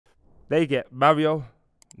They get Mario,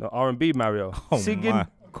 no R&B Mario, singing. My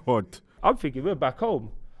God. I'm thinking we're back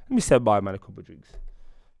home. Let me send my man a couple of drinks.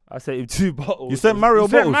 I sent him 2 bottles. You sent Mario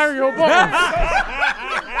bottles? Mario bottles.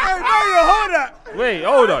 Hey, Mario, hold that. Wait,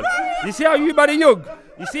 hold on. You see how you man are young?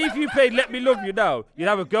 You see if you played Let Me Love You now, you'd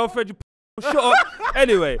have a girlfriend, you shut up.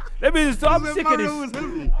 Anyway, let me just, I'm sick of this.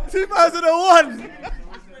 2001.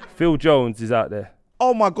 Phil Jones is out there.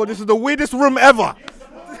 Oh my God, this is the weirdest room ever.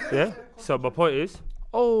 Yeah? So my point is,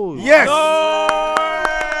 oh. Yes.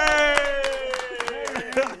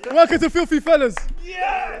 Welcome to Filthyfellas.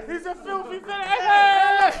 Yeah, he's a filthy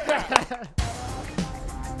fella.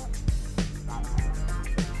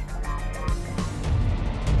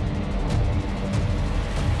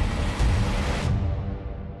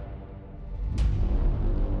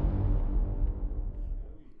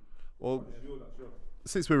 Well,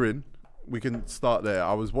 since we're in, we can start there.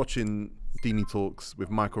 I was watching Deeney Talks with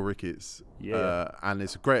Michael Ricketts, and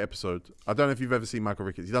it's a great episode. I don't know if you've ever seen Michael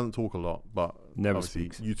Ricketts. He doesn't talk a lot, but Never obviously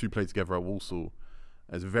speaks. you two played together at Walsall.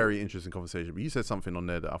 It's a very interesting conversation. But you said something on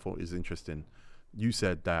there that I thought is interesting. You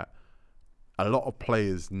said that a lot of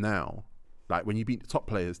players now, like when you beat the top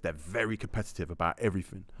players, they're very competitive about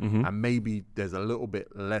everything. And maybe there's a little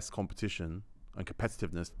bit less competition and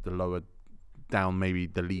competitiveness the lower down maybe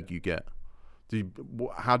the league you get.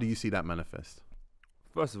 How do you see that manifest?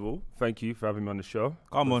 First of all, thank you for having me on the show.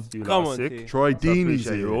 Come on. Come on, sick. Troy Deeney's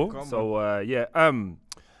Appreciate you here. all. So yeah,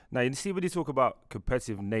 now you see when you talk about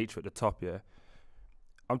competitive nature at the top, yeah,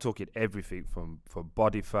 I'm talking everything from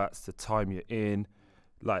body fats to time you're in.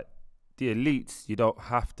 Like the elites, you don't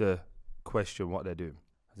have to question what they're doing.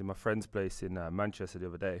 I was in my friend's place in Manchester the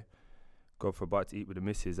other day, go for a bite to eat with the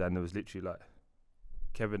missus, and there was literally like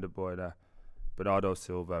Kevin De Bruyne, Bernardo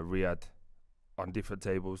Silva, Riyadh on different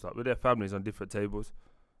tables, like with their families on different tables.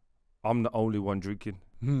 I'm the only one drinking.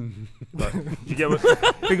 Like, you get what?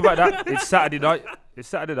 Think about that. It's Saturday night.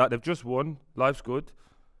 They've just won. Life's good.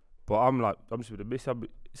 But I'm just with the miss.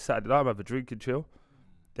 It's Saturday night. I'm having a drink and chill.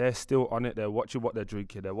 They're still on it. They're watching what they're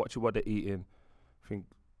drinking. They're watching what they're eating. I think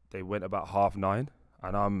they went about 9:30,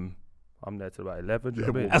 and I'm there till about 11. Do you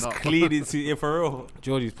know what I mean? That's clean into it for real.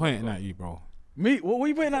 Geordie's pointing at you, bro. Me? What are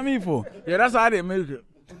you pointing at me for? Yeah, that's why I didn't make it.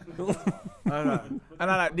 And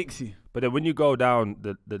I like Dixie. But then when you go down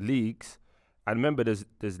the leagues, and remember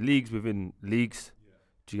there's leagues within leagues.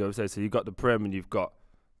 Do you know what I'm saying? So you've got the Prem and you've got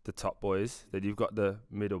the top boys, then you've got the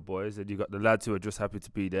middle boys, then you've got the lads who are just happy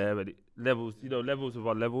to be there. And levels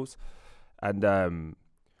within levels. And a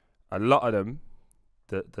lot of them,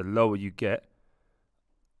 the lower you get,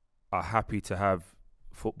 are happy to have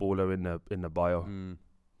footballer in the bio.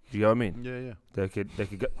 Do you know what I mean? Yeah.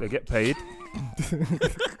 They get paid.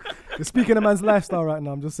 You're speaking a man's lifestyle right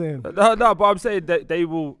now. I'm just saying. No, but I'm saying that they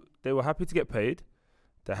were happy to get paid.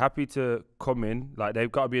 They're happy to come in. Like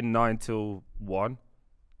they've got to be in 9 till 1.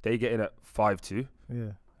 They get in at 5:02.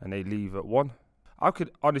 Yeah. And they leave at 1. I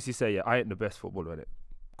could honestly say, I ain't the best footballer in it.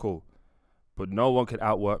 Cool. But no one can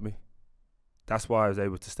outwork me. That's why I was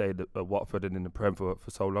able to stay at Watford and in the Prem for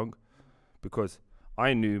so long. Because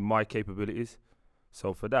I knew my capabilities.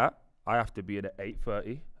 So for that, I have to be in at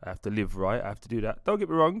 8:30. I have to live right. I have to do that. Don't get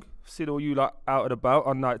me wrong. Seen all you like out and about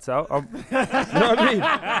on nights out. You know what I mean?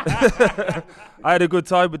 I had a good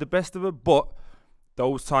time with the best of them, but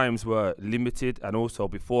those times were limited. And also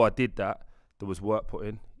before I did that, there was work put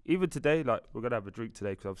in. Even today, like we're gonna have a drink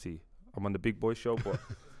today because obviously I'm on the Big Boy Show. But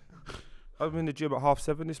I'm in the gym at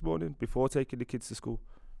 7:30 this morning before taking the kids to school.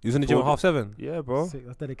 You was in the gym at 7:30? Yeah, bro. Sick,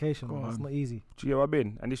 that's dedication, man. That's not easy. Do you know what I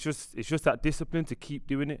mean? And it's just that discipline to keep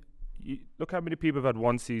doing it. Look how many people have had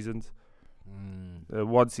 1 seasons.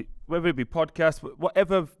 Whether it be podcast,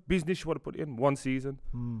 whatever business you want to put in, 1 season.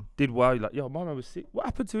 Did well. You're like, yo, my man was sick. What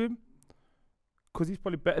happened to him? Because he's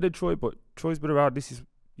probably better than Troy, but Troy's been around. This is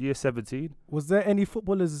year 17. Was there any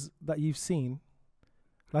footballers that you've seen,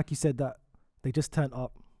 like you said, that they just turned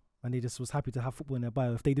up and they just was happy to have football in their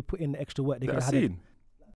bio? If they did put in the extra work, they could have had it.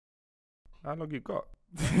 How long you got?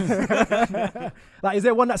 Like, is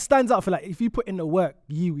there one that stands out for like, if you put in the work,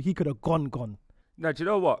 he could have gone? Now, do you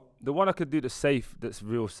know what? The one I could do that's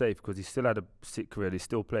real safe, because he still had a sick career, he's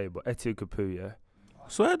still playing, but Etienne Capoue, yeah?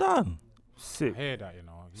 Swear down. Sick. I hear that, you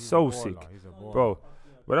know. He's So a baller. sick. He's a baller. Bro,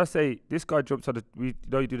 when I say this guy jumps on you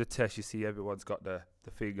do the test, you see everyone's got the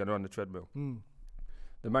thing and on the treadmill.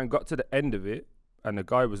 The man got to the end of it, and the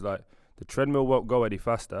guy was like, the treadmill won't go any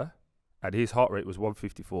faster, and his heart rate was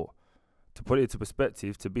 154. To put it into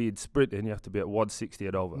perspective, to be in sprinting, you have to be at 160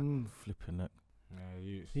 and over. Flipping it.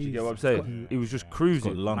 Yeah, Do you get what I'm saying? He was just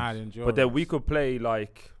cruising. But then we could play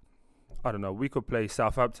like, I don't know, we could play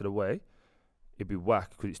Southampton away. It'd be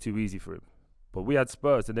whack because it's too easy for him. But we had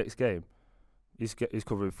Spurs the next game. he's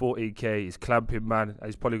covering 14K, he's clamping man, and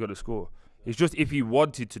he's probably going to score. It's just if he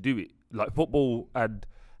wanted to do it. Like football and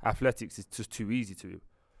athletics is just too easy to him.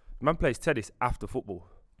 Man plays tennis after football.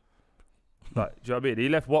 Like, do you know what I mean? He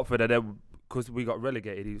left Watford and then, because we got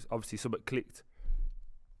relegated, he was obviously something clicked.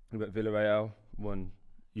 He went Villarreal, won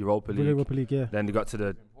Europa League. Yeah. Then he got to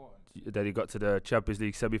the Champions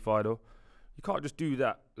League semi-final. You can't just do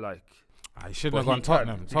that. Like, I shouldn't But have gone he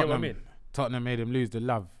Tottenham. can. Do you get what I Tottenham, mean? Tottenham made him lose the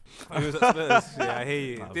love. He was at Spurs. Yeah, I hear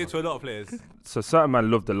you. Did to a lot of players. so certain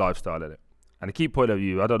man love the lifestyle, innit? And they keep pointing at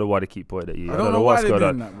you. I don't know why they keep pointing at you. I don't know why what's they're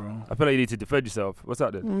going doing on. that, bro. I feel like you need to defend yourself. What's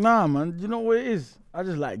that then? Nah, man. You know what it is? I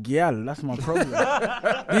just like gyal. That's my problem.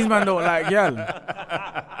 These men don't like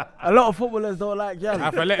gyal. A lot of footballers don't like gyal.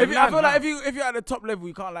 I feel like if you're at the top level,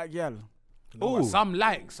 you can't like gyal. Oh, some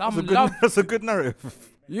like, some That's a good, love. that's a good narrative.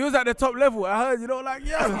 You was at the top level. I heard you don't like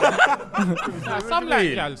gyal. Nah, some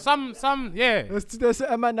like gal. Some, yeah. There's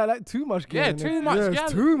a man that like too much girl. Yeah, innit? too much it's gal.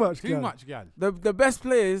 Too much Too girl. much gal. The best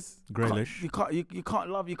players. Grealish. You can't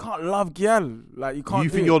love gyal. Like you can't. You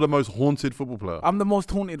think you're the most haunted football player? I'm the most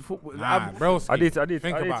haunted footballer. Nah, bro. I need to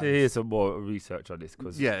Think about to hear some more research on this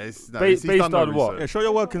because Yeah, it's Based he's done no on what? Yeah, research. show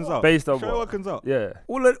your workings out. Based on show your what? workings out. Yeah.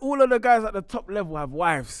 all of the guys at the top level have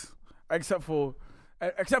wives, except for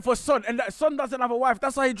Son, and that Son doesn't have a wife.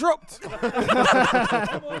 That's why he dropped.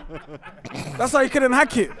 That's why he couldn't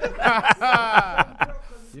hack it.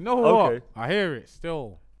 You know what? Okay. I hear it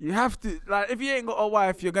still. You have to, like, if you ain't got a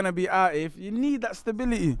wife, you're gonna be out. If you need that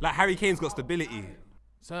stability, Like Harry Kane's got stability.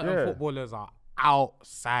 Certain footballers are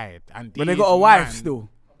outside, and when they these got a wife man- still,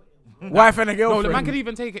 wife and a No, girlfriend. the man could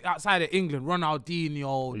even take it outside of England.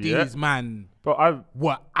 Ronaldinho, Yeah. these man But I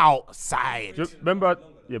were outside. remember.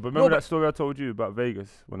 Yeah, but remember that story I told you about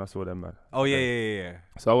Vegas when I saw them, man. Oh yeah.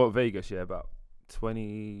 So I went Vegas, about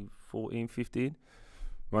 2014, 15.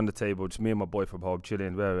 We're on the table, just me and my boy from home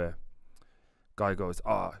chilling. Where guy goes,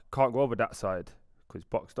 can't go over that side because it's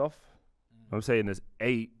boxed off. I'm saying there's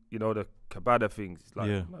 8, the cabana things. Like,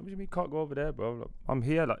 Yeah. what do you mean can't go over there, bro? Like, I'm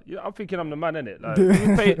here. Like, I'm thinking I'm the man, innit? Like,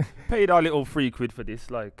 we paid our little £3 for this.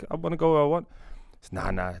 Like, I want to go where I want. It's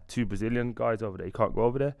nah. 2 Brazilian guys over there. You can't go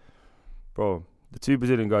over there, bro. The 2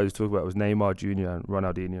 Brazilian guys you talking about was Neymar Jr. and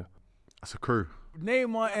Ronaldinho. That's a crew.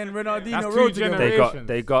 Neymar and Ronaldinho That's rode two together. generations.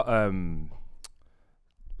 They got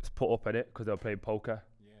it's put up in it because they were playing poker.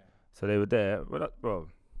 Yeah. So they were there. But bro,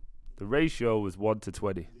 the ratio was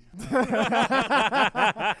 1-20.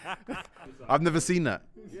 I've never seen that.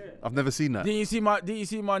 I've never seen that. Didn't you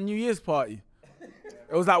see my New Year's party?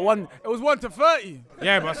 It was like 1. It was 1-30.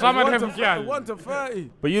 Yeah, but some of them, 1-30.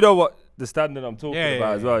 But you know what the standard I'm talking Yeah, about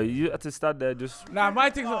yeah, as well. You had to stand there just. Nah, my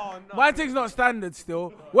thing's not standard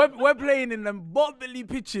still. We're playing in them bobbly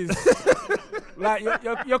pitches. Like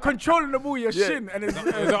you're controlling the ball with your shin, and it's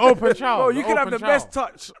an open child. bro, you can have the best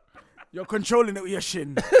touch. You're controlling it with your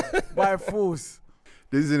shin by force.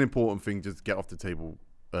 This is an important thing. Just get off the table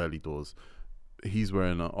early doors. He's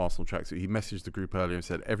wearing an Arsenal tracksuit. He messaged the group earlier and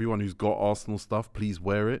said, "Everyone who's got Arsenal stuff, please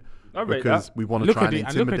wear it I rate because that. we want to Look try at and it,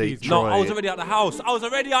 and look at intimidate these- No, Troy." I was already out the house. I was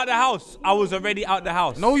already out the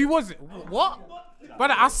house. No, you wasn't. What?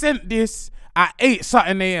 Brother, I sent this at 8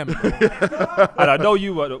 something a.m. And I know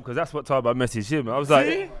you weren't up because that's what time I messaged him. I was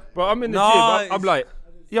like, bro, I'm in the gym. I'm like,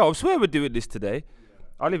 yo, I swear we're doing this today.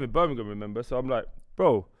 I live in Birmingham, remember? So I'm like,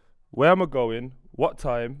 bro, where am I going? What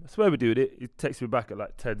time? I swear we're doing it. He texts me back at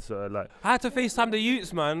like 10. So like, I had to FaceTime the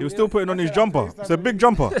youths, man. Mm. He was still putting on his jumper. It's a big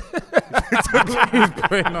jumper. He's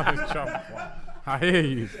putting on his jumper. I hear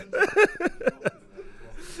you.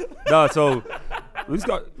 no, so who's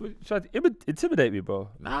trying to intimidate me, bro?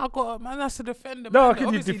 Nah, I got a man that's to defend him. No, man. can you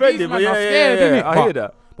Obviously, defend these him? man Yeah, are yeah, scared, yeah, innit? I hear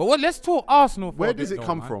that. But let's talk Arsenal for Where a bit does it though,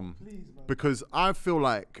 come man. from? Because I feel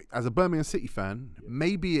like, as a Birmingham City fan,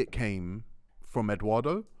 maybe it came from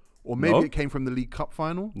Eduardo, or maybe No. it came from the League Cup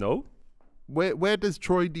final. No, Where does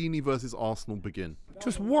Troy Deeney versus Arsenal begin?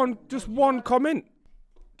 just one comment.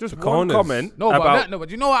 Just The one corners. comment No, about. but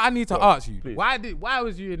you know what I need to ask you? please. Why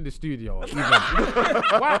was you in the studio? Even?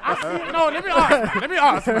 Let me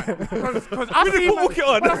ask. Because I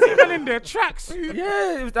see man in their tracksuit.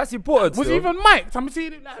 Yeah, that's important. Was still. even mic'd? I'm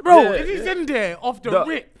seeing it like, bro, Yeah, if he's in there off the No.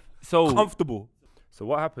 rip. so Comfortable. So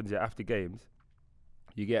what happens after games?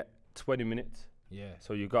 You get 20 minutes. Yeah.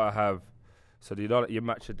 So you gotta have. So you know your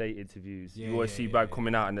match of day interviews. Yeah, you always yeah, see yeah, bad yeah.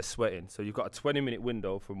 coming out and they're sweating. So you've got a 20-minute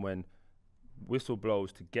window from when whistle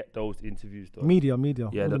blows to get those interviews done. Media.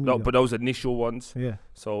 Yeah, all the no, media. but those initial ones. Yeah.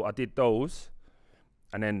 So I did those,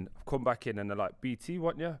 and then I've come back in and they're like, BT,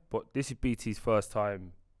 want ya? But this is BT's first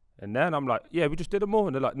time. And then I'm like, yeah, we just did them all.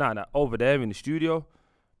 And they're like, nah, over there in the studio.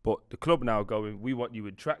 But the club now going, we want you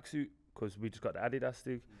in tracksuit because we just got the Adidas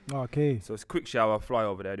thing. Okay. So it's a quick shower, fly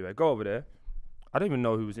over there anyway. Go over there. I don't even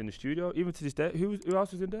know who was in the studio. Even to this day, who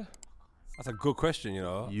else was in there? That's a good question, you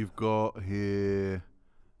know. You've got here,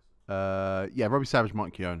 Robbie Savage,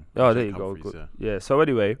 Mike Keown. Oh, there you go. Good. Yeah. So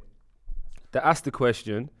anyway, they asked the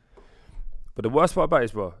question, but the worst part about it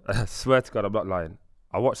is, bro, I swear to God, I'm not lying.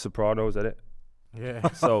 I watched Sopranos, innit? Yeah.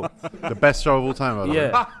 So The best show of all time, by the way.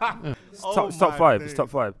 yeah, it's top 5. It's top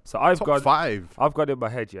 5. So I've Top got 5. I've got it in my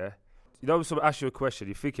head, yeah. You know, when someone asks you a question,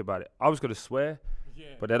 you think about it. I was gonna swear,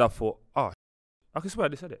 but then I thought, oh, I can swear I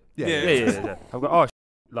just said it. Yeah. I've got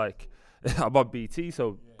like I'm on BT,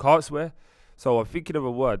 so can't swear. So I'm thinking of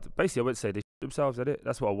a word. Basically, I wouldn't say they themselves, innit?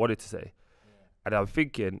 That's what I wanted to say. And I'm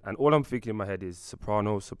thinking, and all I'm thinking in my head is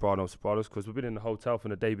Sopranos, because we've been in the hotel from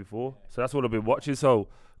the day before. So that's what I've been watching. So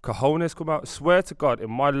cojones come out. Swear to God, in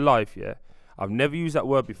my life, yeah, I've never used that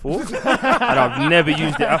word before, and I've never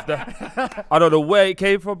used it after. I don't know where it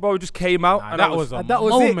came from, bro. It just came out. Nah, and that was a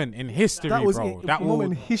moment in history, That was bro. it. That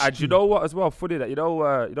Moment in will. history. And you know what as well? Funny that, you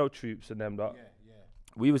know Troops and them, that.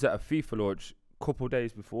 We was at a FIFA launch a couple of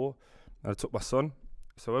days before, and I took my son.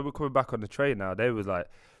 So when we're coming back on the train now, they was like,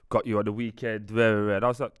 got you on the weekend, and I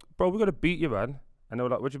was like, bro, we're gonna beat you, man. And they were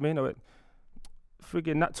like, what do you mean? I went,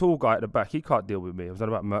 friggin' that tall guy at the back, he can't deal with me. I was on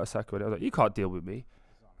about motorcycle, and I was like, you can't deal with me.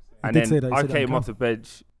 And did say then that, I came off the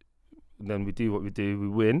bench, and then we do what we do, we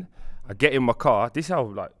win. I get in my car, this is how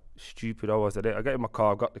like stupid I was at it. I get in my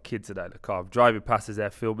car, I've got the kids in the car, I'm driving past us there,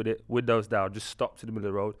 filming it, windows down, just stopped in the middle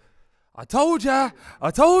of the road. I told ya.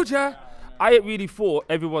 I ain't really thought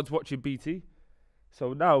everyone's watching BT.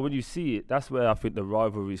 So now when you see it, that's where I think the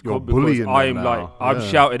rivalries come, because I'm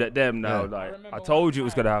shouting at them now, like, I told you it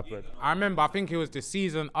was going to happen. I remember, I think it was the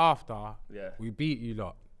season after Yeah. we beat you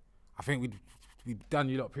lot. I think we'd done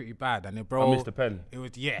you lot pretty bad, and then bro, I missed the pen. it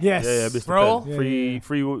was Yes. Yeah, Mr. Bro. Pen.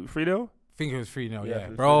 3-0? I think it was 3-0, Yeah, yeah.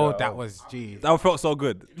 3-0, Bro, that was G. That felt so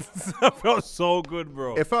good. That felt so good,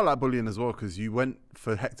 bro. It felt like bullying as well, because you went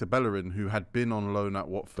for Hector Bellerin, who had been on loan at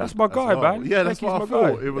Watford. That's my as guy, well. man. Yeah, that's He's what I my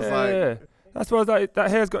thought. guy. It was Yeah. That's why I was like, that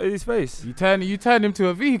hair's got in his face. You turned him to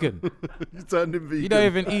a vegan. you turned him vegan. You don't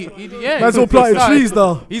even eat. Man's all planting trees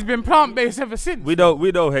though. He's been plant-based ever since. We know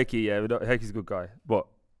Hecky, yeah. Hecky's a good guy. But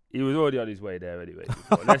he was already on his way there anyway.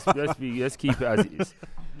 Let's keep it as it is.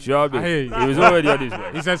 Do you know what I mean? I hear you. He was already on his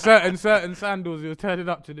way. He said certain sandals he was turning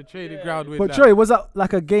up to the training ground with. But that. Joey, was that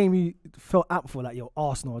like a game you felt apt for, like your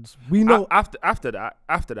Arsenal? We know. After that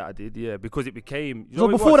I did, yeah, because it became. You know So what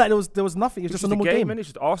it before was? that, there was nothing. It's It's just a normal game, game. and it's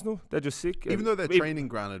just Arsenal. They're just sick. Even though their It- training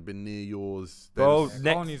ground had been near yours. Bro, there's-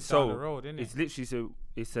 next, Only's so down the road, innit? it's literally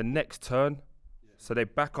it's the next turn, so they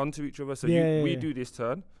back onto each other. So Yeah, we yeah. do this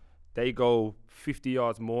turn, they go 50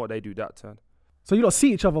 yards more, they do that turn. So you don't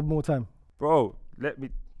see each other more time. Bro, I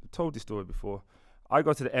told this story before. I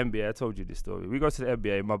go to the NBA. I told you this story. We go to the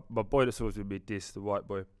NBA. My boy that's always with me, the white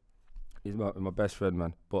boy, he's my best friend,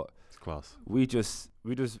 man. But It's class. we just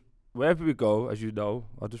wherever we go, as you know,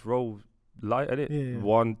 I just roll light at it. Yeah.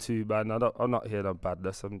 1, 2, man. I'm not here on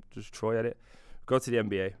badness. I'm just Troy at it. Go to the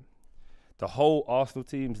NBA. The whole Arsenal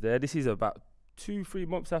team's there. This is about 2-3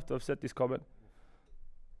 months after I've said this comment.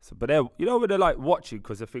 So, but they're, you know, when they're like watching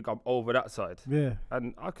because they think I'm over that side. Yeah.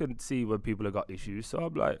 And I can see when people have got issues. So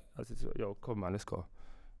I'm like, I said, yo, come on, let's go.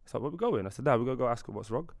 It's like, where we going? I said, we're going to go ask them what's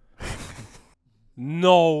wrong.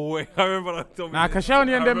 No way. I remember that told me. Nah,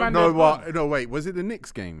 Kashani and them man. No, what? No, wait. Was it the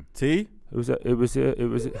Knicks game? T? Is it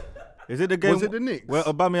the game? Was it the Knicks? Where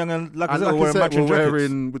Aubameyang and And Lacazette were Lacazette matching were jackets?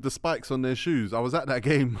 wearing with the spikes on their shoes. I was at that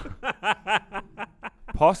game.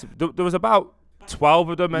 possible? There was about 12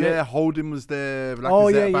 of them. Yeah, Holding was there. Lacazette, Oh,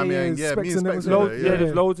 yeah, Aubameyang. yeah. Me and Specs and Specs everything. were Yeah, there.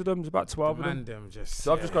 there's loads of them. There's about 12 of them. Man, them just.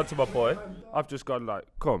 So I've just gone to my boy. I've just gone like,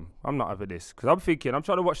 come, I'm not having this. Because I'm thinking, I'm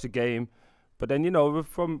trying to watch the game. But then, you know, we're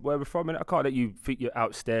from where we're from, and I can't let you think you're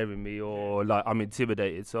out staring me or like I'm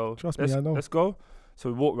intimidated. So Trust me, I know. Let's go.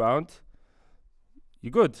 So we walk round.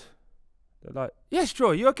 You good? They're like, yes,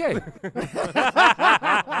 Troy, you okay?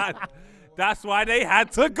 That's why they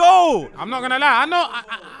had to go. I'm not gonna lie.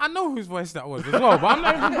 I know whose voice that was as well, but I'm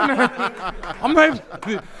not even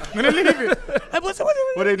gonna leave it.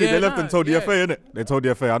 What they did, Yeah, they left nah, and told the yeah. FA, innit? They told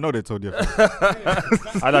the FA. I know they told the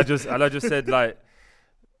FA. and I just said like,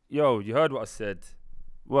 yo, you heard what I said.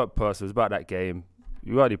 What person? It was about that game.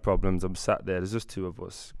 You got any problems? I'm sat there. There's just two of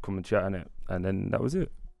us. Come and chat on it, and then that was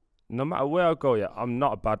it. No matter where I go, yeah, I'm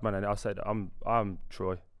not a bad man, and I said I'm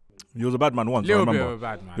Troy. You was a bad man once, I Little bit remember. of a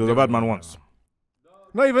bad man. You was a bad man once.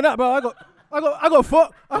 Not even that, bro. I got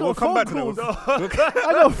We'll come phone back to calls. that.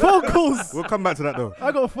 I got phone calls. We'll come back to that though.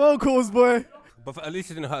 I got phone calls, boy. But at least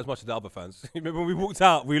it didn't hurt as much as the other fans. Remember when we walked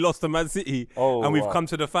out, we lost to Man City, and we've come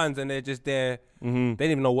to the fans, and they're just there. They didn't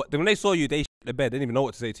even know what. When they saw you, they shit the bed. They didn't even know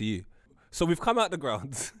what to say to you. So we've come out the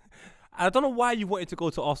grounds, I don't know why you wanted to go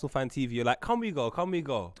to Arsenal Fan TV. You're like, can we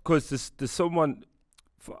go? Because there's someone.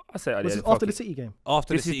 I say Was it after the City game?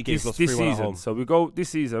 After the City game, lost 3-1 this at season. home. So we go this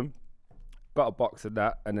season. Got a box of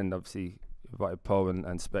that, and then obviously invited Poe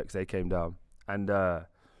and Specs. They came down, and a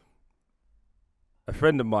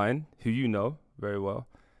friend of mine who you know very well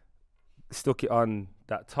stuck it on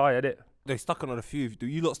that tie, innit? They stuck it on a few. Do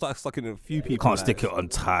you lot start stuck it on a few people? You can't stick it on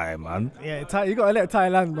time, man. Yeah, you gotta let Ty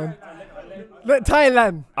land, man. Let Ty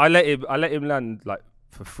land. I let him land like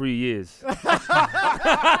for 3 years.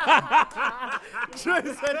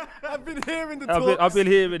 I've been hearing the talks. I've been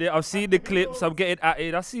hearing it. I've seen the clips. I'm getting at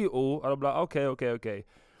it. I see it all, and I'm like, okay.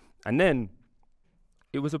 And then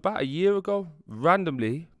it was about a year ago.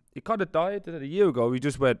 Randomly, it kind of died. And then a year ago, we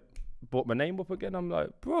just brought my name up again. I'm like,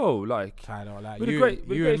 bro, like, I don't like with you. great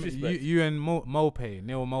You respect. and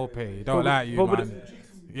Neil Mope. Don't like you, but man.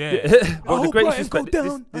 Yeah. But the greatest respect.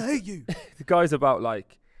 I hate you. The guy's about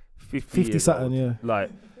like 50 years something, old. yeah. Like,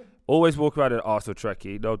 always walk around in an Arsenal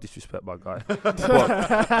trekkie. No disrespect, my guy. But, do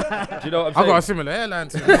you know what I'm I saying? got a similar hairline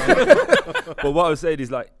to him. But what I'm saying is,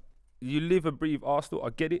 like, you live and breathe Arsenal.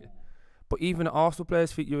 I get it. But even Arsenal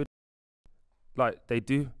players think you're like, they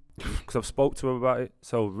do. Because I've spoke to them about it.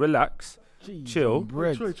 So relax, chill.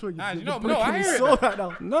 Bread. I hear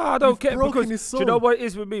it. No, I don't care. broken Because his do you know soul. what it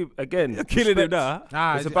is with me? Again, You're killing it respect.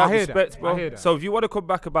 now. It's about I hear respect, that. I bro. hear that. So if you want to come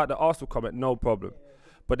back about the Arsenal comment, no problem.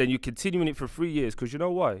 But then you're continuing it for 3 years because you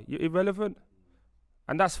know why? You're irrelevant.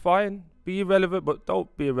 And that's fine. Be irrelevant, but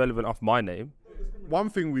don't be irrelevant off my name. One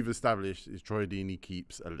thing we've established is Troy Deeney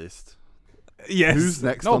keeps a list. Yes. Who's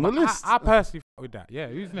next No, on the but list? I personally f with that. Yeah,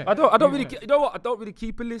 who's next? I don't Who's really, next? you know what? I don't really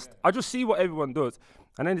keep a list. I just see what everyone does.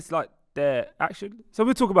 And then it's like their action. So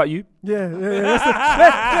we'll talk about you. Yeah. We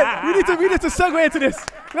need to segue into this.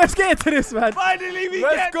 Let's get into this, man. Finally,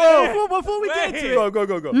 Let's go. Before we get into it,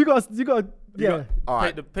 Go. you got. Yeah. All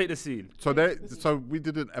right. Paint the scene. So we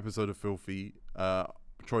did an episode of Filthy.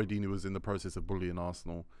 Troy Deeney was in the process of bullying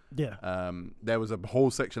Arsenal. Yeah. There was a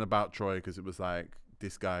whole section about Troy because it was like,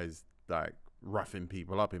 this guy's like roughing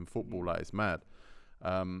people up in football, like it's mad.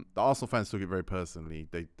 The Arsenal fans took it very personally.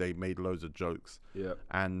 They made loads of jokes. Yeah.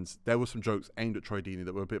 And there were some jokes aimed at Troy Deeney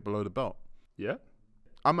that were a bit below the belt. Yeah.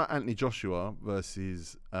 I'm at Anthony Joshua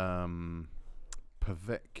versus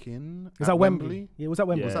Povetkin. Was that Wembley? Yeah, was that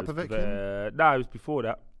Wembley? Was that Povetkin? Nah, it was before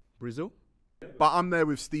that. Brazil. But I'm there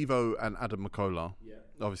with Steve-O and Adam McCullough. Yeah.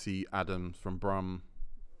 Obviously, Adam's from Brum,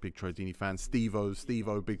 big Troy Deeney fan. Steve-O,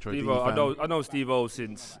 big Troy Deeney fan. I know Steve-O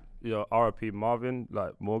since, RIP Marvin,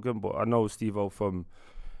 like Morgan, but I know Steve-O from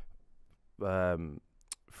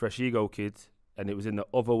Fresh Ego Kids, and it was in the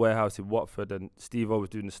other warehouse in Watford, and Steve-O was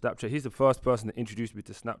doing the Snapchat. He's the first person that introduced me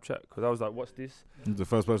to Snapchat, because I was like, what's this? He's the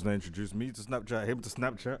first person that introduced me to Snapchat, him to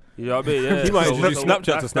Snapchat. You know what I mean? Yeah. He might introduce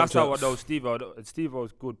Snapchat to That's how I Snapchat. know Steve-O. And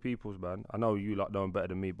Steve-O's good peoples, man. I know you know him better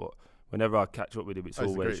than me, but whenever I catch up with him, it's Oh,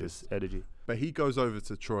 he's the always greatest. just energy. But he goes over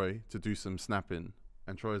to Troy to do some snapping.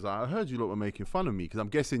 And Troy's like, I heard you lot were making fun of me because I'm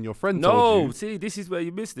guessing your friend told No, you. see, this is where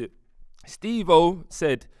you missed it. Steve-O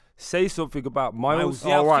said, say something about Miles.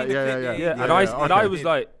 Yeah, Oh, I've right, seen the yeah, clip, yeah, Yeah, yeah. and I okay. was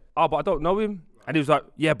like, oh, but I don't know him. And he was like,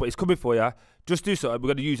 yeah, but it's coming for you. Just do something. We're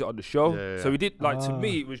going to use it on the show. Yeah, yeah. So we did, like, to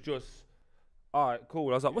me, it was just, all right, cool.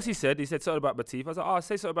 I was like, what's he said? He said something about my teeth. I was like, oh,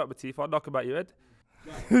 say something about my teeth. I'll knock about your head.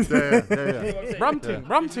 Yeah. Brumting.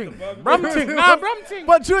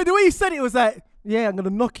 But Troy, the way he said it was like, yeah, I'm gonna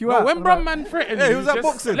knock you Well, out. when I'm Brum like, man threatened Yeah, he you, was at just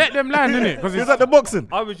boxing. let them land, innit? Because He was at the boxing.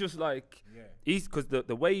 I was just like, because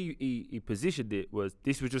the way he positioned it was,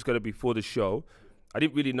 this was just going to be for the show. I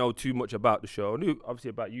didn't really know too much about the show. I knew obviously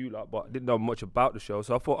about you lot, but I didn't know much about the show.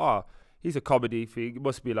 So I thought, he's a comedy thing. It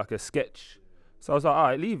must be like a sketch. So I was like, all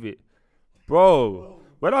right, leave it. Bro,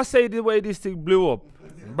 when I say the way this thing blew up,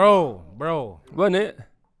 bro. wasn't it?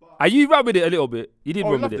 Are you run with it a little bit? You did Oh,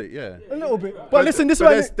 I run with loved it. it, yeah. a little bit. But listen, this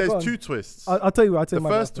but one. there's two twists. I'll tell you what. The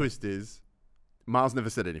first twist is Miles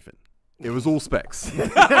never said anything. It was all Specs.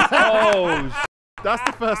 Oh, That's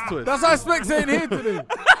the first twist. That's how Specs ain't here today.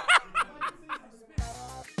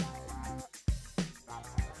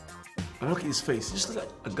 I look at his face, he just looks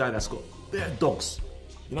like a guy that's got bare dogs.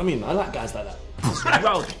 You know what I mean? I like guys like that.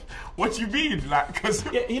 Rowdy. What you mean? Like, because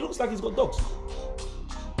Yeah, he looks like he's got dogs.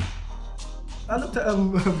 I looked at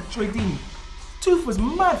Troy Deeney. Tooth was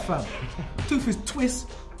mad, fam. Tooth is twist.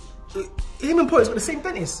 Him and Poyet's got the same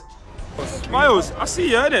dentist. Miles, I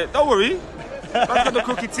see you, innit? Don't worry. I've got the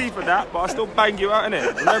cookie teeth and that, but I still bang you out,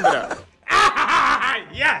 innit? Remember that.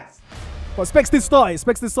 yes. But Specs did start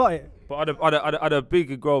it. But on a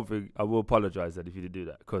big and grown thing, I will apologise then if you did do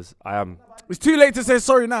that, because I am. It's too late to say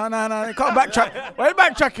sorry now. You can't backtrack. Why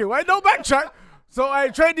backtracking? Why don't backtrack? So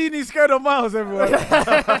Trey Deeney scared of Miles, everyone.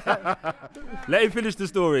 Let him finish the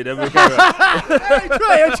story, then we'll go around.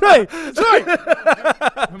 Troy.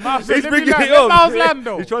 Miles, He's let bringing me land, it let on. Miles land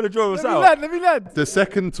though. He's trying to draw us out. Let me land. The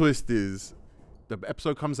second twist is the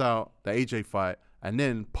episode comes out, the AJ fight, and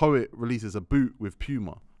then Poet releases a boot with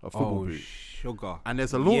Puma, a football boot. Sugar. And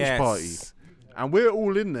there's a launch party. And we're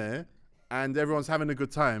all in there, and everyone's having a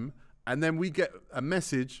good time. And then we get a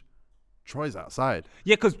message, Troy's outside.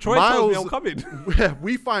 Yeah, because Troy tells me I'm coming.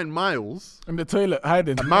 We find Miles. In the toilet,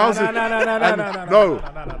 hiding. And Miles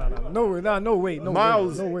No. No way.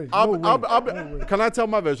 Miles, No way. can I tell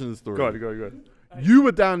my version of the story? Go on. You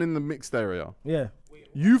were down in the mixed area. Yeah.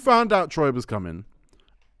 You found out Troy was coming,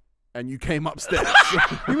 and you came upstairs.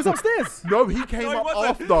 He was upstairs. No, he came up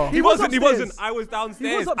after. He wasn't. upstairs. I was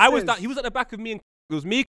downstairs. He was I was upstairs. He was at the back of me, and it was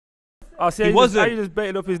me. Oh, see, He how wasn't. you just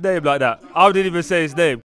baiting up his name like that? I didn't even say his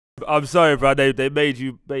name. I'm sorry, bro. They made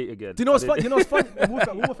you bait again. Do you know what's funny? We'll wolf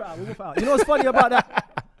it out. You know what's funny about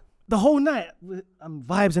that? The whole night,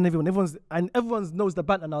 vibes and everyone knows the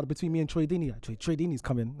banter now between me and Troy Deeney. Like, Troy Deeney's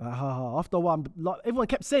coming. After a while, everyone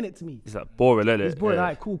kept saying it to me. It's like boring, isn't it? It's boring. Yeah. All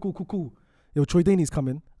right, cool. Yo, Troy Deeney's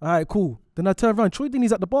coming. All right, cool. Then I turned around. Troy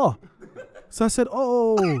Deeney's at the bar. So I said,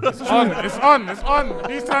 oh. It's on.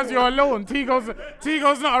 These times you're alone.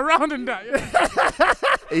 Tego's not around in that.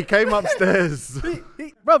 He came upstairs.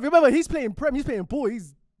 Bro, remember, he's playing Prem. He's playing ball.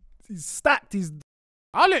 He's stacked.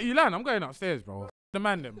 I'll let you land. I'm going upstairs, bro.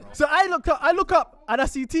 Demand him, bro. So I look up, and I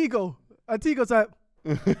see Tego. And Tego's like,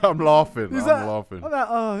 I'm laughing. he's I'm like, laughing. I'm like,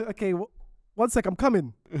 oh, okay. 1 sec, I'm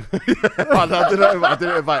coming. I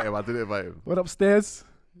didn't invite him. Went upstairs.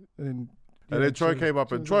 And then Troy came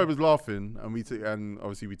up, and Troy was laughing, and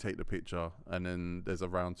obviously we take the picture, and then there's a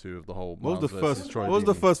round 2 of the whole. What was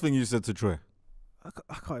the first thing you said to Troy? I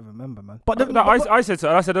can't even remember, man. But I said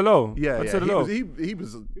so. I said hello. Yeah, I said hello. He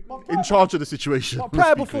was in charge of the situation. But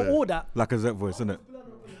prior before all that, Like a Zep voice, isn't it?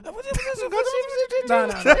 No.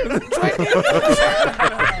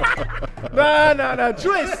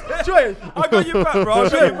 Troy. I got you back, bro.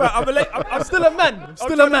 I'm still a man. I'm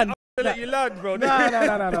still a man. I'm gonna let you land, bro.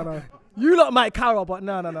 No. You lot might cower, but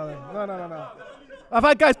no. I've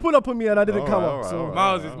had guys pull up on me and I didn't cover. So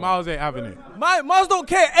Miles ain't having it. Miles don't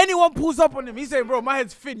care. Anyone pulls up on him. He's saying, bro, my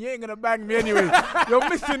head's thin. You ain't gonna bang me anyway. You're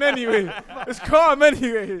missing anyway. It's calm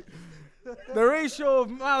anyway. The ratio of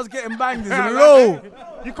Miles getting banged is low.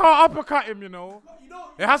 You can't uppercut him, you know.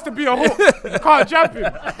 It has to be a hook. You can't jab him.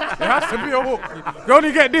 It has to be a hook. You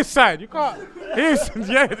only get this side. You can't.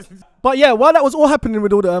 But yeah, while that was all happening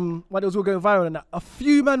with all the while it was all going viral and that, a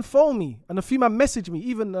few man phoned me and a few man messaged me.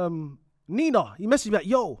 Even Nina, he messaged me like,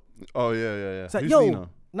 yo. Oh yeah. It's like, Who's yo, Nina?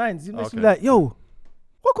 Nines. He messaged me like, yo,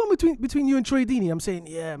 what going between you and Troy Deeney? I'm saying,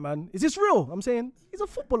 yeah, man. Is this real? I'm saying, he's a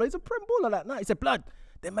footballer. He's a Prem baller like that. He said, blood.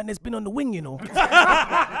 That man has been on the wing, you know.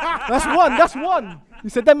 That's one. He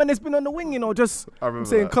said, that man has been on the wing, you know. I'm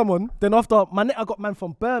saying, come on. Then after, I got man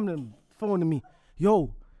from Birmingham phoning me.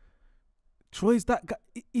 Yo, Troy's that guy.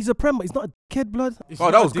 He's a Prem, but he's not a kid, blood.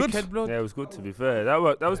 Oh, that was good. Yeah, it was good, to be fair. That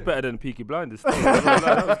was better than Peaky Blinders.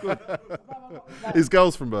 That was good. His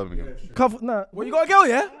girl's from Birmingham. Nah. Well, you got a girl,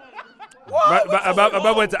 yeah?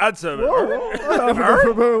 I went to answer.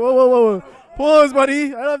 Whoa. Pause, buddy. I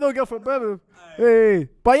don't have no girl from Birmingham. Hey.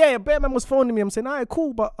 But yeah, Bearman was phoning me. I'm saying, alright,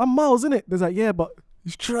 cool, but I'm Miles, innit? There's like, yeah, but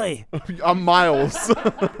it's Trey. I'm Miles.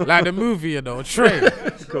 Like the movie, you know, Trey. And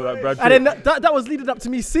then that was leading up to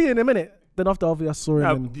me seeing him, innit? Then after obviously I saw him.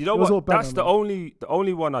 And you know it was all what? banter, That's man. the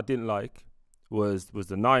only one I didn't like was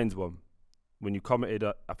the Nines one. When you commented,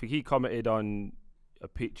 I think he commented on a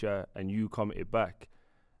picture and you commented back.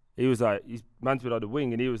 He was like, he's man's been on the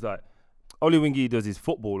wing, and he was like, only wing he does is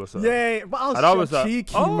football or something. Yeah, but I was like,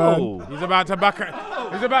 cheeky, oh. man. He's about to back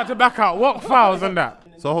out. What fouls on that?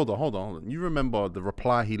 So hold on. You remember the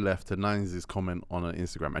reply he left to Nines' comment on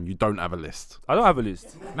Instagram, and you don't have a list. I don't have a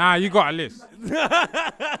list. Nah, you got a list.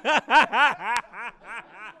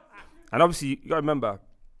 And obviously, you gotta remember,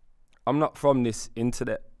 I'm not from this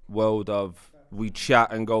internet world of we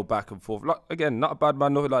chat and go back and forth. Like, again, not a bad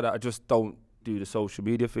man, nothing like that. I just don't do the social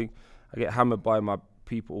media thing. I get hammered by my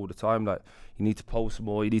people all the time. Like, you need to post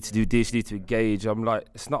more, you need to do this, you need to engage. I'm like,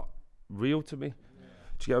 it's not real to me.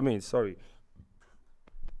 Do you get what I mean? Sorry.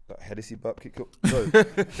 That Hennessy burp kick up. Sorry.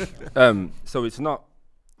 So it's not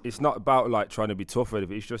about like trying to be tough or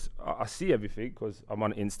anything. It's just I see everything because I'm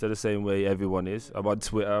on Insta the same way everyone is. I'm on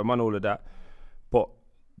Twitter. I'm on all of that. But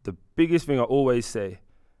the biggest thing I always say,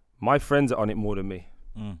 my friends are on it more than me.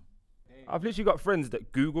 I've literally got friends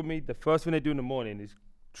that Google me. The first thing they do in the morning is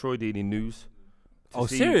Troy Deeney news. Oh,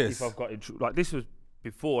 serious? If I've got in like this was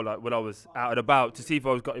before, like when I was out and about, to see if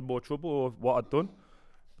I was got in more trouble or what I'd done.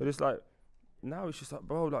 But it's like, now it's just like,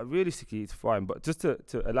 bro, like realistically, it's fine. But just to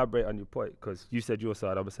elaborate on your point, because you said your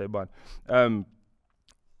side, I'm gonna say mine.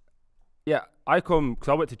 Yeah, I come because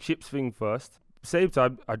I went to Chips thing first. Same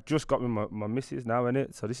time, I just got with my missus now,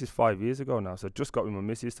 innit? So this is 5 years ago now. So I just got with my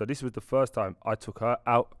missus. So this was the first time I took her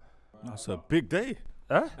out. That's a big day.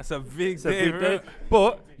 Huh? That's a big It's a big day.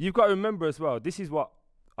 But you've got to remember as well, this is what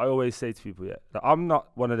I always say to people, that I'm not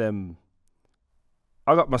one of them.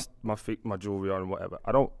 I got my jewelry on and whatever.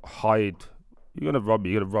 I don't hide. You're gonna rob me.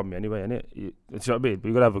 You're gonna rob me anyway, innit? You know what I mean? But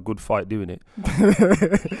you gotta have a good fight doing it.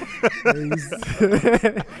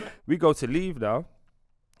 We go to leave now,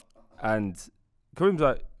 and Kareem's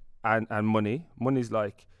like, and Money's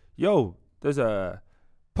like, yo, there's a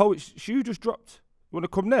poet's shoe just dropped. You wanna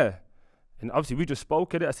come there? And obviously we just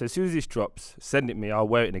spoke at it. I said, as soon as this drops, send it me. I'll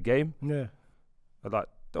wear it in the game. Yeah. I like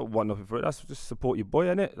don't want nothing for it. That's just support your boy,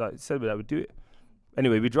 innit? Like said me that would do it.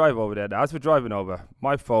 Anyway, we drive over there. Now, as we're driving over,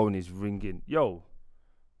 my phone is ringing. Yo,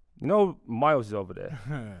 you know Miles is over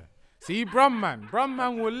there. See, Brumman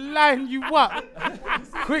will line you up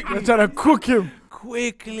quickly. They're trying to cook him.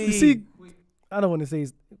 Quickly. You see, I don't want to say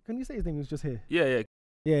his. Can you say his name? He was just here. Yeah.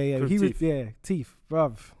 Yeah. From He was Teeth. Teeth,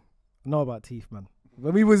 bruv. I know about Teeth, man.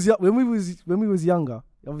 When we was younger,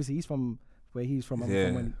 obviously he's from where he's from. I'm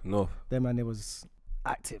from when no. them man, it was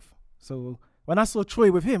active. So when I saw Troy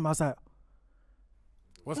with him, I was like,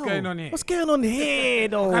 What's going on here? What's going on here,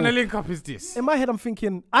 though? What kind of link up is this? In my head,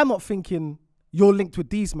 I'm not thinking you're linked with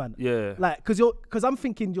these man. Yeah. Like, cause I'm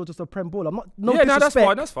thinking you're just a prem baller. I'm not. No yeah, no,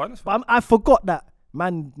 disrespect. that's fine. But I forgot that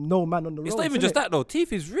man. No man on the road. It's not even just that though.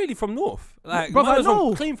 Teeth is really from North. Like, Bro, I man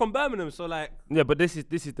know. clean from Birmingham. So like, Yeah, but this is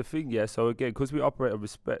the thing, yeah. So again, because we operate on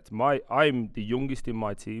respect, I'm the youngest in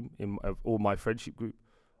my team of all my friendship group.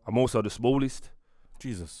 I'm also the smallest.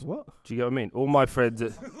 Jesus. What? Do you get what I mean? All my friends.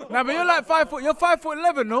 Nah, but you're like 5 foot. You're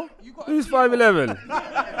 5'11", no? Who's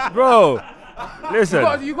 5'11", bro?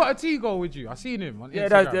 Listen. You got a Tego with you. I seen him on Yeah,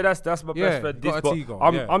 Instagram. that's my Yeah, best friend. got a But Tego,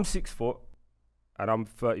 I'm yeah. 6 foot, and I'm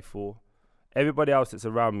 34. Everybody else that's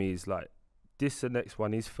around me is like this. The next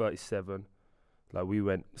one is 37. Like we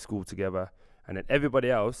went to school together, and then everybody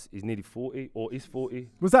else is nearly 40 or is 40.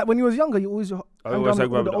 Was that when you was younger? You always. I always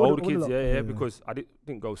hang around with the older kids, yeah, because I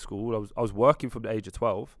didn't go to school. I was working from the age of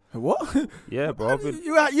 12. What? Yeah, bro.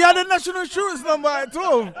 You had a national insurance number at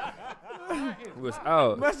 12. Was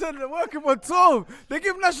out. Man said they're working for 12. They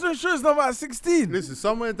give national insurance number at 16. Listen,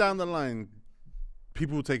 somewhere down the line,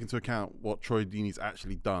 people will take into account what Troy Deeney's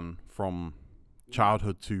actually done from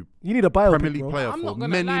childhood to You need a biopic, Premier League bro. player I'm for not gonna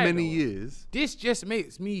many, lie, many though. years. This just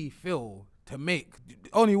makes me feel to make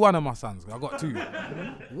only one of my sons. I got 2.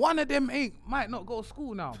 One of them might not go to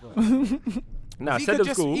school now, bro. Nah, he send could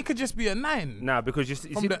them school. He could just be a 9. Nah, because you see,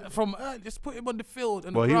 Just put him on the field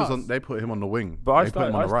and Well, the he grass. was on. They put him on the wing. but they put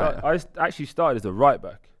him on the right. I actually started as a right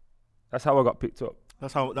back. That's how I got picked up.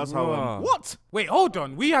 That's how. What? Wait, hold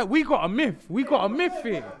on. We got a myth. We got a myth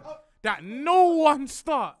here that no one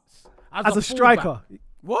starts As a fullback. striker.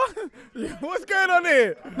 What? What's going on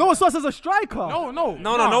here? No one starts as a striker. No No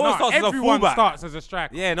one starts as a Everyone fullback. starts as a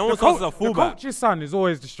striker. Yeah, no one starts as a fullback. The coach's son is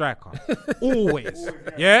always the striker. Always.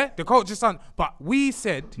 Yeah, the coach's son. But we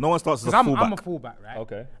said, No one starts as because a I'm fullback. a fullback, right?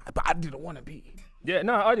 Okay. But I didn't want to be. Yeah,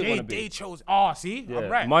 no, I didn't want to be. They chose. Oh, see, Yeah.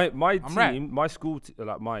 I'm right. My I'm team, right. my school,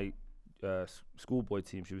 my schoolboy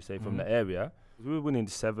team, should we say, from the area, we were winning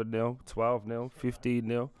 7-0, 12-0,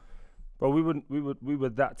 15-0. But we were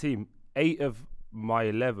that team. 8 of my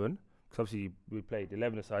 11, because obviously we played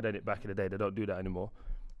 11 aside, didn't it, back in the day. They don't do that anymore.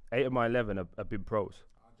 8 of my 11 have been pros.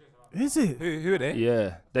 Is it? who are they?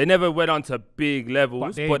 Yeah, they never went on to big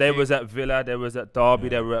levels, but they was at Villa, they was at Derby,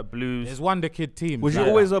 they were at Blues. There's Wonder Kid team. Was you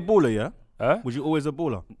always a baller? Yeah. Huh? Was you always a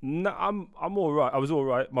baller? No, I'm all right. I was all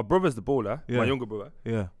right. My brother's the baller, Yeah. my younger brother.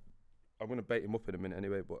 Yeah. I'm gonna bait him up in a minute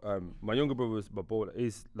anyway. But my younger brother was my baller.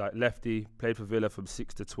 He's like lefty, played for Villa from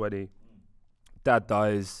 6 to 20. Dad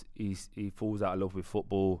dies. He falls out of love with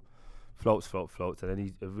football, floats, and then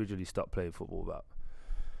he originally stopped playing football about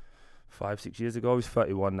 5-6 years ago. He's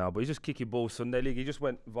 31 now, but he's just kicking balls Sunday League. He just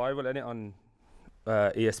went viral, innit, on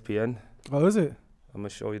ESPN. Oh, is it? I'm gonna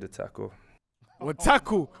show you the tackle, What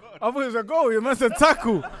tackle? I thought it was a goal. You must have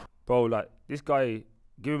tackle. bro. Like this guy,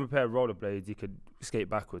 give him a pair of rollerblades, he could skate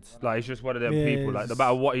backwards. Like he's just one of them Yeah, people. Like no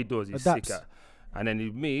matter what he does, he's adapts. sick at. And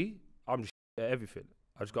then me, I'm just at everything.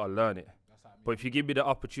 I just gotta learn it. But if you give me the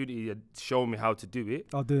opportunity and show me how to do it,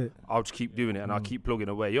 I'll do it. I'll just keep doing it and I'll keep plugging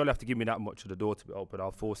away. You'll have to give me that much of the door to be open.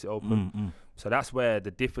 I'll force it open. So that's where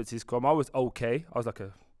the differences come. I was okay. I was like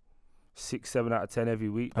a 6, 7 out of 10 every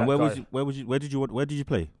week. And That where guy, did you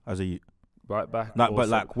play as a youth? right back? Like, or but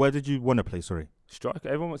some- like, where did you want to play? Sorry. Striker.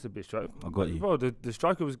 Everyone wants to be a striker. I got you. Bro, the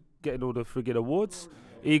striker was getting all the friggin' awards.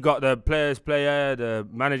 He got the players' player, the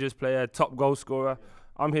managers' player, top goal scorer.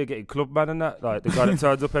 I'm here getting club man and that, like the guy that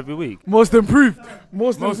turns up every week. Most improved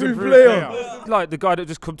player. Like the guy that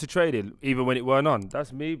just come to training even when it weren't on.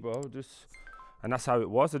 That's me, bro. And that's how it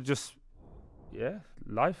was. And just, yeah,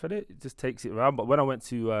 life in it. It just takes it around. But when I went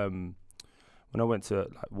to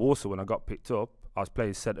like Warsaw, when I got picked up, I was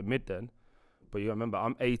playing centre mid then. But you remember,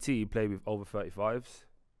 I'm 18, playing with over 35s.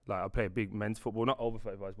 Like I play big men's football, not over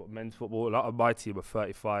 35s, but men's football. A lot of my team are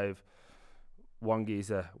 35. One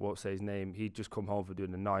geezer, won't say his name, he'd just come home for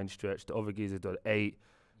doing the 9 stretch. The other geezer done 8.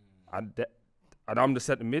 And I'm the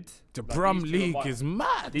centre mid. The Like, Brum these two are League my- is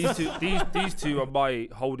mad. These two are my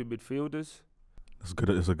holding midfielders. That's good.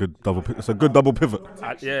 It's a good double. It's a good double pivot.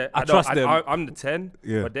 Yeah, I trust them. I'm the 10.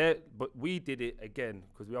 Yeah. But we did it again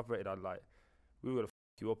because we operated on like we were gonna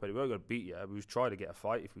you up and we weren't gonna beat you. We was trying to get a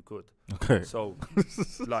fight if we could. Okay. So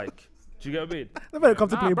like, do you get what I mean? They better come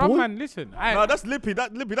to play Brum ball. man, listen. No, that's Lippy.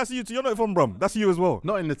 That's you. You're not from Brum. That's you as well.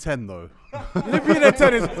 Not in the 10 though. Lippy in the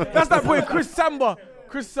 10 is, that's that boy Chris Samba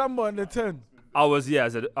in the 10. I was a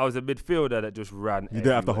midfielder that just ran. You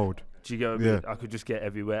didn't have to everywhere. hold. Do you get what I mean? I could just get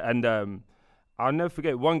everywhere. And I'll never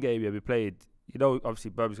forget one game we played. You know,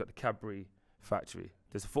 obviously Birmingham's got the Cadbury factory.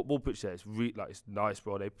 There's a football pitch there. It's it's nice,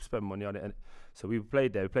 bro. They spend money on it. And so we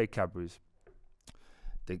played there. We played Cadbury's.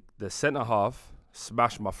 The centre half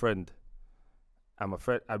smashed my friend.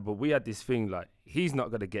 But we had this thing like he's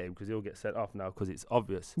not gonna get him because he'll get sent off now because it's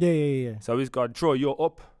obvious. Yeah. So he's gone, Troy, you're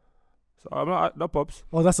up. So I'm like, no pops.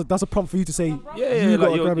 Oh, that's a prompt for you to say. Yeah,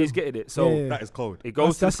 gotta like grab he's him. getting it. So Yeah. That is cold. it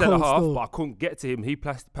goes That's to the centre cold half, still. but I couldn't get to him. He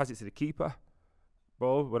passed it to the keeper.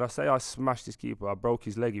 Bro, when I say I smashed this keeper, I broke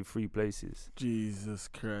his leg in 3 places. Jesus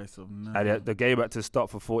Christ of And man. the game had to stop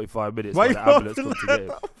for 45 minutes Why when the you ambulance come to get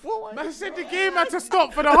him. Man said the game had to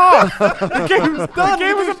stop for the half. The game's done. The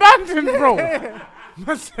game was abandoned, bro.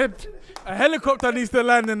 Man said A helicopter needs to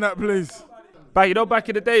land in that place. Back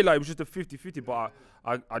in the day, like, it was just a 50-50, but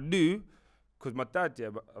I knew, because my dad,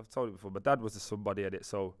 I've told you before, my dad was somebody at it,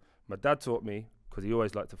 so my dad taught me, because he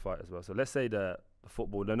always liked to fight as well. So let's say the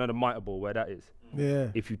football, the mitre ball, where that is. Yeah.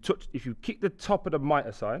 If you kick the top of the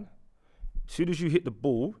mitre sign, as soon as you hit the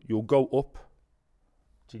ball, you'll go up.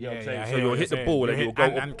 Do you get what I'm saying? So you'll hit the ball and you'll go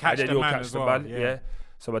up and catch then the you'll man catch as the well. man. Yeah.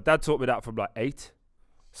 So my dad taught me that from like 8.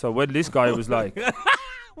 So when this guy was like,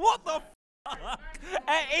 What the fuck?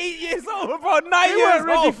 At 8 years old, bro, 9 You years weren't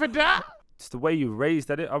ready old. for that. it's the way you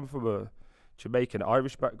raised at it. I'm from a Jamaican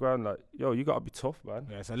Irish background. Like, yo, you gotta be tough, man.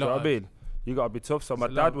 Yeah, it's a Do you know lot what I of- mean? You gotta be tough. So my a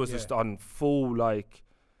dad lot, was yeah. just on full like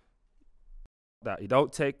that. You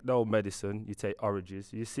don't take no medicine. You take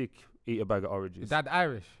oranges. You're sick, eat a bag of oranges. Is that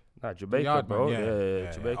Irish? Nah, Jamaica, yard bro. man, yeah.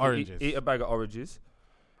 Yeah. Jamaica. Oranges. Eat a bag of oranges.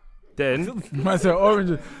 Then Man said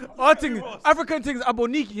oranges. Our thing, African thing is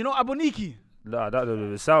aboniki. You know aboniki? nah, that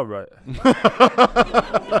doesn't sound right.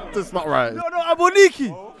 That's not right. No,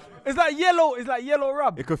 aboniki. It's like yellow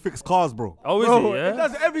rub. It could fix cars, bro. Oh, is Bro, it? Yeah. it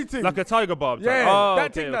does everything. Like a tiger balm. type. Yeah, Oh,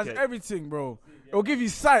 that okay, thing does okay. everything, bro. It'll give you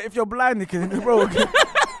sight if you're blind. It can, bro.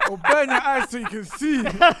 It'll burn your eyes so you can see.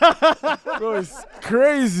 Bro, it's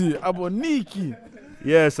crazy. Aboniki.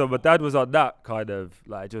 Yeah, so my dad was on that kind of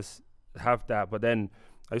like just have that. But then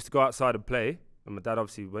I used to go outside and play. And my dad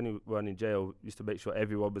obviously, when he went in jail, used to make sure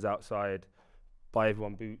everyone was outside, buy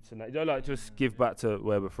everyone boots and that. You know, like just give back to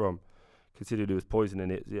where we're from. Considering there was poison in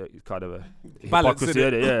it, yeah, it's kind of a Balance, hypocrisy,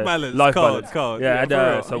 innit? innit? Yeah. Balance, Life cold, balance. cold. Yeah, Yeah, and for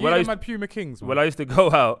real. so You when I them used had Puma Kings, man. when I used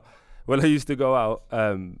to go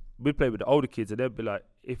out, we'd play with the older kids and they'd be like,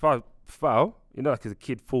 if I foul, you know, like as a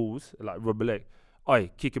kid falls, like rub a leg, oi,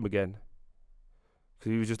 kick him again.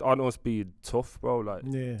 Because he was just on us being tough, bro. Like,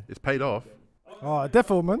 Yeah. It's paid off. Oh,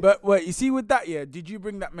 defo, man. But wait, you see with that, yeah, did you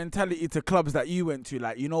bring that mentality to clubs that you went to?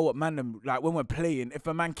 Like, you know what, man, like when we're playing, if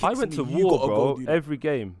a man kicks I went me, to you war, gotta bro. go do that. Every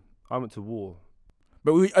game, I went to war.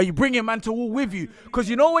 But are you bringing man to war with you? Because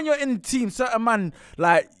you know when you're in team, certain man,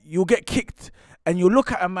 like, you'll get kicked and you'll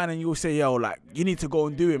look at a man and you'll say, yo, like, you need to go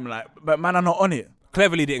and do him. Like, but man are not on it.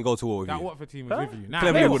 Cleverly didn't go to war with That you. Watford team was with you. Nah,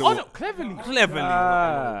 Cleverly they would've was on walked. it, cleverly. Cleverly.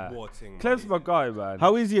 Ah. War thing, Clev's my guy, man.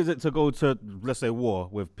 How easy is it to go to, let's say, war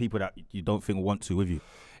with people that you don't think want to with you?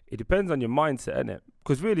 It depends on your mindset, innit?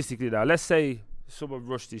 Because realistically now, let's say someone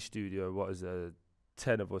rushed this studio,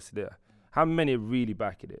 10 of us there. How many are really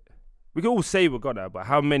backing it? We can all say we're gonna, but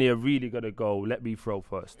how many are really gonna go, let me throw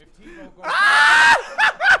first?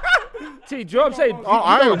 See, do you know what I'm saying? Oh,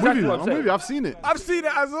 I know am with exactly you. what I'm with you. I've seen it. I've seen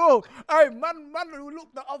it as well. Hey, man who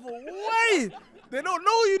look the other way. They don't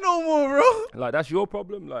know you no more, bro. Like, that's your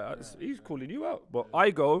problem. Like, he's calling you out. But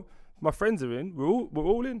I go, my friends are in, we're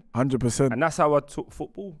all in. 100%. And that's how I took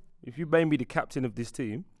football. If you made me the captain of this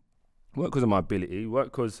team, weren't because of my ability,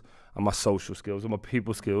 weren't because of my social skills or my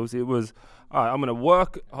people skills. It was, all right, I'm going to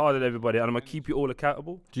work harder than everybody and I'm going to keep you all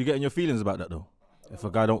accountable. Do you get in your feelings about that though? If a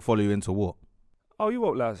guy don't follow you into what? Oh, he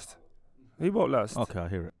won't last. He won't last. Okay, I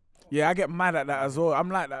hear it. Yeah, I get mad at that as well. I'm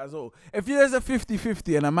like that as well. If there's a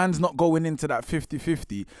 50-50 and a man's not going into that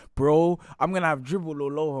 50-50, bro, I'm going to have dribble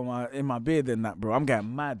all over in my beard and that, bro. I'm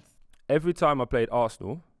getting mad. Every time I played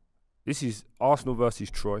Arsenal, this is Arsenal versus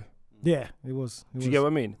Troy. Yeah, it was. Do you get what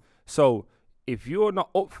I mean? So if you're not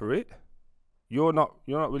up for it, you're not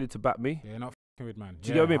willing to back me. Yeah, you're not f***ing with, man. Do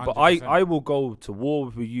you get what I mean? But I will go to war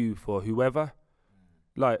with you for whoever.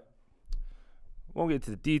 Like, I won't get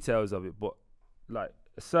into the details of it, but like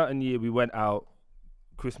a certain year we went out,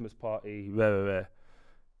 Christmas party, where.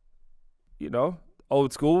 You know,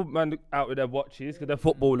 old school, man out with their watches because they're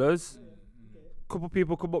footballers. Couple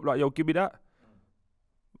people come up like, yo, give me that.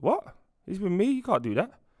 What? He's with me, you can't do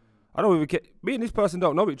that. I don't even care. Me and this person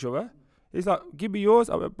don't know each other. He's like, give me yours.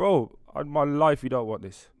 I went, bro, in my life, you don't want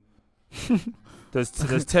this.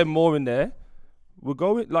 There's 10 more in there. We're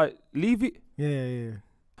going, like, leave it. Yeah.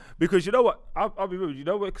 Because you know what? I'll be real. You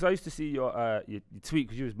know what? Because I used to see your tweet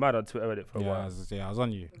because you was mad on Twitter with it for a while. I was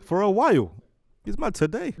on you. For a while. He's mad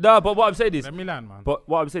today. No, but what I'm saying is, Let me land, man. But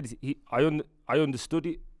what I'm saying is, I understood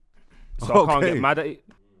it, so I can't get mad at it.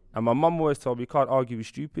 And my mum always told me, you can't argue with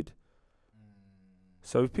stupid.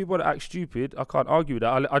 So if people want to act stupid, I can't argue with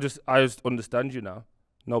that. I just understand you now,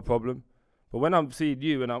 no problem. But when I'm seeing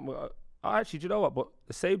you and I actually, do you know what? But at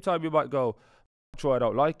the same time, you might go, Troy, I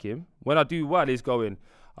don't like him. When I do well, he's going,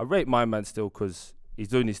 I rate my man still because he's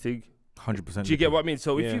doing his thing. 100%. Do you get what I mean?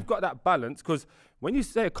 So if you've got that balance, because when you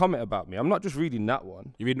say a comment about me, I'm not just reading that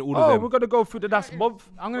one. You're reading all of them. Oh, we're going to go through the last month.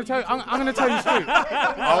 I'm gonna tell you. I'm gonna tell you straight.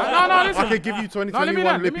 No, listen. I could give you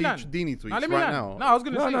 2021 Lippy Deeney tweets right now. No, I was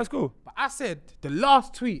gonna say. No, it's cool. But I said the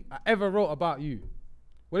last tweet I ever wrote about you.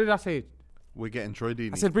 What did I say? We're getting Troy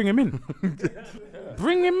Deeney. I said bring him in.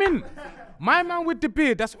 Bring him in. My man with the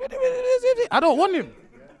beard. That's what it is. I don't want him.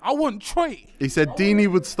 I want Troy. He said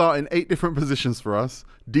Deeney would start in 8 different positions for us.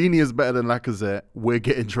 Deeney is better than Lacazette. We're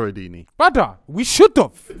getting Troy Deeney. Brother, we should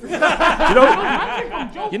have.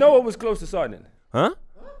 You know what was close to signing? Huh?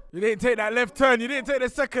 You didn't take that left turn. You didn't take the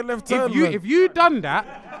second left turn. If you done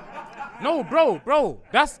that, no, bro.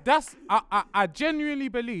 That's I genuinely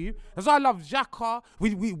believe. That's why I love Xhaka.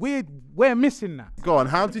 We're missing that. Go on.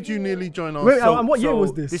 How did you nearly join us? Wait, and what year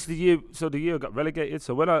was this? This is the year. So the year I got relegated.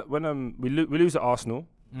 So when we lose at Arsenal,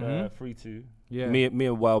 3-2. Yeah. Me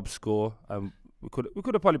and Welb score. We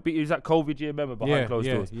could have probably beat. It was that COVID year, remember, behind closed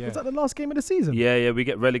doors. Was that the last game of the season? Yeah. We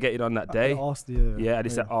get relegated on that day. Yeah, and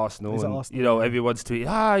it's at Arsenal. It's at And, Arsenal, you know, everyone's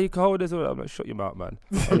tweeting, you can hold us. I'm like, shut your mouth, man.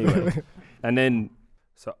 Anyway, and then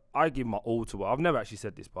so I give my all to. I've never actually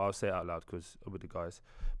said this, but I'll say it out loud because I'm with the guys.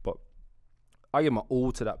 But I give my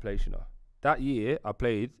all to that place. You know, that year I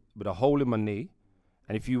played with a hole in my knee.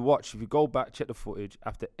 And if you go back, check the footage,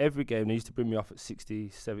 after every game, they used to bring me off at 60,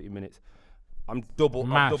 70 minutes. I'm double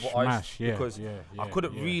iced because I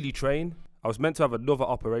couldn't really train. I was meant to have another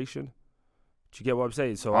operation. Do you get what I'm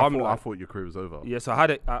saying? So I thought your career was over. Yeah, so I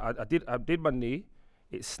had it. I did my knee.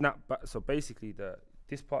 It snapped back. So basically,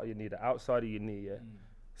 this part of your knee, the outside of your knee,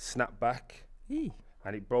 snapped back,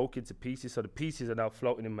 and it broke into pieces. So the pieces are now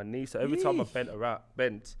floating in my knee. So every time I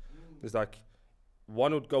bent, it's like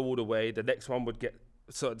one would go all the way, the next one would get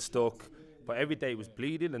sort of stuck, but every day it was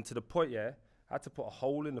bleeding, and to the point, I had to put a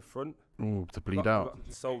hole in the front. Ooh, to bleed out.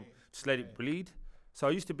 So just let it bleed. So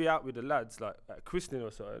I used to be out with the lads, like at christening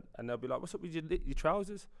or something, and they'll be like, what's up with your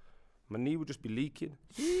trousers? My knee would just be leaking.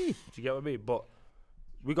 Do you get what I mean? But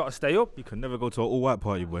we got to stay up. You can never go to an all-white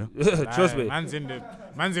party, boy. Trust me. Man's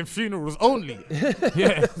in funerals only.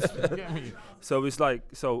 Yeah. Get me. So it's like,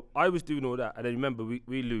 so I was doing all that, and then remember,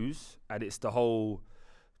 we lose, and it's the whole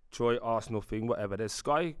Troy Arsenal thing, whatever. Then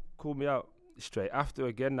Sky called me out straight after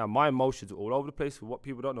again. Now my emotions are all over the place. What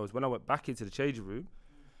people don't know is when I went back into the changing room,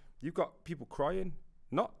 you've got people crying,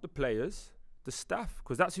 not the players, the staff,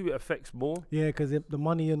 because that's who it affects more. Yeah, because the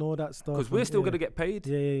money and all that stuff. Because we're still going to get paid.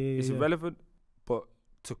 Yeah. It's irrelevant. But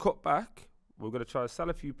to cut back, we're going to try to sell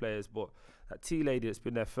a few players, but that T lady that's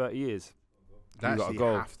been there 30 years, You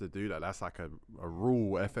have to do that. That's like a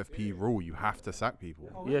rule, FFP rule. You have to sack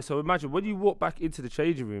people. Yeah, so imagine when you walk back into the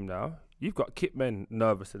changing room now, you've got kit men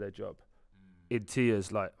nervous of their job, in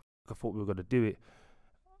tears, like, I thought we were going to do it.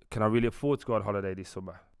 Can I really afford to go on holiday this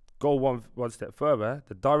summer? Go one step further,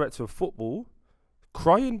 the director of football,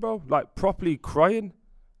 crying, bro, like properly crying.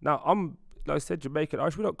 Now, I'm, like I said, Jamaican,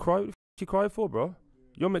 Irish, we don't cry. What the f*** you crying for, bro?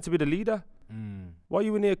 You're meant to be the leader. Why are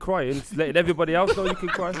you in here crying, letting everybody else know you can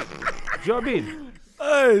cry? Do you know what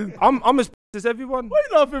I mean? I'm as Does everyone? What are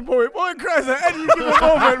you laughing for? Boy cries at any given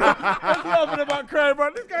moment. Man. What's laughing about crying, bro?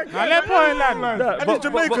 This guy cries. let boy land, man. And he's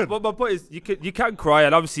Jamaican. But my point is, you can cry,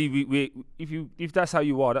 and obviously, we if that's how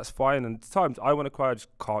you are, that's fine. And times I want to cry, I just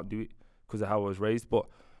can't do it because of how I was raised. But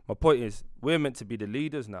my point is, we're meant to be the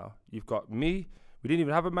leaders now. You've got me. We didn't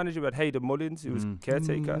even have a manager. We had Hayden Mullins, who was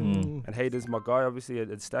caretaker, and Hayden's my guy, obviously,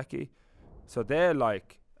 and Stacky. So they're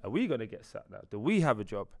like, are we gonna get sacked now? Do we have a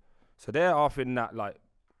job? So they're off in that like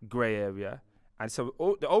grey area. And so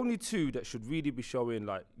the only two that should really be showing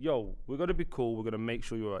like, yo, we're going to be cool, we're going to make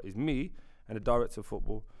sure you're right, is me and the director of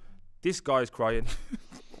football. This guy's crying.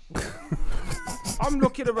 I'm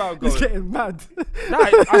looking around going. He's getting mad. Nah,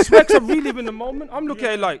 I swear, 'cause I'm reliving in the moment. I'm looking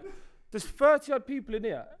at it like, there's 30 odd people in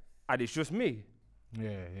here and it's just me.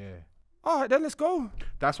 Yeah. All right, then let's go.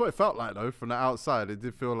 That's what it felt like though. From the outside, it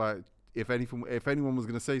did feel like if anyone was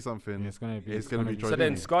going to say something, it's going to be Troy So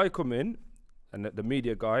then Deeney. Sky come in. And the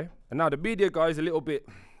media guy. And now the media guy is a little bit,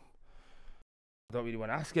 I don't really want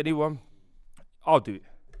to ask anyone. I'll do it.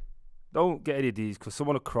 Don't get any of these because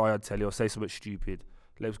someone will cry, I'll tell you, or say something stupid.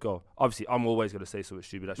 Let's go. Obviously, I'm always going to say something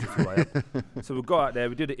stupid. That's just who I am. So we got out there,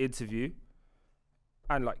 we did an interview.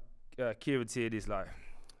 And like, Kieran Tierney's like,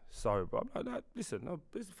 sorry, bro. I'm like, listen, no,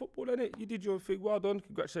 it's football, innit? You did your thing. Well done.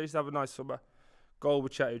 Congratulations. Have a nice summer. We're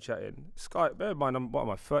chatting. Sky, bear in mind, what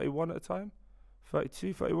am I, 31 at the time?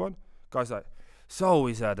 32, 31? Guy's like, so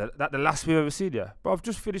is that the last we've ever seen you? Bro, I've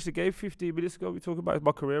just finished the game 15 minutes ago. We talking about is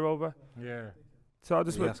my career over. Yeah. So I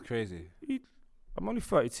just went, that's crazy. I'm only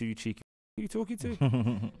 32, you cheeky. Who are you talking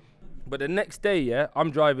to? But the next day, yeah,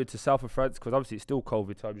 I'm driving to south of France because obviously it's still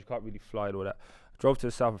COVID time. You can't really fly and all that. I drove to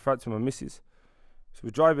the south of France with my missus. So we're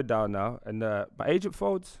driving down now, and my agent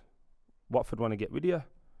phones. Watford want to get rid of you.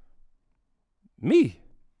 Me.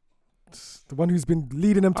 The one who's been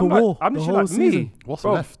leading them to I'm like, war. I'm the just whole like season. me. What's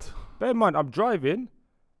Bro, left? Bear in mind, I'm driving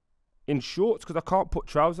in shorts because I can't put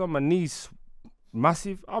trousers on. My knees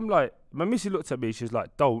massive. I'm like, my missy looked at me. She's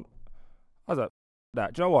like, don't. I was like,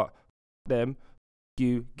 that. Do you know what? Them,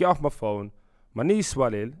 you, get off my phone. My knees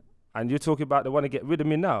swelling, and you're talking about they want to get rid of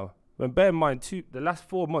me now. When bear in mind, the last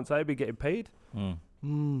 4 months I ain't been getting paid.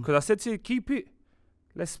 Because I said to you, keep it.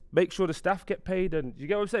 Let's make sure the staff get paid, and you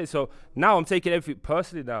get what I'm saying. So now I'm taking everything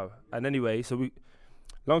personally now. And anyway, so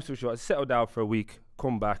long story short, I settled down for a week,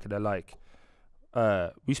 come back, and they're like,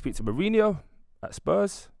 we speak to Mourinho at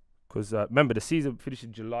Spurs, because remember the season finished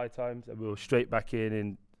in July times, and we were straight back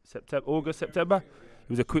in August, September. It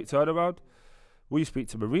was a quick turnaround. Will you speak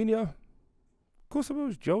to Mourinho? Of course I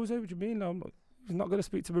was. Jose, what do you mean? No, I'm not going to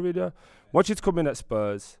speak to Mourinho. Want you to come in at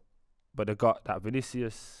Spurs, but they got that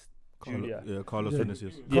Vinicius Junior. Carlos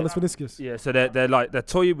Vinicius. Carlos Vinicius. Yeah, so they're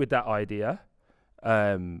toying with that idea.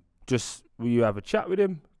 Just will you have a chat with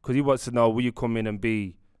him? Because he wants to know, will you come in and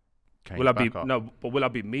be? Will I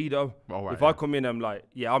be me though? Right, if I come in, I'm like,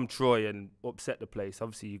 yeah, I'm Troy and upset the place.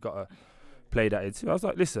 Obviously, you got to play that into. I was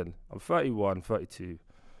like, listen, I'm 31, 32.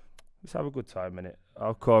 Let's have a good time, innit?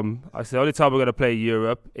 I'll come. I said, the only time we're gonna play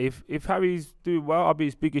Europe. If Harry's doing well, I'll be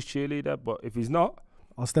his biggest cheerleader. But if he's not,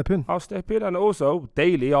 I'll step in. And also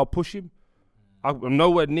daily, I'll push him. I'm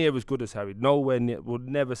nowhere near as good as Harry. Nowhere near. Would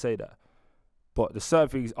never say that. But the certain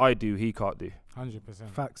things I do, he can't do. 100%.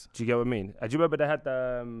 Facts. Do you get what I mean? Do you remember they had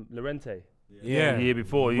Llorente? Yeah. The year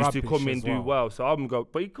before, he used to Rubbish come in as do well. So I'm go,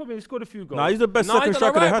 but he come in, he scored a few goals. Nah, he's the best second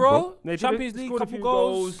striker they had, bro. No, Champions League, scored a couple few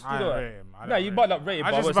goals. I don't rate him. No, you might not rate him.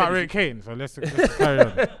 I but just was about saying rate Kane, so let's carry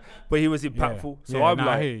on. But he was impactful. So Yeah, I'm I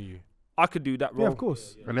like, hear you. I could do that role. Yeah, of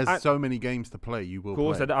course. And there's so many games to play. You will. Of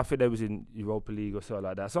course, play. I think they was in Europa League or something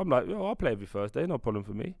like that. So I'm like, I'll play every Thursday, no problem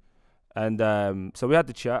for me. And so we had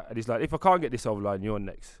the chat, and he's like, if I can't get this over line, you're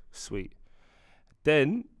next. Sweet.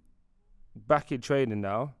 Then, back in training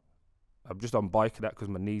now, I'm just on bike and that because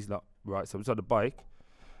my knee's not right. So I'm just on the bike,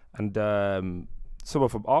 and someone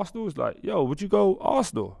from Arsenal was like, yo, would you go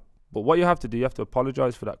Arsenal? But what you have to do, you have to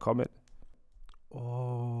apologise for that comment.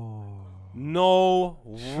 Oh. No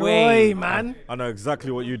Troy, way, man. I know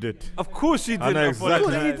exactly what you did. Of course you did. I know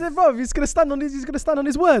exactly. What he did, bro. He's gonna stand on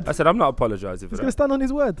his word. I said, I'm not apologising for He's gonna that. stand on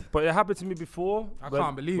his word. But it happened to me before. I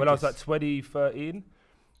can't believe when I was this. like 2013,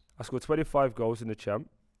 I scored 25 goals in the champ.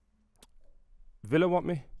 Villa want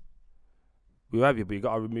me. We have you, but you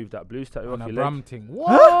got to remove that Blues tattoo off On a your Bram leg. thing.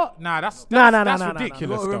 What? Nah, that's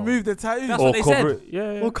ridiculous. What, though. remove the tattoo? That's Or what they cover said. it.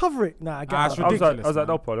 Yeah. Or cover it. Nah, I get That's that. ridiculous. I was like,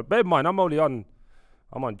 no man. problem. Bear in mind,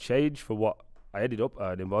 I'm on change for what I ended up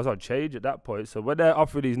earning, but I was on change at that point. So when they're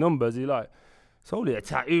offering these numbers, you're like, it's only a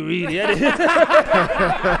tattoo, really, isn't it?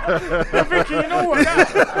 I'm thinking, you know what?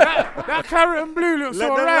 That carrot and blue looks Let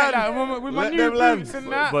all them right. land. Like, with my Let new them land. boots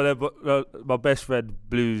and that. But my best friend,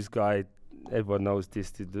 Blues guy, everyone knows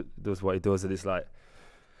this, does what he does, and it's like,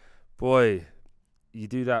 Boy, you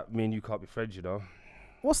do that, me and you can't be friends, you know.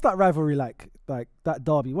 What's that rivalry like? Like that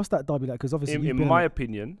derby? What's that derby like? Because obviously, in my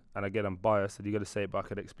opinion, and again I'm biased, and you got to say it, but I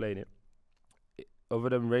can explain it. Other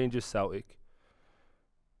than Rangers, Celtic,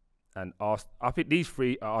 and Arsenal, I think these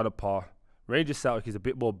three are on a par. Rangers, Celtic is a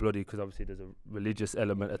bit more bloody because obviously there's a religious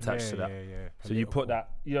element attached to that. Yeah. So you put that,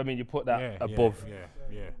 you know what I mean? You put that above.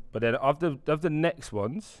 Yeah. But then of the next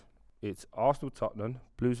ones, it's Arsenal, Tottenham,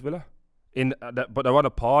 Blues, Villa. But they're on a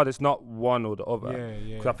par. There's not one or the other.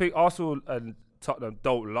 Because I think Arsenal and Tottenham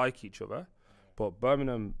don't like each other, but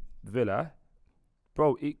Birmingham, Villa,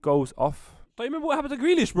 bro, it goes off. Don't you remember what happened to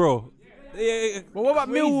Grealish, bro? Yeah. But what about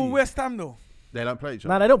Millwall, West Ham though? They don't play each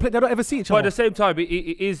Nah, other. they don't play. They don't ever see each But other. at the same time, it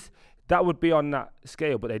is that would be on that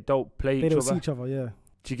scale, but they don't play They each don't other. see each other. Yeah.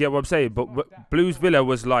 Do you get what I'm saying? But Blues Villa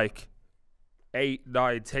was like 8,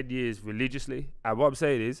 9, 10 years religiously. And what I'm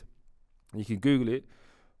saying is, you can Google it,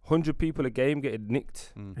 100 people a game getting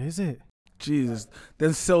nicked. Is it? Jesus,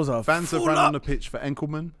 then cells are Fans have full ran up. on the pitch for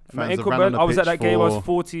Enkelman. My Fans have ankle ran on burn, the I was at pitch that game, I was for-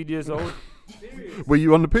 14 years old. Were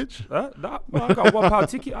you on the pitch? Nah, I got £1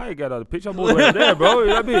 ticket. I ain't get on the pitch. I'm all the way there, bro. You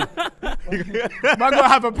know what I mean? Man gotta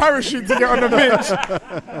have a parachute to get on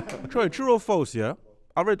the pitch. Troy, true or false? Yeah,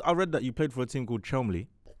 I read that you played for a team called Chelmsley.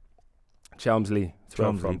 Chelmsley. It's where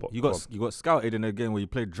I'm from, but You got scouted in a game where you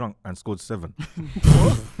played drunk and scored 7.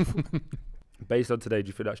 based on today, do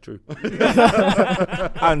you think that's true?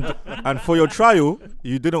 and for your trial,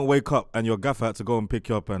 you didn't wake up and your gaffer had to go and pick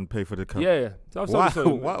you up and pay for the cab. Yeah. So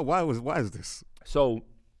Why is this? So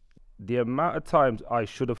the amount of times I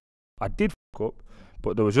did fuck up,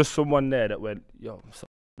 but there was just someone there that went, yo, I'm so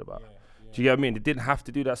about. Do you get what I mean? They didn't have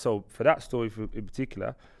to do that. So for that story in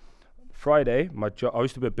particular, Friday, my job, I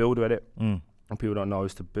used to be a builder at it. And people don't know I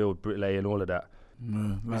used to build, bricklay and all of that.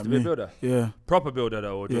 Like Used to be a builder? Yeah. Proper builder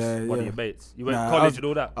though, or just one of your mates? You went to college and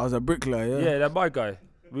all that? I was a bricklayer, yeah. Yeah, that's my guy.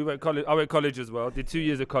 We went college. I went college as well. Did 2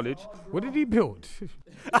 years of college. What did he build?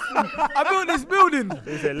 I built this building.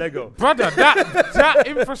 He said Lego. Brother, that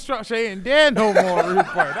infrastructure ain't there no more, rude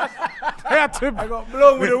boy. I got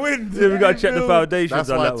blown with the wind. Yeah, we got to check the foundations That's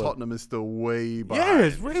on why that one. Tottenham is still way behind. Yeah,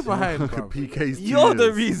 it's way behind, bro. PK's 2 You're the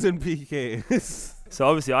years. reason, PK. So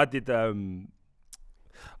obviously I did.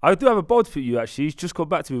 I do have a bold for you actually. He's just come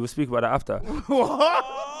back to me. We'll speak about that after.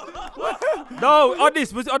 No, on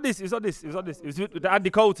this. It was on this. It was with the Andy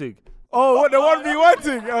Cole thing. Oh, what, the 1v1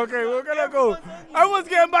 thing? Okay, we're gonna go. I was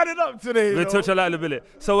getting battered up today. We'll touch on that in a minute.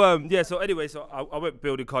 So yeah. So anyway, I went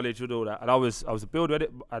building college and all that, and I was a builder at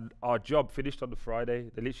it. And our job finished on the Friday.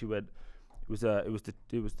 They literally went. It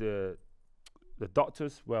was the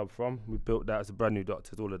doctors where I'm from. We built that as a brand new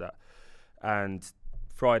doctors, all of that. And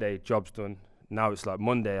Friday, job's done. Now it's like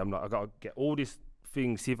Monday. I'm like, I gotta get all these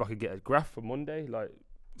things. See if I can get a graph for Monday. Like,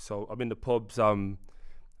 so I'm in the pubs.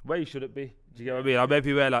 Where you should it be? Do you get what I mean? I'm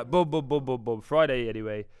everywhere. Like, boom. Friday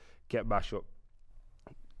anyway. Get mash up.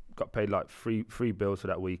 Got paid like three bills for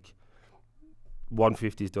that week.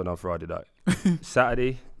 150's done on Friday night.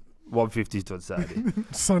 Saturday, 150's done Saturday.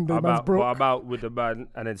 Sunday, I'm man's out, broke. but I'm out with the man.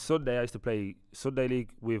 And then Sunday, I used to play Sunday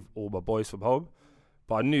League with all my boys from home.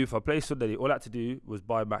 But I knew if I played Sunday League, all I had to do was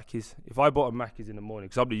buy Mackies. If I bought a Mackies in the morning,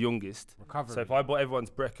 because I'm the youngest, Recovery. so if I bought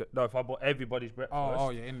if I bought everybody's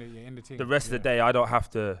breakfast, you're in the team. the rest of the day I don't have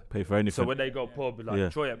to Pay for anything. So when they go pub, like Yeah.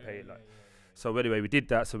 Troy ain't paying. Like. So anyway, we did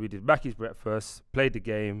that. So we did Mackie's breakfast, played the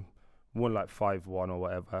game, won like 5-1 or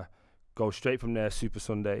whatever. Go straight from there, Super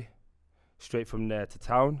Sunday. Straight from there to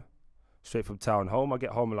town. Straight from town home. I get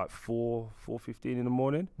home at like 4:15 in the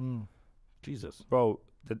morning. Jesus. Bro,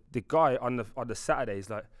 the guy on the Saturday is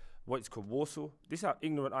like, what it's called, Warsaw. This is how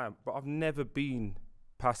ignorant I am. But I've never been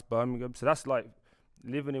past Birmingham. So that's like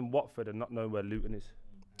living in Watford and not knowing where Luton is.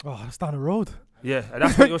 Oh, that's down the road. Yeah, and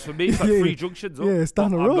that's what it was for me. It's like Yeah. 3 junctions. Yeah, it's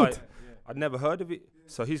down the I'm road. like, I'd never heard of it.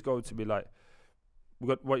 So he's going to be like, we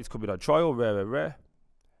got what it's coming on trial, rare.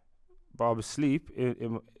 But I was asleep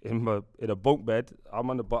in a bunk bed. I'm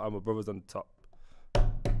on the bottom, my brother's on the top.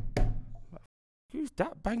 Who's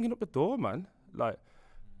that banging up the door, man? Like,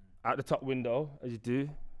 at the top window, as you do.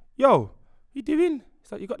 Yo, you doing?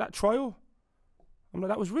 It's like, you got that trial? I'm like,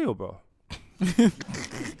 that was real, bro. I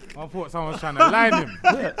thought someone was trying to line him.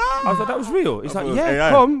 Yeah. I was like, that was real. He's like, thought it was yeah,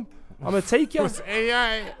 AI. come. I'm going to take you. It's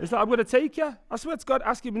AI. It's like, I'm going to take you. I swear to God,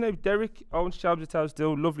 ask him his name, Derek, owns Chelmsley Town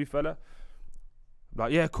still, lovely fella. I'm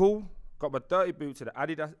like, yeah, cool. Got my dirty boots in the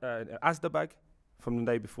Adidas, Asda bag from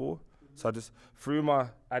the day before. So I just threw my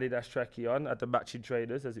Adidas trackie on, had the matching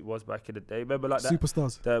trainers as it was back in the day. Remember like that?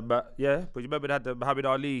 Superstars. Yeah, but you remember they had the Muhammad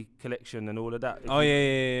Ali collection and all of that. Oh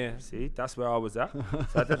yeah. See, that's where I was at. So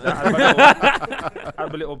I did that.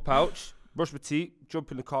 Had my little pouch, brush my teeth,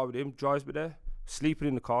 jump in the car with him, drives me there. sleeping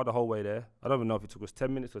in the car the whole way there. I don't even know if it took us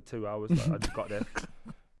 10 minutes or 2 hours. Like, I just got there.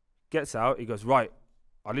 Gets out. He goes, right,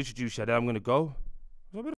 I'll introduce you. Then I'm going to go.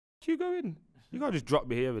 I was like, where the f*** you going? You can't just drop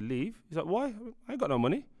me here and leave. He's like, why? I ain't got no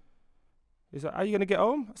money. He's like, how are you going to get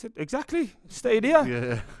home? I said, exactly. Stay here.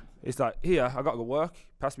 Yeah. It's like, here, I got to go work.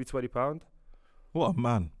 Pass me £20. What a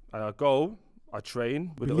man. And I go, I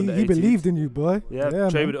train with the He under-18s. believed in you, boy. Yeah,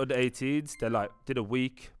 man. trained with the under-18s. They like did a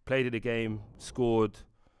week, played in the game, scored,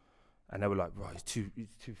 and they were like, right, he's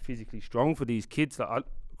too physically strong for these kids. Like,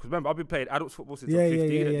 because remember, I've been playing adults football since I'm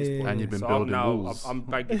 15 at this point. And you've been so building I'm walls. I'm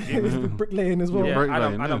banging gym. He's been bricklaying as well. Yeah,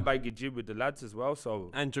 bricklaying, and yeah. I'm banging gym with the lads as well. So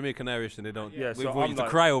And Jamaican Irish, and they don't. Yeah, we so want I'm you to like,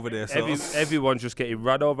 cry over there. So everyone's just getting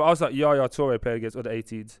run over. I was like, Yaya Toure playing against other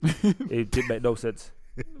 18s. It didn't make no sense.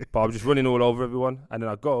 But I'm just running all over everyone. And then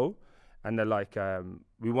I go, and they're like,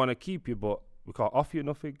 we want to keep you, but we can't offer you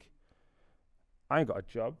nothing. I ain't got a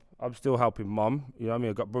job. I'm still helping mum. You know what I mean?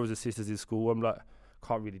 I've got brothers and sisters in school. I'm like,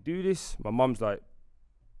 can't really do this. My mum's like,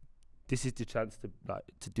 this is the chance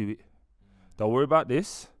to do it. Don't worry about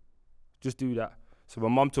this. Just do that. So my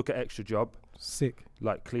mum took an extra job. Sick.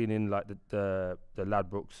 Like cleaning like the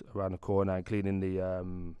Ladbrokes around the corner and cleaning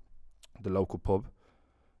the local pub.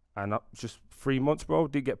 And just 3 months, bro,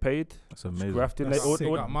 didn't get paid. That's amazing. Grafting. That's All- sick.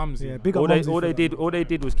 all- Got mums Yeah, in. big up all Mumsy they for that. all they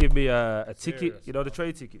did was give me a ticket, you know, the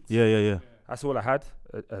trade tickets. Yeah. That's all I had,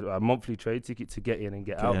 a monthly trade ticket to get in and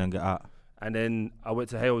get out. Get in and get out. And then I went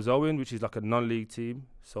to Hales Owen, which is like a non-league team.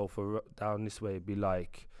 So for down this way, it'd be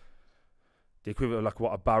like the equivalent of like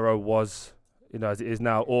what a Barrow was, you know, as it is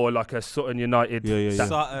now, or like a Sutton United. Yeah.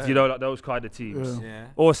 That- you know, like those kind of teams. Yeah.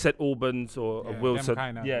 Or St Albans or Yeah, Wilson.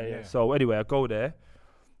 them kinda, yeah. yeah. So anyway, I go there.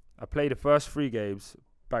 I play the first 3 games,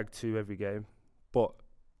 bag 2 every game. But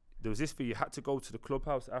there was this thing, you had to go to the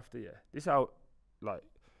clubhouse after, This how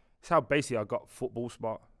basically I got football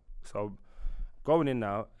smart. So going in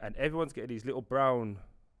now, and everyone's getting these little brown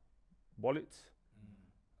wallets.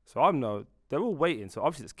 So they're all waiting. So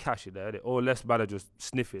obviously there's cash in there, or less man are just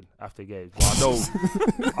sniffing after games.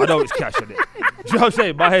 But I know it's cash in it. Do you know what I'm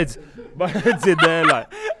saying? My head's in there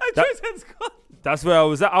like. That's where I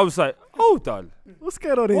was at. I was like, hold on. What's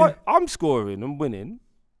going on here? What? I'm scoring and winning.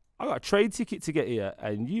 I got a trade ticket to get here,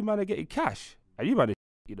 and you man are getting cash. And you man are,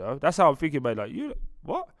 you know. That's how I'm thinking, man. Like, you,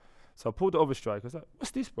 what? So I pulled the other striker. I was like, what's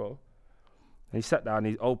this, bro? And he sat down,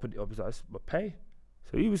 he opened it up. He's like, that's my pay.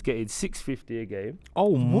 So he was getting $650 a game.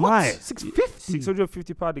 Oh my.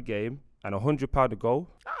 £650 a game and £100 a goal.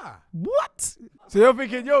 What? So you're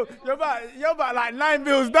thinking, you're about like 9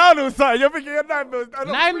 bills down or something. You're thinking you're 9 bills down.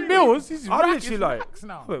 9 bills? He's I'm literally like,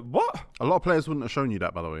 now. wait, what? A lot of players wouldn't have shown you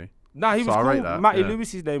that, by the way. Nah, he So was I rate cool. that, Matty yeah.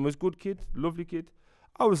 Lewis, his name was good kid, lovely kid.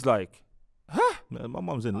 I was like, Man, my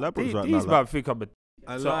mum's in Ladbrokes right these now. man think I'm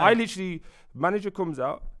a. So I literally, manager comes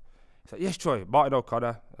out. He's like, yes, Troy, Martin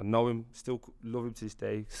O'Connor. I know him, still love him to this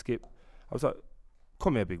day. Skip. I was like,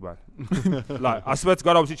 come here, big man. Like, I swear to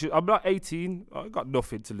God, I'm like 18. I got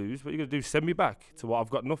nothing to lose. What are you going to do? Send me back to what I've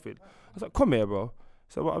got nothing. I was like, come here, bro.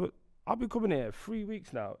 So I've been coming here 3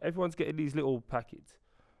 weeks now. Everyone's getting these little packets.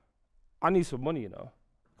 I need some money, you know,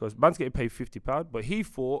 because man's getting paid £50, but he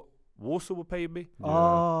thought Warsaw were paying me.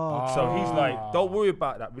 Oh. So he's like, don't worry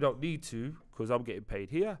about that. We don't need to because I'm getting paid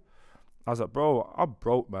here. I was like, bro, I'm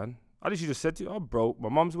broke, man. I literally just said to you, I'm broke. My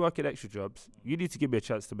mum's working extra jobs. You need to give me a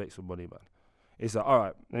chance to make some money, man. He's like, all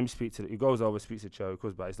right, let me speak to He goes over, speaks to Joe,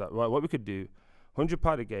 comes back. He's like, right, what we could do,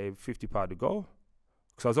 £100 a game, £50 a goal.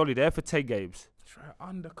 Because I was only there for 10 games. Try to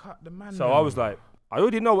undercut the man. So I was like, I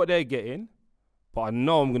already know what they're getting, but I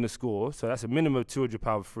know I'm going to score. So that's a minimum of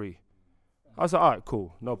 £200 free. I was like, all right,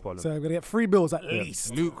 cool, no problem. So I'm going to get 3 bills at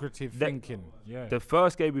least. lucrative thinking. Yeah. The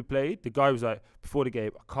first game we played, the guy was like, before the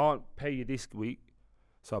game, I can't pay you this week,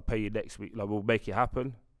 so I'll pay you next week. Like, we'll make it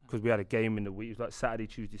happen. Because we had a game in the week. It was like Saturday,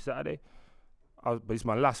 Tuesday, Saturday. But it's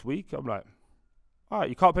my last week. I'm like, all right,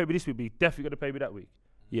 you can't pay me this week, but you're definitely going to pay me that week.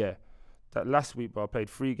 Yeah. That last week, bro, I played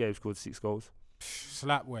 3 games, scored 6 goals.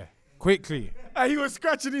 Slapware. Quickly. And he was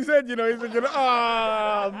scratching his head, you know. He's thinking, man,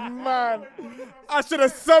 I should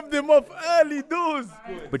have subbed him off early doors.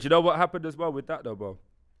 But you know what happened as well with that, though, bro?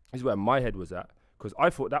 This is where my head was at. Because I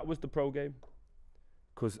thought that was the pro game.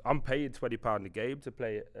 Because I'm paying £20 a game to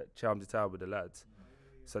play at Chelmsford Town with the lads.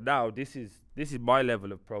 So now this is my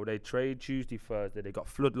level of pro. They trade Tuesday, Thursday. They got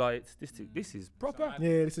floodlights. This is proper.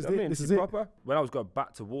 Yeah, this is You know what I it. mean? This is proper. When I was going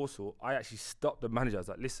back to Warsaw, I actually stopped the manager. I was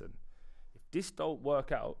like, listen, if this don't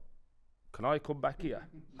work out, can I come back here?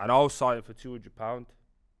 And I'll sign for £200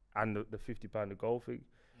 and the £50 a goal thing.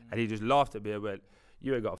 And he just laughed at me and went,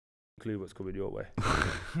 you ain't got a clue what's coming your way.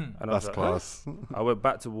 And I was That's like, class. I went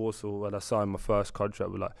back to Warsaw and I signed my first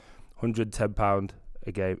contract with like £110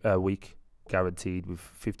 a week. guaranteed with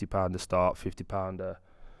 £50 a start, £50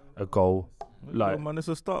 a goal. Like, man, it's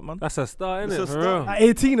a start, man. That's a start, It's isn't a it? For start. real. At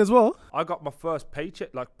 18 as well. I got my first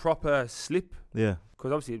paycheck, like proper slip, Yeah.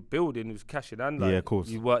 because obviously building was cash in hand. Like, Yeah, of course.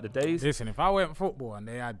 You work the days. Listen, if I went football and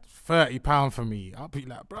they had £30 for me, I'd be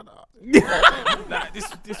like, brother, like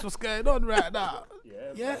this what's going on right now.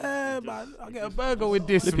 Yeah, man, I'll get a burger with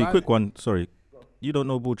this, Lippy, man. quick one. Sorry. You don't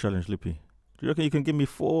know ball challenge, Lippy. Do you reckon you can give me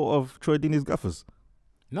 4 of Troy Deeney's gaffers?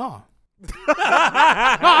 No.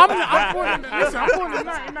 I'm born in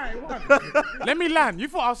 1991. Let me land. You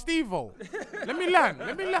thought I was Steve-O. Let me land,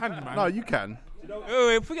 man. No, you can.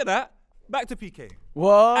 Wait, forget that. Back to PK.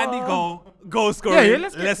 What? Andy goal scoring. Yeah,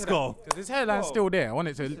 let's go. Because his hairline's still there. I want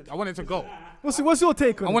it to go. What's your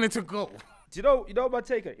take on I it? want it to go. Do you know my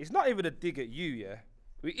take on it? It's not even a dig at you, yeah?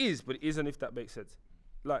 It is, but it isn't, if that makes sense.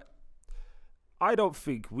 Like, I don't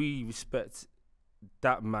think we respect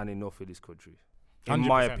that man enough in this country, in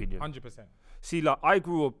my opinion. 100%. See, like, I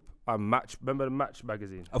grew up on Match. Remember the Match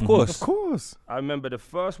magazine? Of course. Of course. I remember the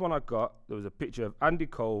first one I got, there was a picture of Andy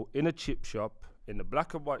Cole in a chip shop in the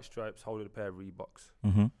black and white stripes holding a pair of Reeboks.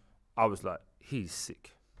 Mm-hmm. I was like, he's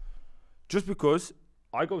sick. Just because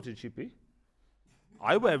I go to the chippy,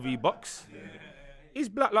 I wear Reeboks. He's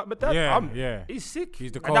black like my dad. Yeah. He's sick.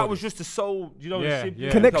 He's the and that was coldest. just the soul, you know, Yeah, the simple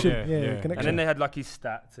yeah. Connection. Yeah, Yeah, yeah. connection. And then they had like his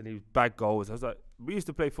stats and his bag goals. I was like, we used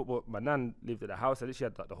to play football. My nan lived at the house. I think she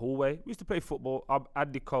had like the hallway. We used to play football. I'm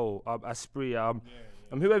Andy Cole. I'm Asprey. I'm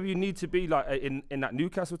whoever you need to be like in that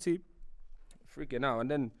Newcastle team. Freaking out. And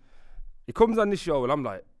then he comes on this show and I'm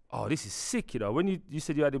like, oh, this is sick, you know. When you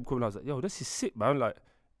said you had him coming, I was like, yo, this is sick, man. Like,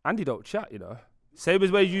 Andy don't chat, you know. Same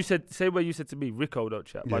way you said to me, Rico don't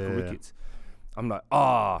chat, Michael Ricketts. I'm like,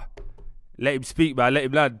 let him speak, man, let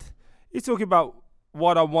him land. He's talking about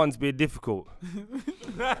one-on-ones being difficult.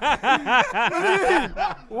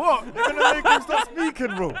 What? You're gonna make him stop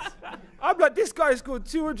speaking, bro? I'm like, this guy scored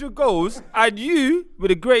 200 goals, and you, with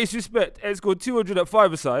the greatest respect, has scored 200 at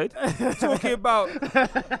five-a-side, talking about, do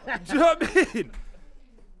you know what I mean?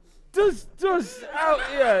 Just out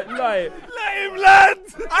here, like, let him land.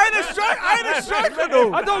 I ain't a striker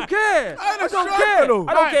though. I don't care. I don't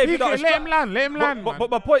care if you're not a Let him land, man. But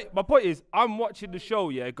my point is, I'm watching the show,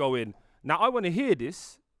 going, now I want to hear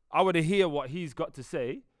this. I want to hear what he's got to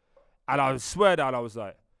say. And I swear down, I was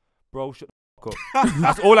like, bro, shut the fuck up.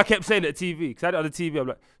 That's all I kept saying at the TV. Because I had it on the TV, I'm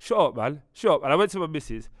like, shut up, man, shut up. And I went to my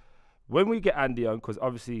missus, when we get Andy on, because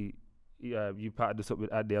obviously you partnered us up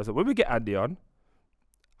with Andy, I was like, when we get Andy on,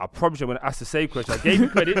 I promise you I'm going to ask the same question. I gave you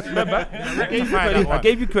credits, remember? I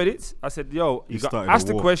gave you credits. I said, yo, you got to ask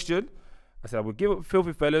the question. I said, I will give up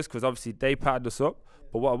Filthyfellas because obviously they patterned us up.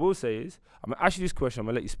 But what I will say is, I'm going to ask you this question, I'm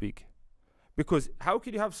going to let you speak. Because how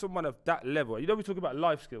can you have someone of that level? You know, we talk about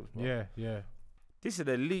life skills, bro. Yeah. This is an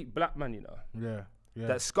elite black man, you know. Yeah.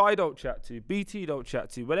 That Sky don't chat to, BT don't chat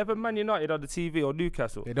to, whatever Man United on the TV or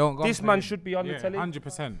Newcastle. They don't go. This man should be on the telly.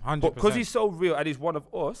 100%. But because he's so real and he's one of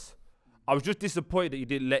us, I was just disappointed that you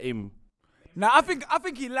didn't let him. Now I think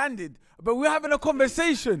he landed, but we're having a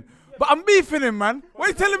conversation. But I'm beefing him, man. What are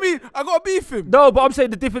you telling me? I gotta beef him. No, but I'm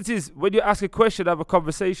saying the difference is when you ask a question, have a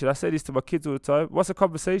conversation. I say this to my kids all the time. What's a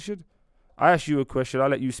conversation? I ask you a question, I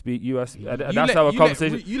let you speak. You ask, and that's how a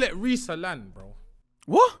conversation. You let Risa land, bro.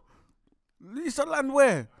 What? Risa land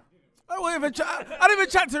where? I don't even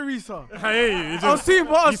chat to Risa. Hey, I'll see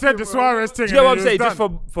what you said the Suarez thing. Do you know what I'm saying? Just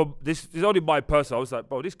for this is only my person. I was like,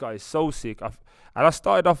 bro, this guy is so sick. And I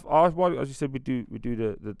started off. As you said, we do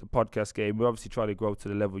the podcast game. We're obviously trying to grow to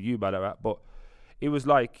the level you man are at. But it was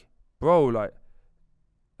like, bro, like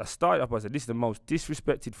I started off. I said, this is the most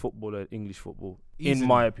disrespected footballer in English football, in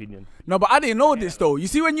my opinion. No, but I didn't know this though. You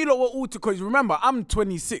see, when you lot were all because remember, I'm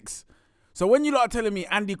 26. So when you lot are telling me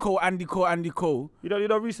Andy Cole, You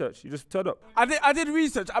don't research. You just turn up. I did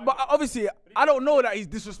research, but obviously I don't know that he's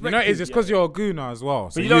disrespectful. You know, it's because you're a gooner as well.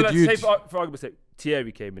 So But you know, like, say for argument's sake,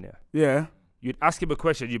 Thierry came in here. Yeah. You'd ask him a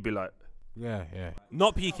question, you'd be like, Yeah.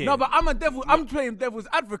 Not PK. No, but I'm playing devil's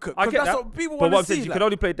advocate. I Because get that's that. what people But want what to I'm saying see. is you can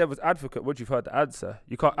only play devil's advocate once you've heard the answer.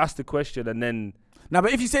 You can't ask the question and then. Now,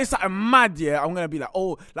 but if you say something mad, yeah, I'm gonna be like,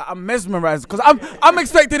 oh, like I'm mesmerized because I'm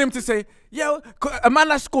expecting him to say, yeah, a man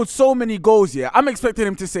that scored so many goals, yeah, I'm expecting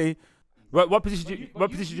him to say, What position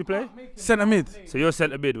do you play? centre mid. So you're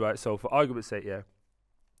centre mid, right? So for argument's sake, yeah,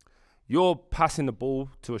 you're passing the ball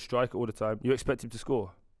to a striker all the time. You expect him to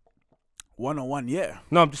score? 1-on-1, yeah.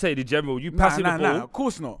 No, I'm just saying in general. You passing the ball. Nah, of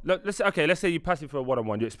course not. Let's say you pass him for a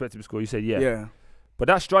 1-on-1. You expect him to score. You say yeah. Yeah. But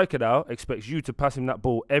that striker now expects you to pass him that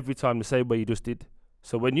ball every time the same way you just did.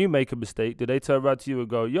 So when you make a mistake, do they turn around to you and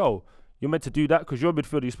go, yo, you're meant to do that because you're a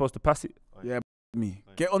midfielder, you're supposed to pass it? Yeah, me.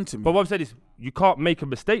 Get onto me. But what I'm saying is, you can't make a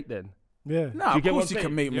mistake then. Yeah. Nah, you of get what course I'm you can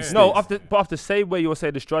saying? make mistakes. No, but after same way you're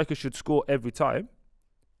saying the striker should score every time,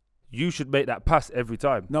 you should make that pass every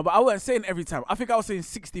time. No, but I wasn't saying every time. I think I was saying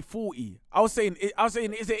 60-40. I was saying it's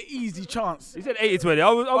an easy chance. He said 80-20.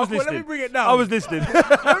 I was listening. Let me bring it down. I was listening.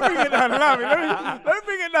 Let me bring it down. Allow me. Let me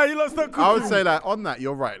bring it down. You lot stop cooking. I would say that on that,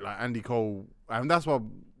 you're right. Like Andy Cole, and that's why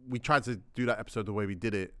we tried to do that episode the way we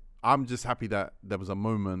did it. I'm just happy that there was a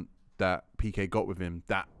moment that PK got with him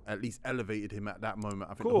that at least elevated him at that moment.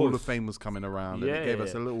 I think the Hall of Fame was coming around and it gave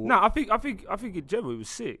us a little. No, I think in general it was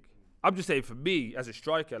sick. I'm just saying for me as a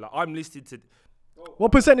striker, like I'm listed to.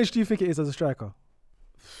 What percentage do you think it is as a striker?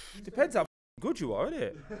 Depends how good you are,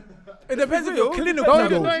 innit? It depends if you're clinical.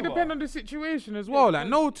 Don't it depend on the situation as well? Like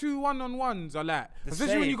no 2 1-on-1s are like,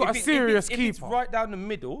 especially when you got a serious keeper. If it's right down the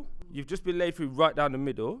middle, you've just been laid through right down the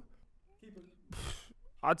middle.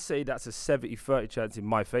 I'd say that's a 70-30 chance in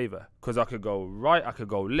my favour because I could go right, I could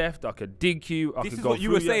go left, I could dig you, I This could is go what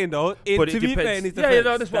you were saying though. But To it be fair, in depends. his Yeah, defense,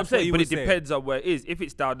 no, that's what I'm saying. you But were it depends on where it is. If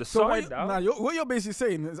it's down the side now. What you're basically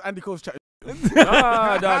saying is Andy Cole's chatting.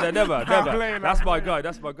 No, never. That's my guy.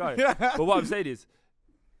 But what I'm saying is,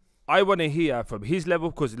 I want to hear from his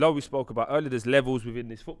level because like we spoke about earlier, there's levels within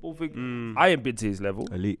this football thing. I ain't been to his level.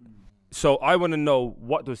 Elite. So I want to know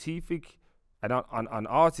what does he think. And on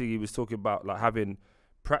Artie, he was talking about like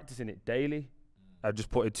practicing it daily. And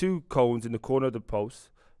just putting 2 cones in the corner of the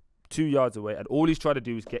post, 2 yards away, and all he's trying to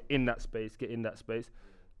do is get in that space.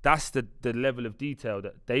 That's the level of detail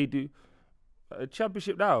that they do.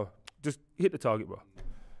 Championship now, just hit the target, bro.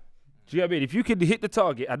 Do you know what I mean? If you can hit the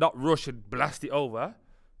target and not rush and blast it over,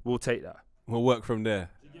 we'll take that. We'll work from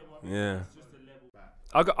there. Yeah.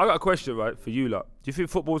 I got a question, right, for you lot. Do you think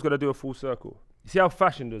football's going to do a full circle? You see how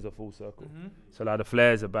fashion does a full circle? So like the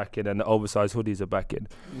flares are back in and the oversized hoodies are back in.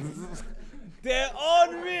 They're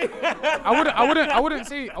on me. I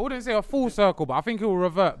wouldn't say a full circle, but I think it will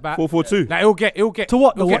revert back. 4-4-2. Like it'll get To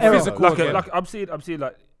what? it'll What get era? physical. again. I'm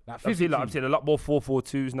seeing a lot more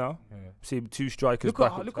 4-4-2s now. I'm seeing 2 strikers. Look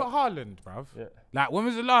at Haaland, bruv. Yeah. Like when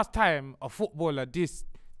was the last time a footballer this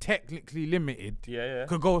technically limited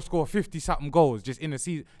could go score 50-something goals just in a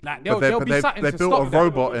season? Like they'll be something they to built stop a that.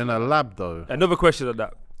 robot in a lab though. Another question on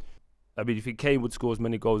that. I mean, you think Kane would score as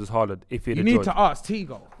many goals as Haaland if he'd You have need joined? to ask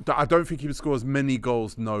Tego. I don't think he would score as many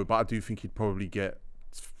goals, no, but I do think he'd probably get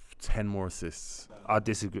 10 more assists. I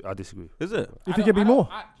disagree. Is it? You think it'd be more?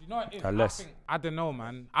 You know what it is? Less. I don't know,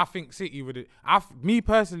 man. I think City would. Me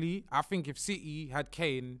personally, I think if City had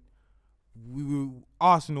Kane,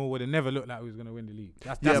 Arsenal would have never looked like we was going to win the league.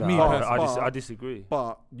 That's me personally. I disagree.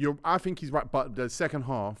 But I think he's right. But the second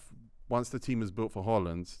half, once the team is built for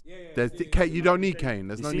Haaland, you don't need Kane.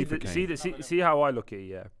 There's no need for Kane. See how I look at it,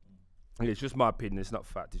 yeah. It's just my opinion. It's not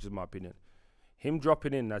fact. It's just my opinion. Him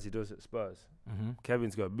dropping in as he does at Spurs,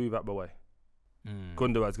 Kevin's going to move out my way.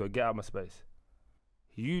 Gundogan's going to get out of my space.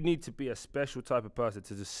 You need to be a special type of person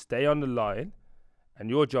to just stay on the line, and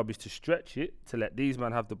your job is to stretch it to let these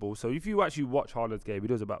men have the ball. So if you actually watch Haaland's game, he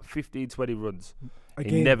does about 15, 20 runs.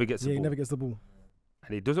 He never gets the ball. He never gets the ball.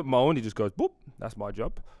 And he doesn't moan. He just goes, boop, that's my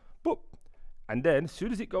job. Boop. And then as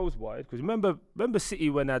soon as it goes wide, because remember City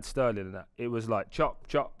when they had Sterling and that, it was like chop,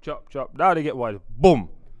 chop, chop, chop. Now they get wide, boom.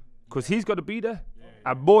 Because he's got to be there.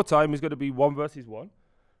 And more time, he's going to be 1 versus 1.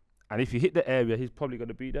 And if you hit the area, he's probably going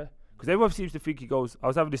to be there. Because everyone seems to think he goes. I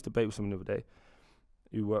was having this debate with someone the other day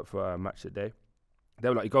who worked for a match today. They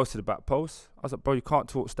were like, he goes to the back post. I was like, bro, you can't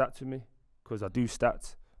talk stats to me because I do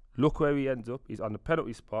stats. Look where he ends up. He's on the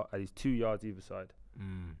penalty spot and he's 2 yards either side.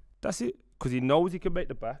 That's it. Because he knows he can make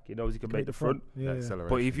the back. He knows he can make the front. Yeah.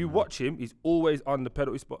 But if you watch him, he's always on the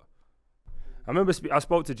penalty spot. I remember I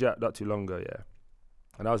spoke to Jack not too long ago, yeah.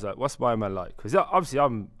 And I was like, what's my man like? Because obviously I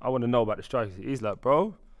want to know about the strikers. He's like,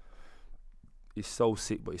 bro, he's so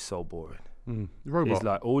sick, but he's so boring. Robot. He's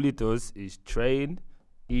like, all he does is train,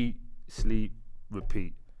 eat, sleep,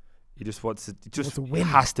 repeat. He just wants to win.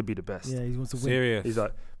 He has to be the best. Yeah, he wants to win. Serious. He's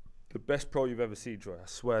like, the best pro you've ever seen, Troy. I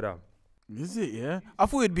swear down. Is it, yeah? I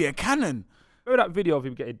thought it'd be a cannon. Remember that video of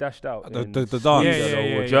him getting dashed out in the dance.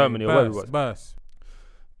 or Germany or wherever it was? Burst.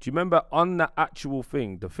 Do you remember on that actual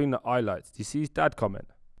thing, the thing that highlights, do you see his dad comment?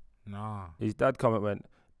 Nah. His dad comment went,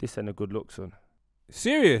 this ain't a good look, son.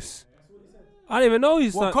 Serious? I didn't even know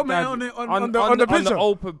he's What, like comment on it on the picture? On the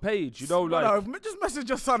open page, you know, like... No, just message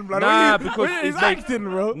your son, blood. Nah, because he's acting,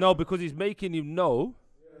 bro. No, because he's making him know,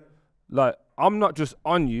 like, I'm not just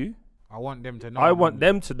on you. I want them to know. I want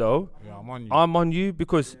them to know Yeah, I'm on you. I'm on you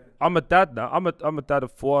because I'm a dad now. I'm a dad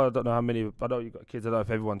of 4. I don't know how many. I know you got kids. I don't know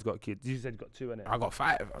if everyone's got kids. You said you got 2, innit? I got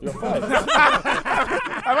 5. You got 5.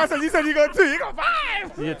 I said you said you got 2. You got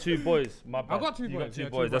 5. You got 2 boys. My bad. I got 2 boys. You got 2 yeah,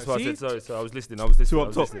 boys. 2 That's boys. what I said. See? Sorry. So I was listening. I was listening. 2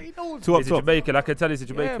 up top. 2 up He's a top. Jamaican. I can tell he's a Yeah,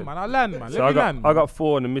 Jamaican. man. I land, man. So Let I me got land. I got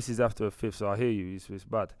 4 and the missus after a 5th. So I hear you. It's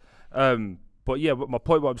bad. But yeah. But my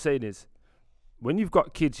point, what I'm saying is, when you've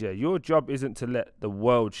got kids, yeah, your job isn't to let the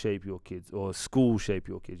world shape your kids or school shape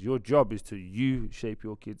your kids. Your job is to you shape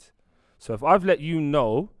your kids. So if I've let you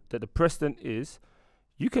know that the precedent is,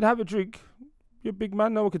 you can have a drink, you're a big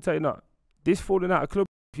man, no one can tell you not. This falling out of club,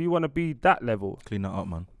 if you want to be that level, Clean that up,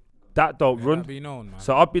 man. that don't Let run. that be known, man.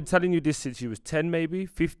 So I've been telling you this since you was 10 maybe,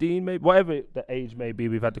 15 maybe, whatever the age may be,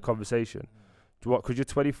 we've had the conversation. Do what? Because you're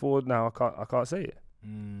 24 now, I can't say it.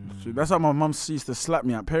 So that's how my mum used to slap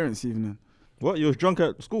me at parents' evening. What? You was drunk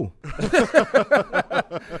at school? On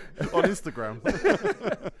Instagram.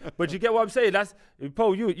 But you get what I'm saying? That's,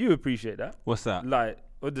 Paul, you appreciate that. What's that? Like,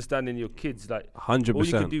 understanding your kids, like, 100%. all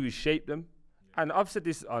you can do is shape them. And I've said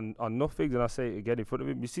this on Nothing, and I say it again in front of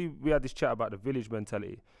him. You see, we had this chat about the village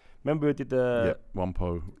mentality. Remember we did the One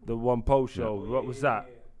Po. the One Po show? What was that?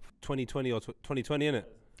 2020 or 2020, innit?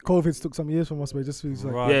 COVID's took some years from us, but just feels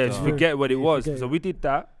like Right. Yeah, just forget what it was. forget So it. we did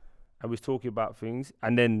that, and we was talking about things,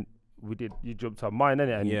 and then you jumped on mine,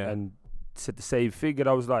 innit? And said the same thing, and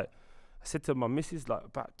I was like, I said to my missus, like,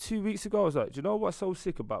 about 2 weeks ago, I was like, do you know what's so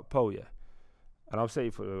sick about Po, yeah? And I'll say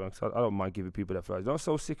it for everyone, because I don't mind giving people their flowers. You know what's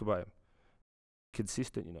so sick about him?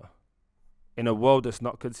 Consistent, you know? In a world that's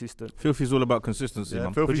not consistent. Filthy's all about consistency,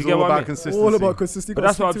 man. But you Filthy's get all what I about mean? consistency. all about consistency. But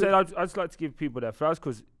that's what I'm saying. I just like to give people their flowers,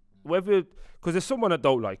 because there's someone that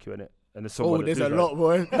don't like you, innit? And there's someone Oh, that there's a does lot,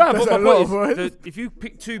 boy. No, There's but a my lot, point boy. is, if you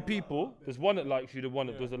pick 2 people, there's one that likes you, the one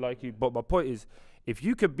that doesn't like you. But my point is, if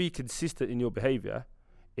you can be consistent in your behaviour,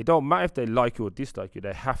 it don't matter if they like you or dislike you.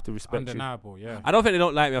 They have to respect Undeniable, yeah. I don't think they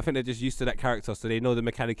don't like me. I think they're just used to that character, so they know the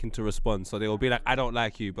mechanic to respond. So they will be like, I don't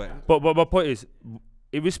like you, but you. But my point is,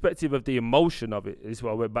 irrespective of the emotion of it, this is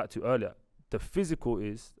what I went back to earlier. The physical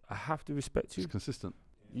is, I have to respect you. It's consistent.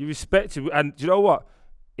 You respect you, and do you know what?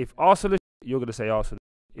 If Arsenal, you're gonna say Arsenal.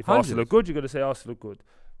 If Arsenal are good, you're gonna say Arsenal are good.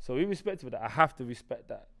 So irrespective of that, I have to respect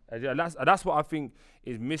that, and that's what I think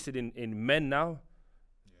is missing in men now.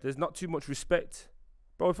 There's not too much respect,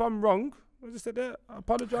 bro. If I'm wrong, I just said that. I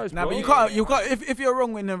apologize. Nah, bro. but you can't. If you're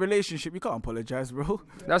wrong in a relationship, you can't apologize, bro.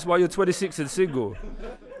 That's why you're 26 and single.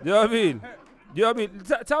 You know what I mean? You know what I mean?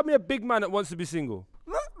 Tell me a big man that wants to be single.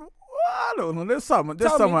 I don't know. There's some. There's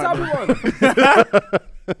Tell some. me out one.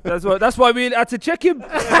 there. That's why we had to check him. You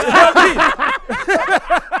know what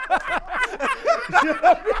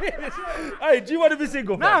I mean? Hey, do you want to be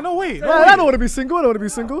single? Nah, fam? no way. Nah, I don't want to be single. I don't want to be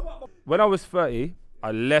single. When I was 30,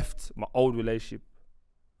 I left my old relationship.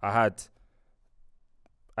 I had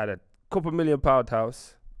a couple £1 million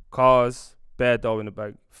house, cars, bare dough in the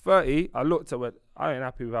bank. 30, I looked at went, I ain't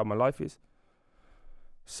happy with how my life is.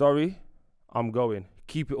 Sorry, I'm going.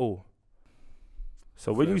 Keep it all.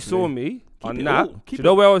 So when you saw me on it that, all. do you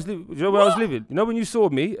know where I was living? Do you know where I was living? You know when you saw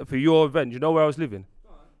me for your event, do you know where I was living?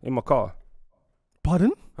 In my car.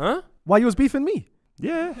 Pardon? Huh? Why you was beefing me?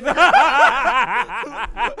 Yeah.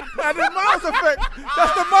 That's the Miles effect.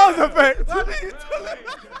 That's the Miles effect.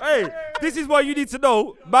 Hey, this is why you need to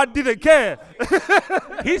know, man didn't care.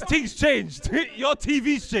 his things changed. Your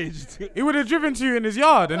TV's changed. He would have driven to you in his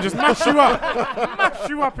yard and just mashed you up. Mashed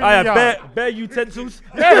you up in I the had yard. bare utensils.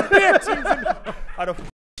 Yeah. I'd have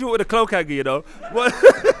you with a cloak hanger, you know.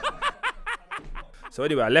 So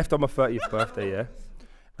anyway, I left on my 30th birthday, yeah.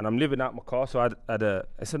 And I'm living out my car, so I had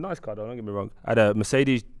it's a nice car, don't get me wrong. I had a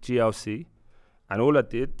Mercedes GLC, and all I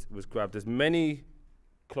did was grab as many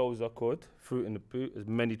clothes I could, threw it in the boot, as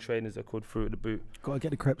many trainers I could, threw it in the boot. Gotta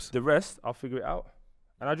get the crepes. The rest, I'll figure it out.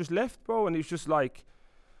 And I just left, bro, and it's just like,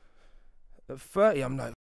 at 30, I'm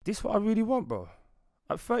like, this is what I really want, bro.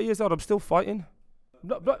 At 30 years old, I'm still fighting.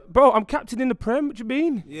 Bro, I'm captain in the Prem, what do you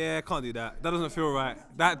mean? Yeah, I can't do that. That doesn't feel right.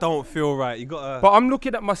 That don't feel right. You gotta. But I'm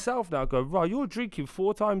looking at myself now, going, right, you're drinking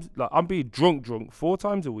 4 times, like I'm being drunk 4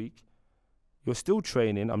 times a week. You're still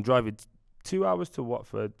training. I'm driving 2 hours to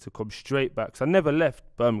Watford to come straight back. So I never left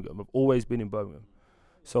Birmingham. I've always been in Birmingham.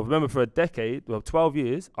 So remember, for a decade, well, 12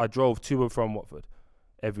 years, I drove to and from Watford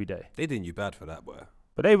every day. They did you bad for that, boy.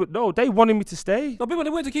 But they wanted me to stay. No, people, they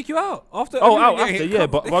wanted to kick you out after. Yeah.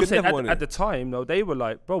 But they I'm could saying never want at it. the time, no, they were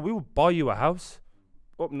like, bro, we will buy you a house.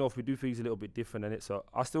 Up north, we do things a little bit different in it. So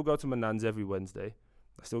I still go to my nan's every Wednesday.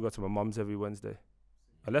 I still go to my mum's every Wednesday.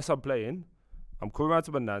 Unless I'm playing, I'm coming around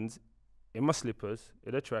to my nan's in my slippers,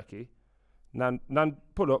 in a trackie. Nan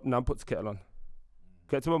pull up, Nan puts the kettle on.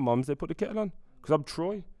 Get to my mum's, they put the kettle on. Because I'm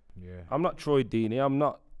Troy. Yeah. I'm not Troy Deeney. I'm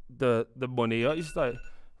not the money. It's like,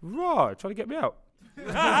 Right, trying to get me out.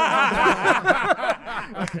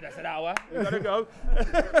 That's an hour. We gotta go.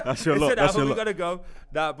 That's your lot. That's your we lot. gotta go.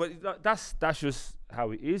 Nah, but that's just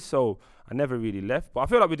how it is. So I never really left. But I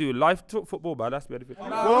feel like we do life talk football, man. That's the only thing. We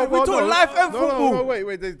talk life and football. No,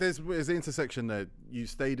 wait. There's an intersection there. You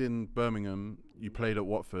stayed in Birmingham. You played at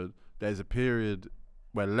Watford. There's a period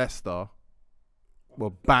where Leicester were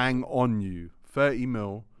bang on you. 30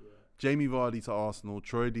 mil. Jamie Vardy to Arsenal.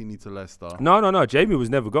 Troy Deeney to Leicester. No. Jamie was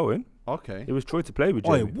never going. Okay. It was Troy to play with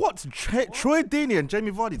Jamie. Wait, what? Troy Deeney and Jamie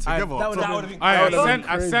Vardy together?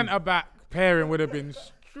 A centre back pairing would have been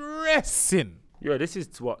stressing. Yeah, this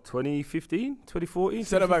is what, 2015, 2014?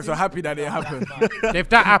 Centre backs are happy that it happened. If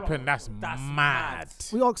that happened, that's mad.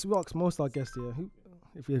 We ask most of our guests here,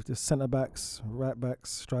 if you have the centre backs, right backs,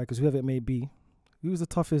 strikers, whoever it may be, who's the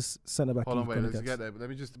toughest centre back? Hold on, you've wait, gone let's against? get there. But let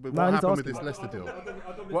me just. What I need to happened ask with you. this Leicester deal?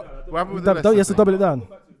 What happened with the Leicester Don't, yes, to thing? double it down.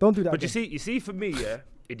 Don't do that. But again. you see for me, yeah,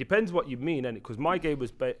 it depends what you mean, and because my game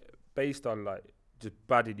was based on like just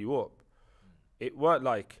badding you up. It weren't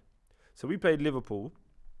like, so we played Liverpool.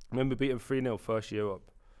 I remember beating 3-0 first year up,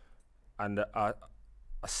 and I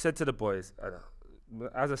said to the boys,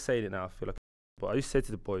 as I say it now, I feel like, but I used to say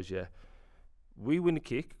to the boys, yeah, we win the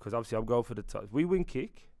kick because obviously I'm going for the touch. We win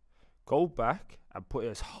kick, go back and put it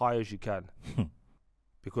as high as you can,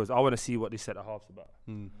 because I want to see what this centre half's about.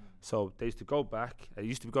 So they used to go back. It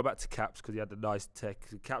used to go back to Caps because he had the nice tech.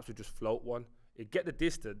 Caps would just float one. It'd get the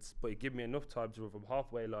distance, but it'd give me enough time to run from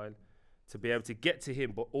halfway line to be able to get to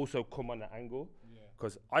him, but also come on an angle.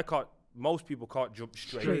 Because I can't. Most people can't jump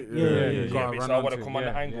straight. Yeah. So I want to come on the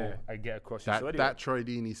angle and get across. So anyway. That Troy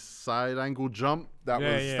Deeney side angle jump, that's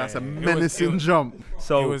a It was- menacing jump.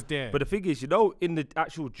 So It was there. But the thing is, in the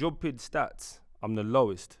actual jumping stats, I'm the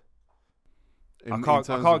lowest. I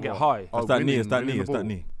can't get high. It's that knee. It's that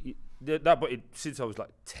knee. But since I was like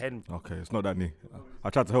 10. Okay, it's not that knee. I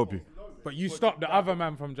tried to help you. But you stopped the other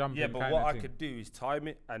man from jumping. Yeah, but what I could do is time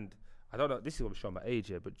it, and I don't know. This is what I'm showing my age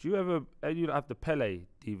here. But do you ever have the Pele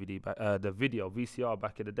DVD back, the video VCR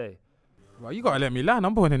back in the day? Well, you gotta let me learn.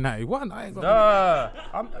 I'm born in '91. I ain't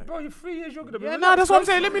got. Bro, you're 3 years younger than me. Yeah, no, that's what I'm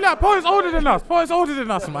saying. Let me learn. Paul's older than us.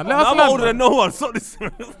 Man. Let us I'm learn, older than no one. Stop this.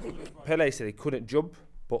 Pele said he couldn't jump,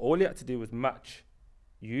 but all he had to do was match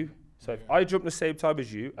you. So if I jump the same time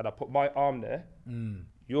as you and I put my arm there,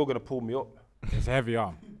 you're gonna pull me up. It's a heavy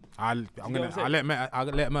arm. I'll let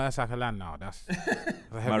Mertesacker land now. That's a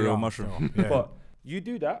heavy Mario arm. Mushroom. So, yeah. But you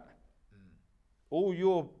do that,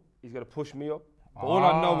 he's gonna push me up. But all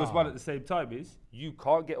I know as well at the same time is you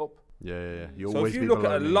can't get up. Yeah. You So always if you be look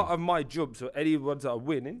at a below me. lot of my jumps or any ones that are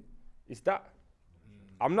winning, it's that.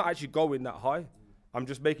 I'm not actually going that high. I'm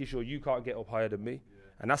just making sure you can't get up higher than me.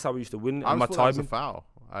 And that's how we used to win. I And my always thought that was a timing. foul.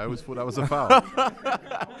 I always thought that was a foul.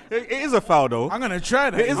 It is a foul though. I'm gonna try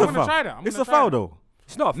that. It is a foul. It's a foul though.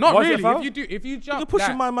 It's not. Not why is it a really. foul? If you jump, You're pushing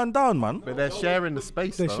that, my man down, man. But they're sharing the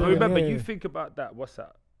space They're though. sharing- Remember, Yeah. you think about that. What's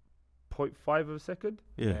that? 0.5 of a second.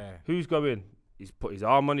 Yeah. Who's going? He's put his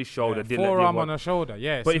arm on his shoulder. Didn't let the forearm other on one. the shoulder.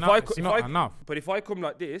 Yeah, But it's not enough. But if I come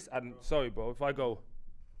like this, and sorry, bro, if I go,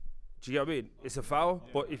 do you get what I mean? It's a foul.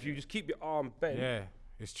 But if you just keep your arm bent. Yeah,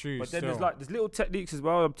 it's true. But then still. there's little techniques as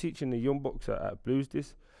well. I'm teaching the young bucks at Blues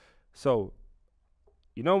this. So,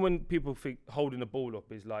 you know when people think holding the ball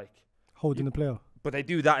up is like, Holding the player. but they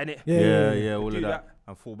do that in it. Yeah, all Do of that. that.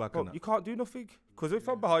 And fall back Bro, on you that. can't do nothing. Because if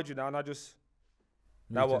I'm behind you now and I just,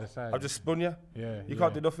 now Move to what? the side. I've just spun you. Yeah, You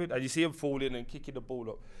can't do nothing. And you see him falling and kicking the ball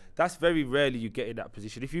up. That's very rarely you get in that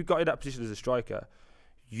position. If you got in that position as a striker,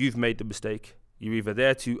 you've made the mistake. You're either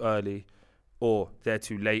there too early or there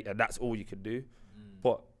too late, and that's all you can do.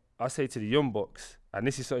 But I say to the young bucks, and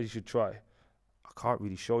this is something you should try. I can't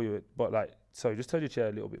really show you it, but like, sorry, just turn your chair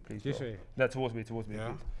a little bit, please. This bro. way. No, towards me, please.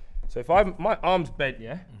 Yeah. So if my arm's bent,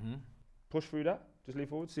 yeah, push through that, just lean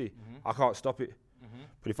forward, see, I can't stop it.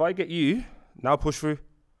 But if I get you, now push through.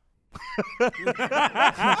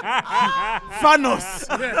 Thanos.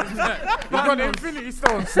 You got the Infinity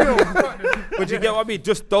Stone still. But you get what I mean?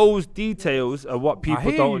 Just those details are what people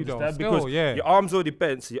hear don't you though, understand still, because yeah. your arm's already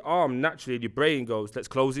bent, so your arm naturally, your brain goes, let's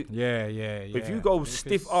close it. Yeah. But if you go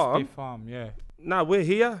stiff arm, yeah. now we're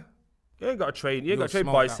here. You ain't got to train. You ain't got to train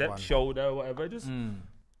smoke that bicep, one. shoulder, whatever. Just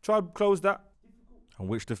try and close that. And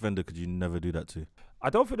which defender could you never do that to? I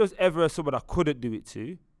don't think there was ever someone I couldn't do it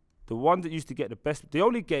to. The one that used to get the best, the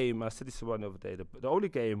only game, I said this to someone the other day, the only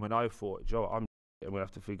game when I thought, Joe, I'm going to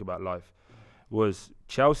have to think about life, was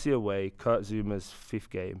Chelsea away, Kurt Zuma's 5th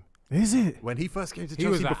game. Is it? When he first came to He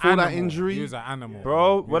was Chelsea an before that animal. injury, He was an animal.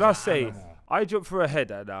 Bro, He when was I an say, animal. I jump for a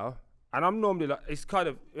header now, and I'm normally like, it's kind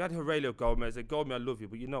of, we had Aurelio Gomez, and Gomez, I love you,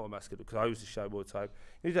 but you know what I'm asking, because I used to shout all the time.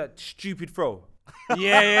 You know that stupid throw?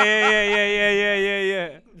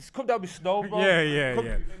 Yeah. It's come down with snow, bro.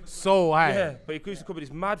 Yeah. So high. Yeah, but he used to come with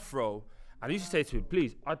this mad throw, and I used to say to him,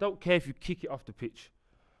 please, I don't care if you kick it off the pitch.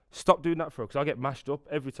 Stop doing that throw, because I get mashed up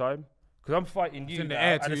every time. Because I'm fighting you. It's in the now,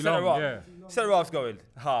 air and too the long, centre half's going,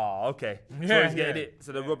 okay. So Yeah, he's getting it.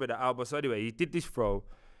 So they're rubbing it out. But so anyway, he did this throw,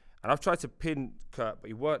 and I've tried to pin Kurt, but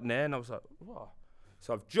he weren't there, and I was like, what?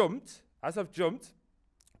 So I've jumped. As I've jumped,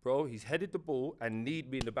 bro, he's headed the ball and kneed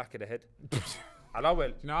me in the back of the head. And I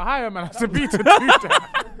went, Now higher man has to be to do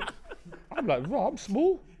that. I'm like, bro, I'm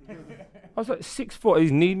small. I was like 6 foot.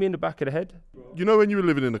 He's kneed me in the back of the head. You know when you were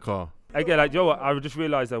living in the car? Again, like, you know what? I just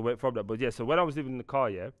realised I went from that. But yeah, so when I was living in the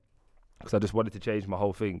car, because I just wanted to change my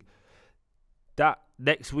whole thing. That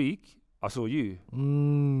next week, I saw you.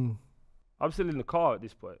 I'm still in the car at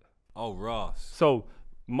this point. Oh, Ross. So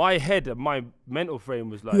my head and my mental frame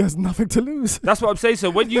was like, He has nothing to lose. that's what I'm saying. So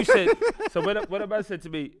when you said, so when a man said to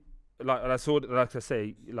me, like, and I saw, like I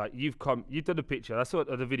say, like, you've done the picture, I saw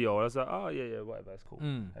the video, and I was like, oh yeah, whatever, that's cool,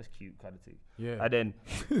 that's cute, kind of thing. Yeah. And then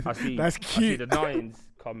I see, That's I see cute. the Nines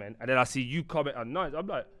comment, and then I see you comment on Nines. I'm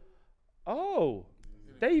like, oh,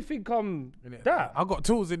 they think I'm that. I got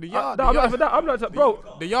tools in the yard. No, I'm not for that. I'm like,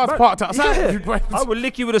 bro. The yard's man, parked outside. yeah. I will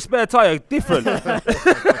lick you with a spare tire. Different. I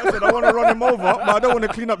said I want to run him over, but I don't want to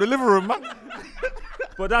clean up the living room, man.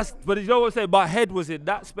 But you know what I'm saying? My head was in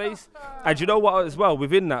that space, and you know what as well?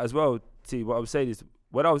 Within that as well, T. What I'm saying is,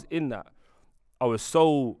 when I was in that, I was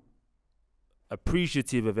so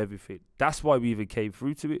appreciative of everything. That's why we even came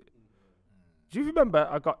through to it. Do you remember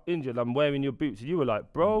I got injured? I'm wearing your boots, and you were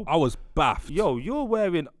like, "Bro, I was baffed. yo, you're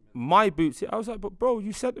wearing my boots." I was like, "But bro,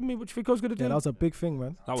 you said to me, what do you think I was gonna do?" Yeah, that was a big thing,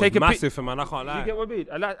 man. That Take was a massive for man. I can't lie. You get what I mean?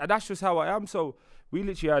 And that's just how I am. So we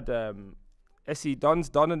literally had SE Duns,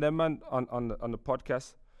 Don and them man on the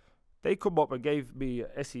podcast. They come up and gave me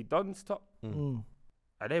a SE Duns top, and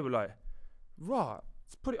they were like, "Right,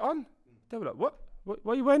 let's put it on." They were like, "What? What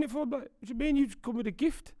are you wearing it for?" I'm like, "What do you mean? You just come with a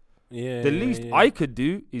gift?" Yeah. The least I could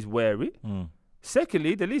do is wear it.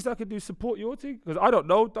 Secondly, the least I could do is support your team, because I don't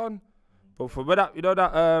know, Don. But for that, you know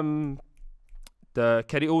that the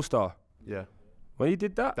Kenny All-Star, Yeah. when he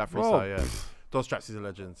did that, That bro, freestyle, yeah. Those tracks is a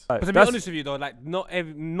legends. But to be that's- honest with you though, like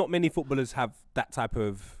not many footballers have that type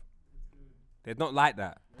of. They're not like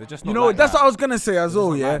that. They're just not. You know, like that's that. what I was gonna say as They're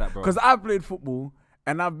well, just not yeah. like that, bro. Because I've played football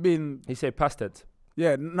and I've been, he said past tense.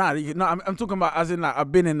 yeah, I'm talking about as in like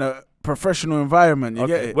I've been in a professional environment. You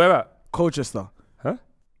get it? Where at? Colchester. Huh?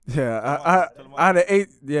 Yeah, I had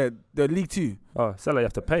the League 2. Oh, Salah, you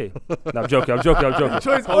have to pay. No, I'm joking. I'm joking.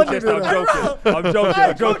 Choice Colchester, only,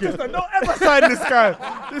 I'm joking. Don't ever sign this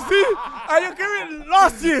guy. You see? You gave it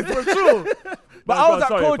last year for sure. But No, I was go on, at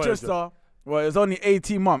sorry, Colchester. Well, it was only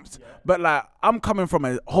 18 months. But like, I'm coming from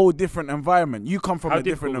a whole different environment. You come from How a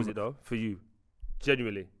different difficult was it though for you?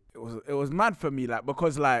 Genuinely. It was mad for me, like,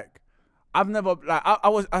 because like I've never like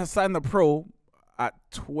I signed the pro at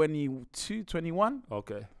 22, 21.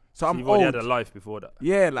 Okay. So I'm you've already old. had a life before that.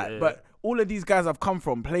 Yeah, like, Yeah, but all of these guys I've come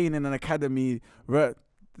from playing in an academy. Well,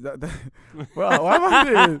 why am I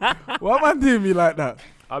doing? Why am I doing me like that?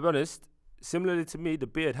 I'll be honest. Similarly to me, the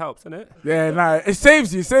beard helps, doesn't it? Yeah, nah, it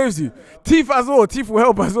saves you. Teeth as well. Teeth will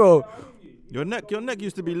help as well. Your neck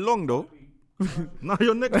used to be long though. No,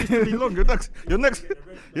 your neck used to be long.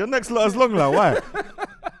 Your neck's not as long now. Why?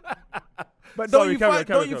 But Sorry,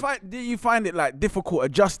 do you find it like difficult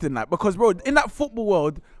adjusting that? Because bro, in that football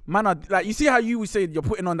world, man, like you see how you say you're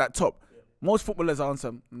putting on that top. Most footballers are on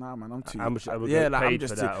some. Nah, man, I'm too. How much I would yeah, get like I'm paid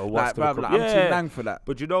just for too. that, or what's Like, gonna bruv, come- like, I'm Yeah. too lang for that.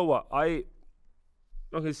 But you know what? I'm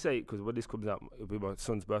not gonna say it because when this comes out, it'll be my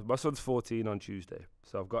son's birthday. My son's 14 on Tuesday,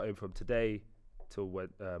 so I've got him from today till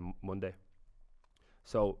Monday.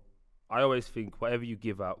 So I always think whatever you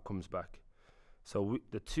give out comes back. So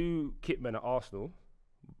the two kit men at Arsenal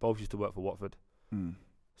both used to work for Watford.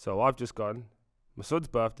 So I've just gone. My son's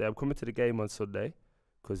birthday. I'm coming to the game on Sunday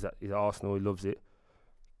because he's Arsenal. He loves it.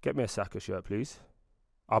 Get me a Saka shirt, please.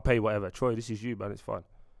 I'll pay whatever. Troy, this is you, man. It's fine.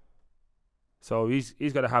 So he's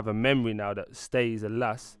going to have a memory now that stays and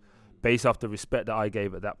lasts based off the respect that I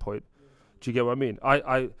gave at that point. Do you get what I mean?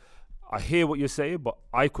 I hear what you're saying, but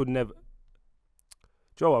I could never.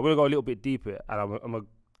 Joe, I'm going to go a little bit deeper, and I'm going to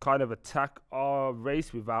kind of attack our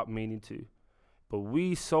race without meaning to. But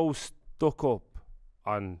we so stuck up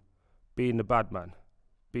on being the bad man,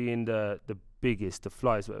 being the biggest, the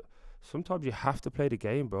flyest. Sometimes you have to play the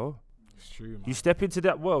game, bro. It's true, man. You step into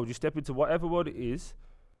that world, you step into whatever world it is,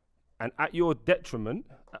 and at your detriment,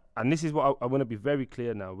 and this is what I want to be very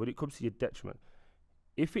clear now, when it comes to your detriment,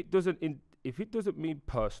 if it doesn't mean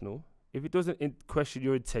personal, if it doesn't question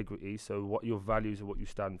your integrity, so what your values and what you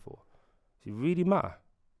stand for, does it really matter?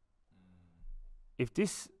 If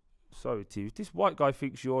this white guy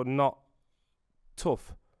thinks you're not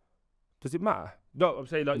tough, Does it matter? No, I'm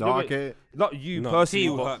saying like No, I get it. not you No, personally. T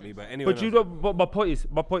will but, hurt me, but anyway. but you know, but my point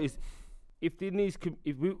is, if there needs,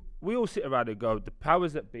 if we all sit around and go, the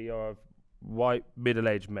powers that be are white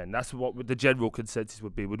middle-aged men. That's what the general consensus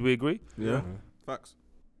would be. Would we agree? Yeah. Facts.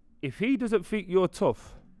 If he doesn't think you're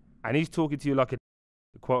tough, and he's talking to you like a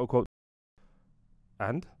quote unquote,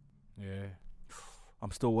 and Yeah.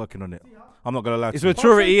 I'm still working on it. I'm not gonna lie. It's to you.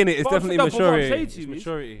 maturity, innit? It's but definitely no, but what I'm maturity. saying to you It's is-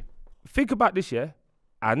 maturity. think about this, yeah,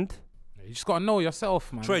 and You just gotta know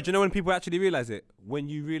yourself, man. Troy, do you know when people actually realise it? When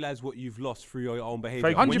you realise what you've lost through your own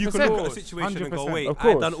behaviour. Thank When you can 100%. look at a situation and go, 100%. wait, Of I've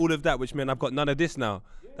course. done all of that, which meant I've got none of this now.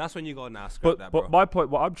 That's when you go, nah, scrap that, bro. but my point,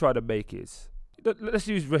 what I'm trying to make is, let's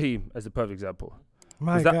use Raheem as a perfect example.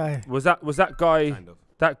 My guy. Was that guy Kind of.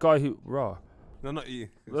 that guy who raw? No, not you.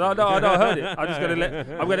 No, I heard it. I'm just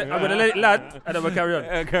gonna I'm gonna let it land, and then we'll carry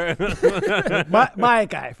on. my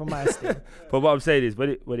guy from my estate. But what I'm saying is,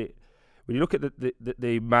 when you look at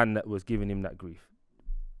the man that was giving him that grief,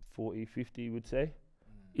 40, 50, you would say,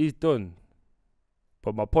 he's done.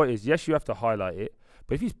 But my point is, yes, you have to highlight it.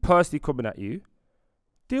 But if he's personally coming at you,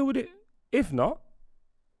 deal with it. If not,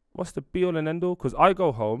 what's the be all and end all? Because I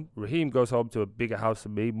go home, Raheem goes home to a bigger house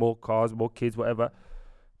than me, more cars, more kids, whatever.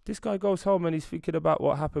 This guy goes home and he's thinking about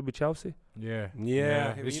what happened with Chelsea. Yeah.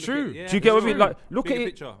 Yeah. It's true. Do you get what I mean? Like, look at Bigger it.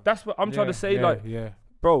 picture. That's what I'm trying to say. Like,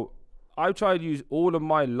 bro, I try to use all of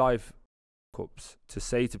my life cups to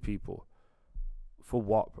say to people, for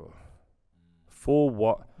what, bro? For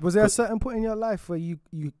what? Was there a certain point in your life where you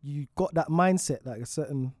got that mindset, like a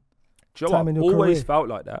certain Do you know time what? in your Always career? felt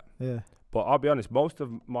like that. Yeah. But I'll be honest, most of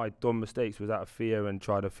my dumb mistakes was out of fear and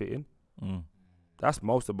trying to fit in. Mm. That's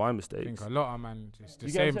most of my I mistakes. think a lot of man, it's the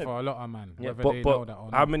You get what I'm same saying? for a lot of man, Yeah, whether but, they but know that or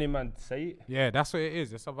how not. many man say it? Yeah, that's what it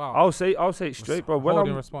is. It's about I'll say it straight, bro. When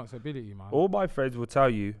holding I'm, responsibility, man. all my friends will tell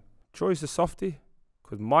you, Troy's a softie,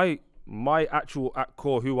 because my actual at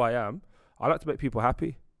core who I am, I like to make people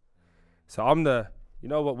happy. So I'm the, you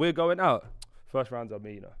know what, we're going out. First round's on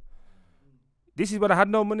me, you know. This is when I had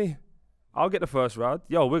no money. I'll get the first round.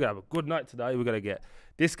 Yo, we're gonna have a good night tonight. We're gonna get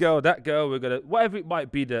this girl, that girl. We're gonna whatever it might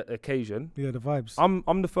be the occasion. Yeah, the vibes.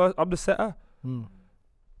 I'm the first. I'm the setter,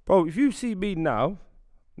 bro. If you see me now,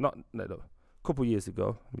 no, a couple years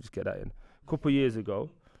ago. Let me just get that in. A couple years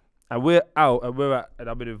ago, and we're out and and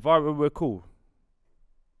I'm in an environment we're cool.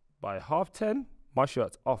 By 10:30, my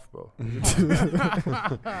shirt's off, bro.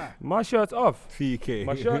 My shirt's off. PK.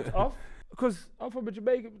 My shirt's off. Because I'm from a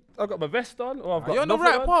Jamaican, I've got my vest on, or I've got You're on the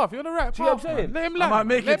nothing right on. path. You're on the right Do you know path. what I'm saying? Man. Let him I land. might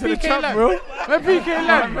make Let it to the PK champ, land. bro. Let PK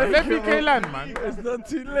land, man. Let PK land, man. It's not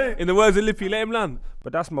too late. In the words of Lippy, let him land.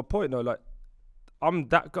 But that's my point, though. Like, I'm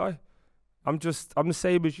that guy. I'm the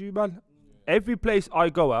same as you, man. Every place I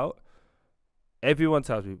go out, everyone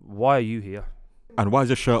tells me, why are you here? And why is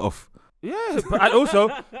your shirt off? Yeah, but and also,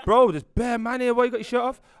 bro, there's bare man here. Why you got your shirt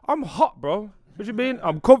off? I'm hot, bro. What you mean?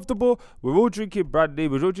 I'm comfortable. We're all drinking brandy.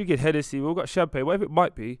 We're all drinking Hennessy. We've all got champagne, whatever it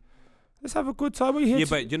might be. Let's have a good time. What are you here Yeah, to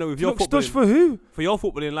but you know, with to your look football, stush for who? for your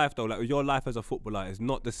footballing life though, like your life as a footballer is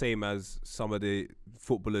not the same as some of the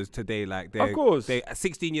footballers today. Like Of course. they at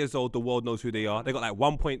 16 years old, the world knows who they are. They got like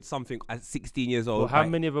 1 point something at 16 years old. Well, how like,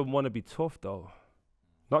 many of them want to be tough, though?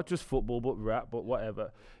 Not just football, but rap, but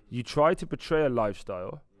whatever. You try to portray a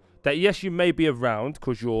lifestyle that, yes, you may be around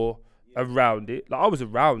because you're around it. Like, I was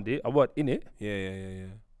around it. I wasn't in it. Yeah.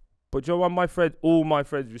 But you know what? All my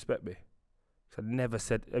friends respect me. 'Cause I never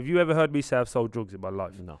said... Have you ever heard me say I've sold drugs in my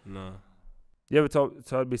life? No. No. You ever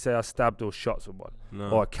heard me say I stabbed or shot someone? No.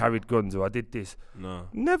 Or I carried guns or I did this? No.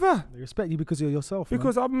 Never. They respect you because you're yourself.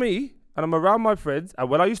 Because I'm me and I'm around my friends. And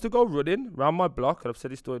when I used to go running around my block, and I've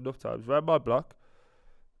said this story enough times, around my block,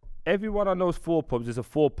 everyone I know is 4 pubs. There's a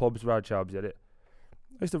 4 pubs around Chalmers, get it?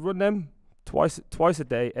 I used to run them twice a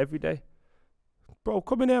day, every day. Bro,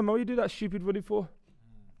 come in here, man. What you do that stupid running for?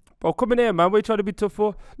 Bro, come in here, man. What you trying to be tough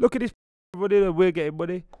for? Look at this running and we're getting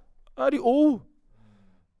money. I had it all.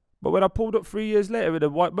 But when I pulled up 3 years later in a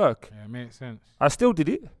white Merc, Yeah, makes sense. I still did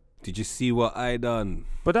it. Did you see what I done?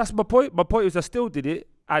 But that's my point. My point is I still did it.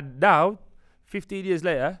 And now, 15 years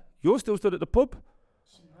later, you're still stood at the pub.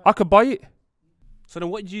 I could buy it. So then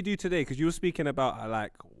what did you do today? Because you were speaking about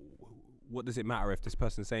like, what does it matter if this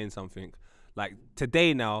person's saying something? Like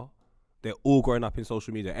today now, they're all growing up in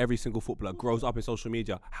social media. Every single footballer grows up in social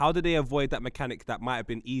media. How do they avoid that mechanic that might have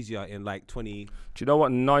been easier in like 20... Do you know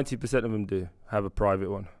what 90% of them do? Have a private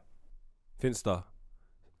one. Finsta.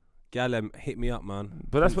 Gallem, hit me up, man.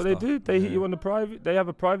 But that's what they Finsta. do. They hit Yeah. you on the private. They have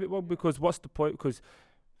a private one because what's the point? Because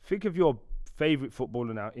think of your favourite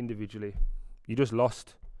footballer now individually. You just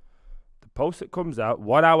lost. The post that comes out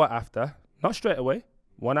 1 hour after, not straight away,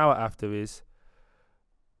 1 hour after is,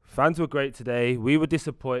 fans were great today. We were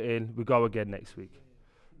disappointing. We go again next week.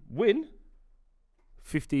 Win.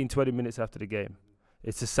 15, 20 minutes after the game.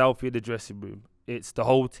 It's a selfie in the dressing room. It's the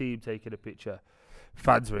whole team taking a picture.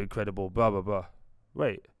 Fans were incredible, blah, blah, blah.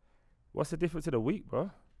 Wait, what's the difference in a week, bro?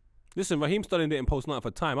 Listen, Raheem Sterling didn't post nothing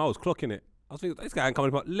for time. I was clocking it. I was thinking, this guy ain't coming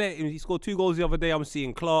about. Let him. He scored 2 goals the other day. I'm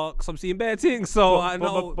seeing Clarks. I'm seeing bare things. So I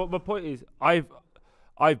know. But my point is, I've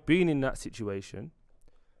been in that situation.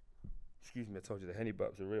 Excuse me, I told you the Henny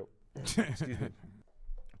burps are real. Excuse me.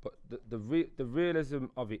 But the realism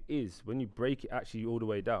of it is, when you break it actually all the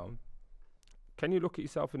way down, can you look at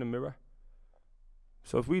yourself in the mirror?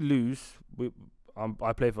 So if we lose,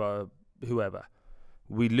 I play for whoever.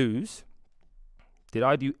 We lose. Did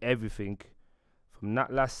I do everything from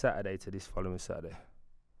that last Saturday to this following Saturday?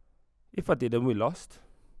 If I did and we lost,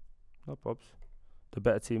 no probs. The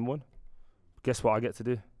better team won. Guess what I get to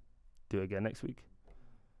do? Do it again next week.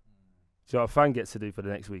 Do you know what a fan gets to do for the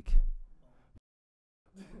next week?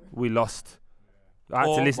 We lost. I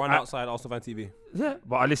had to listen. Run outside Arsenal Fan TV. Yeah,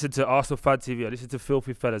 but I listened to Arsenal Fan TV. I listened to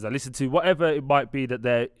Filthyfellas. I listened to whatever it might be that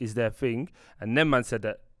there is their thing. And then man said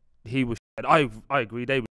that he was. And I agree.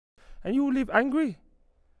 They were. And you will live angry.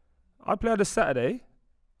 I play on a Saturday.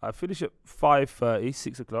 I finish at 5:30,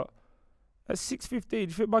 6 o'clock. At 6:15, do you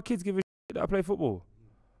think my kids give a shit that I play football?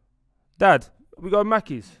 Dad, we got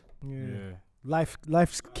Mackey's. Yeah. Life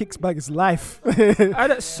kicks back is life. And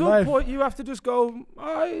at some point, you have to just go,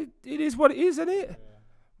 it is what it is, isn't it?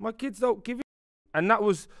 My kids don't give it. And that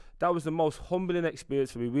was the most humbling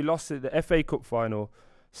experience for me. We lost the FA Cup final,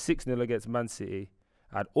 6-0 against Man City.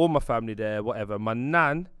 I had all my family there, whatever. My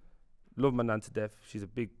nan, love my nan to death. She's a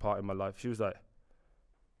big part in my life. She was like,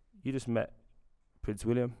 you just met Prince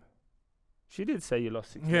William. She did say you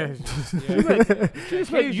lost 6-0. Yeah. She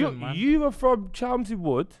just went, you were from Chelmsford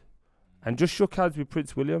Wood and just shook hands with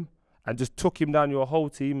Prince William and just took him down your whole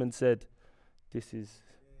team and said, this is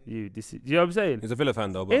you. This is, you know what I'm saying? He's a Villa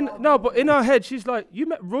fan though. But But in her head, she's like, you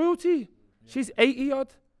met royalty. She's 80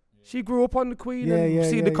 odd. She grew up on the Queen and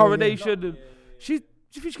seen the coronation. And she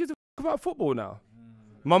gives a f about football now.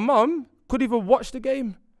 My mum couldn't even watch the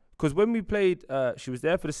game because when we played, she was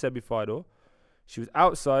there for the semi-final. She was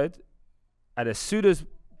outside, and as soon as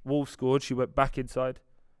Wolves scored, she went back inside.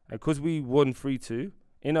 And because we won 3-2,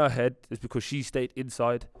 in her head, it's because she stayed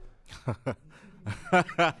inside. Do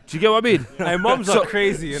you get what I mean? Hey, mums are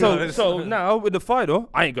crazy. So now with the final,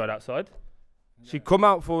 I ain't going outside. She come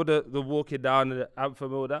out for the walking down and the anthem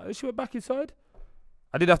and all that, and she went back inside.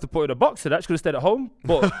 I didn't have to put her in a box, so that she could have stayed at home.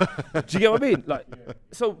 But do you get what I mean? Like,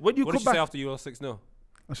 so when you what come did she back say after you lost 6-0?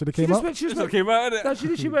 I should have came out. She just Came out, innit?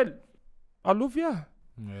 no, she went, I love you.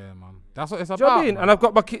 Yeah, man. That's what it's Do you know what about. I mean? Man. And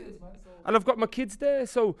I've got my kids there.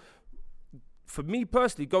 So for me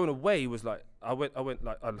personally, going away was like I went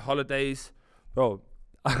like on holidays, bro.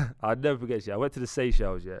 I'll never forget. I went to the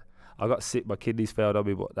Seychelles. Yeah, I got sick. My kidneys failed on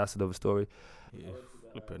me, but that's another story.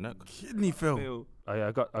 Kidney fail. Oh,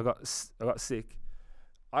 yeah, I got sick.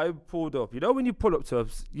 I pulled up. You know when you pull up to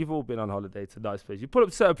you've all been on holiday to nice places. You pull up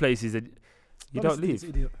to certain places and you don't leave.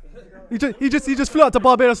 He just flew out to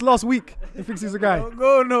Barbados last week. He thinks he's a guy. Don't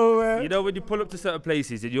go nowhere. You know when you pull up to certain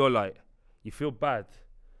places and you're like, you feel bad.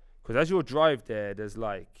 Because as you drive there, there's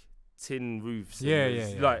like tin roofs. Yeah.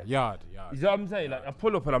 Like, Yard. you know what I'm saying? Like I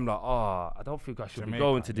pull up and I'm like, I don't think I should be Jamaica,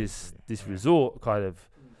 going to this resort kind of.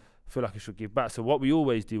 I feel like I should give back. So what we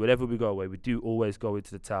always do, whenever we go away, we do always go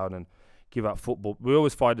into the town and give out football. We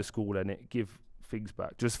always find a school and give things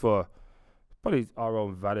back just for probably our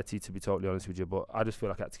own vanity, to be totally honest with you. But I just feel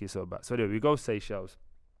like I had to give something back. So anyway, we go Seychelles.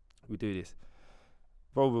 We do this.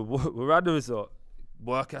 Bro, we're at the resort.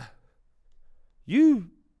 Worker.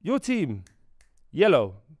 Your team,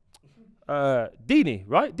 yellow. Deeney,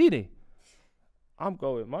 right? Deeney. I'm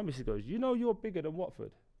going. My missus goes, you know you're bigger than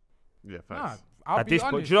Watford. Yeah, Nah, thanks. I'll be At this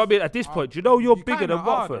point, honest. do you know what I mean? At this point, do you know you're bigger kinda than are,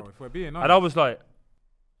 Watford? though, if we're being And I honest. was like,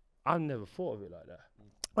 I never thought of it like that.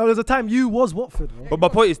 Oh, there's a time you was Watford. Bro. But my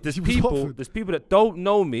point is, was Watford. there's people that don't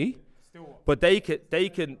know me, but they can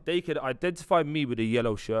identify me with a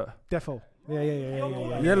yellow shirt. Defo.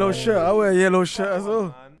 Yeah. Yellow shirt. I wear a yellow shirt as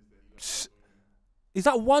well. Is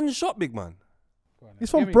that one shot, big man? He's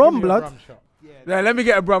from Brom, blood. Yeah, let me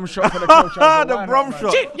get a brum shot for the coach. The Brum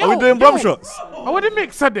shot. Are we doing Brum shots? Oh, what the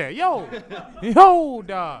mixer there? Yo,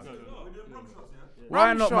 dog.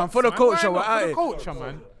 Why not, man? For the culture, we're For at the it. culture,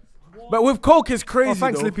 man. But with Coke, it's crazy. Oh,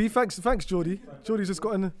 thanks, though. Lippy. Thanks, Jordy. Jordy's just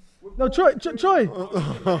got in. No, Troy. I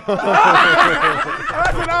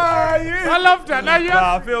love that. Now you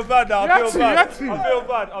I feel bad now. I feel bad. I feel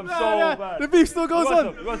bad. I'm so bad. The beef still goes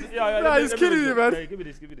on. Yeah, he's killing you, man. Give me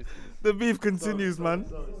this. The beef continues, man.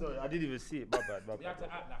 Sorry, I didn't even see it. My bad.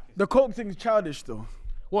 The Coke thing's childish, though.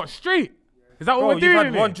 What, street? Is that what Bro, we're you've doing? had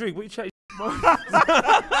in one it? drink. What you chatting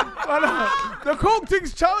The coke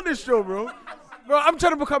thing's childish, though, bro. Bro, I'm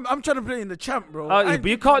trying to play in the champ, bro. But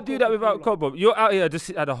you can't do that without coke, bro. You're out here just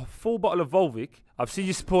had a full bottle of Volvic. I've seen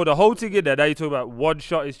you pour the whole thing in there. Now you're talking about one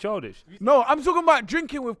shot is childish. No, I'm talking about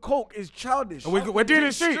drinking with coke is childish. We're doing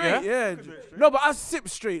it straight, yeah? Yeah. No, but I sip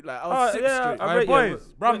straight, like I'll sip straight. Alright, boys.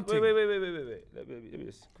 Wait.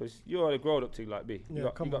 Because you're a grown-up thing like me. You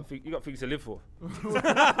got things to live for. Yeah,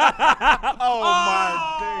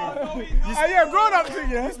 grown-up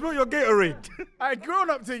thing, yeah. You spill your Gatorade.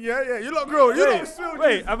 Grown-up thing, yeah. You lot grown. You lot still.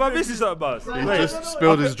 Wait, am I missing something, boss? He just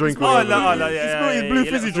spilled his drink. Yeah. his blue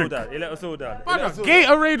fizzy drink. He let us all down.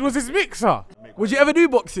 Gatorade was his mixer. Would you ever do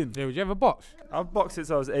boxing? Yeah, would you ever box? I've boxed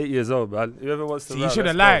since I was 8 years old, man. Whoever wants to See, you run, should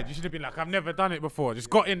have let's go. lied. You should have been like, I've never done it before. Just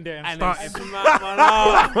got in there and started.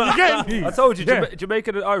 You get me? I told you, Yeah.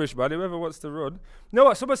 Jamaican and Irish, man. Whoever wants to run. You know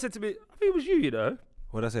what? Someone said to me, I think it was you know.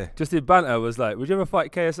 What'd I say? Just in banter, was like, would you ever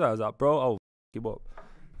fight KSI? I was like, bro, I'll f him up.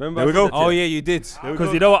 Remember? There we go. Oh yeah, you did.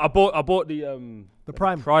 Because you know what? I bought the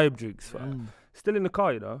Prime. Prime drinks. fam. Still in the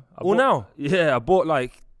car, you know. Now? Yeah, I bought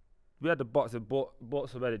like, we had the box and bought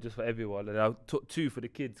some of it just for everyone. And I took 2 for the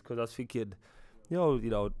kids because I was thinking, you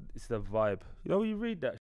know, it's the vibe. You know, when you read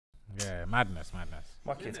that. Yeah, madness.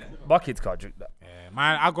 My kids can't drink that. Yeah,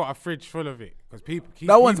 man, I got a fridge full of it because people.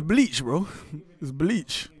 That one's bleach, bro. It's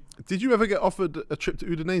bleach. Did you ever get offered a trip to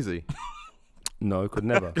Udinese? No, could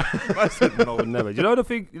never. I said no, would never. You know the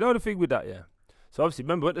thing with that, yeah. So obviously,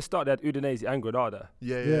 remember at the start they had Udinese and Granada.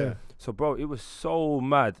 Yeah. So bro, it was so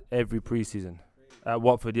mad every preseason at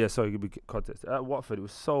Watford. Yeah, sorry, give me context. At Watford, it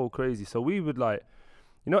was so crazy. So we would like,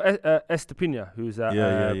 you know, Estepina, who's at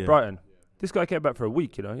Brighton. This guy came back for a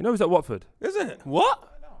week. You know, he was at Watford. Is it? What?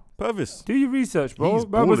 Purvis. Do your research, bro. He's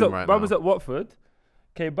Man was balling right was at Watford.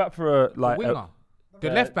 Came back for a like. Winger. The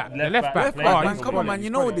left back. The left back. Left Oh, back. he's Come on, brilliant, man. he's You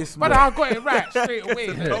know brilliant. this, But man. I got it right straight away.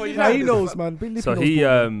 Yeah, he knows, man. So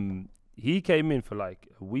he came in for like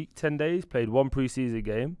a week, 10 days, played one preseason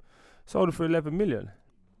game, sold it for 11 million.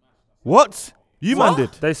 What? You man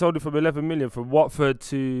did. They sold it for 11 million from Watford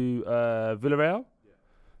to Villarreal.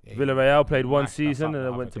 Villarreal played one season and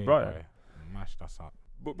then went to Brighton. Mashed us up.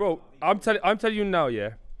 But bro, I'm telling you now,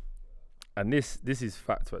 yeah. And this is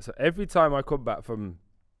fact. So every time I come back from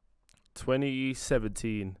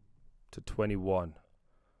 2017 to 21,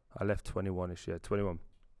 I left 21ish, yeah, 21.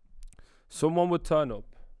 Someone would turn up.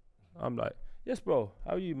 I'm like, yes, bro.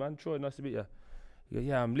 How are you, man? Troy, nice to meet you. He go,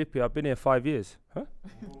 yeah, I'm Lippy. I've been here 5 years. Huh?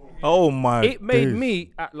 Oh my. It made days.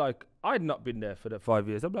 me act like I'd not been there for the 5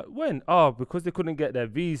 years. I'm like, when? Oh, because they couldn't get their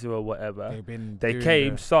visa or whatever. They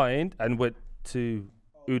came, signed, and went to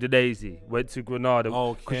Udinese, went to Granada.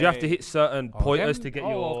 Because you have to hit certain pointers to get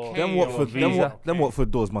your Them Watford, visa. them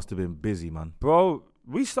Watford doors must have been busy, man. Bro,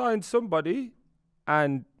 we signed somebody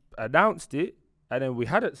and announced it, and then we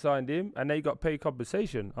hadn't signed him, and they got paid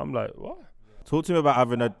compensation. I'm like, what? Talk to me about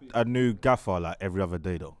having a new gaffer like every other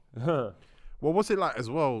day, though. Well, what's it like as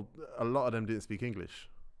well? A lot of them didn't speak English.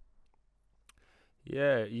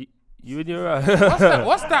 Yeah, you and your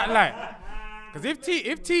What's that like? Because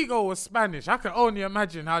if Tego was Spanish, I can only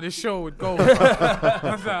imagine how this show would go. I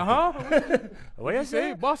was like, huh? What you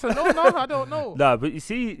say? Barcelona? I don't know. Nah, but you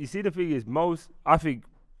see the thing is, I think,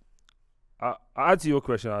 I answer your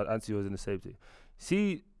question, I'll answer yours in the same thing.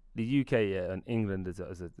 See, the UK, yeah, and England as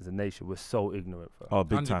a nation, we're so ignorant. Bro. Oh,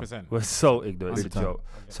 big time. 100%. We're so ignorant. It's a Big time. joke.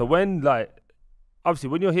 So when, like, obviously,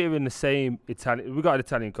 when you're hearing the same Italian, we got an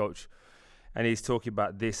Italian coach, and he's talking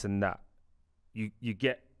about this and that, you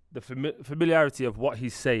get the familiarity of what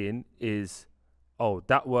he's saying is, oh,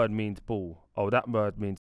 that word means ball. Oh, that word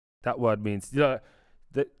means, you know,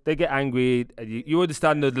 they get angry, and you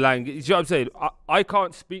understand the language. You know what I'm saying? I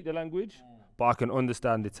can't speak the language, but I can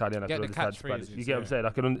understand Italian. I can understand Spanish. You get what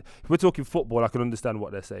I'm saying? If we're talking football, I can understand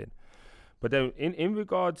what they're saying. But then in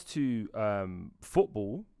regards to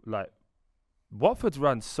football, like, Watford's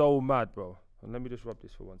ran so mad, bro. And let me just rub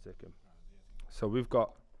this for 1 second. So we've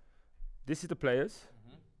got, this is the players,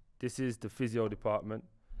 this is the physio department,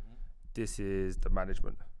 this is the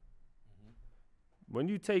management. When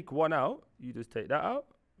you take one out, you just take that out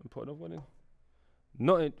and put another one in.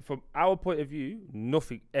 Nothing, from our point of view,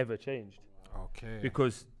 nothing ever changed. Okay.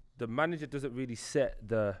 Because the manager doesn't really set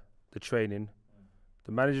the training.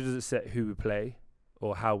 The manager doesn't set who we play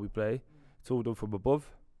or how we play. It's all done from above.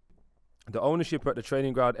 The ownership at the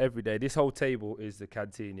training ground every day. This whole table is the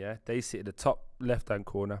canteen, yeah? They sit in the top left-hand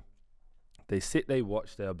corner. They sit, they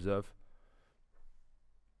watch, they observe.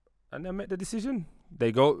 And they make the decision.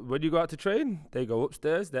 They go, when you go out to train, they go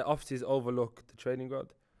upstairs. Their offices overlook the training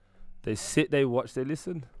ground. They sit, they watch, they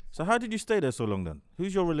listen. So how did you stay there so long then?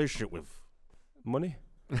 Who's your relationship with? Money.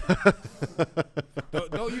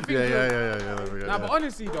 Don't you think? Yeah. Nah, Yeah. but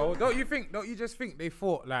honestly though, don't you just think they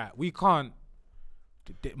thought like we can't,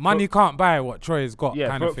 money can't buy what Troy's got? Yeah,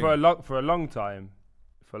 kind of thing. for a long time,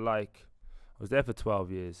 I was there for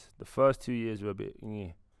 12 years. The first 2 years were a bit,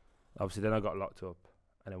 obviously then I got locked up,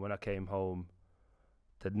 and then when I came home,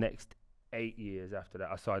 the next 8 years after that,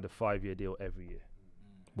 I signed a 5-year deal every year.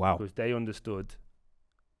 Wow. Because they understood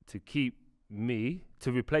to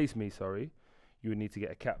replace me, you would need to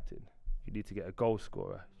get a captain. You need to get a goal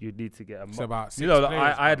scorer. You need to get a. It's about 6 like,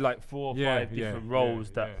 players, I had like 4 or 5 yeah, different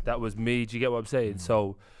roles that was me. Do you get what I'm saying?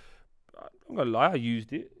 So I'm gonna lie, I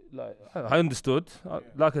used it. Like I understood.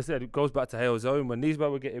 Like I said, it goes back to Hale's Own when these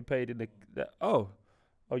men were getting paid in oh,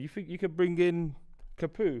 you think you can bring in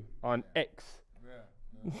Capu on X?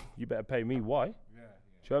 You better pay me Y. Do you know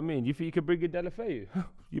what I mean? You think you can bring in Delafeu?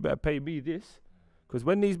 You better pay me this. Because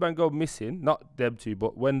when these men go missing, not them two,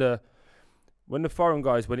 but when the foreign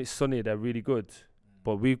guys, when it's sunny, they're really good.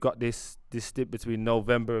 But we've got this stint between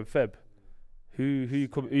November and Feb. Who you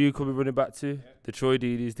coming running back to? The Troy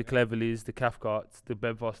Deeneys, the Cleverleys, the Cathcarts, the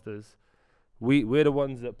Ben Fosters. We're the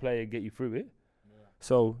ones that play and get you through it.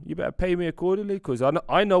 So you better pay me accordingly, because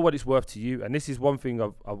I know what it's worth to you. And this is one thing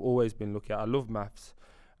I've always been looking at. I love maths,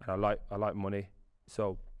 and I like money.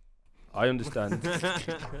 So I understand.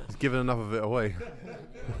 He's given enough of it away.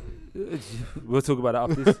 We'll talk about that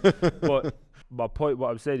after this. But my point, what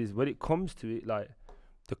I'm saying is, when it comes to it, like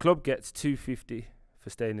the club gets 250 for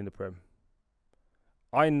staying in the Prem.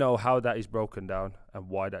 I know how that is broken down and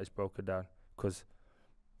why that is broken down. Because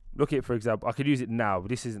look at it, for example, I could use it now, but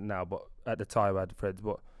this isn't now. But at the time, I had friends.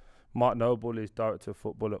 But Mark Noble is director of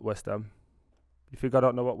football at West Ham. You think I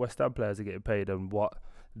don't know what West Ham players are getting paid and what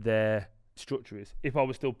their structure is? If I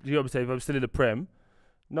was still, you know what I'm saying? If I'm still in the Prem,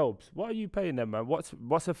 Nobes, what are you paying them, man?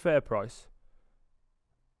 What's a fair price?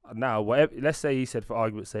 Now, whatever, let's say he said, for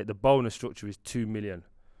argument's sake, the bonus structure is 2 million.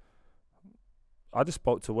 I just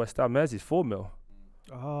spoke to West Ham. Theirs is 4 mil.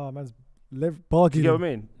 Oh, man's Do bargaining. you know what I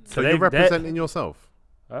mean? So you're representing yourself?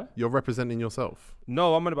 Huh? You're representing yourself?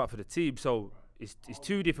 No, I'm on about for the team. So it's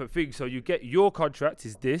two different things. So you get your contract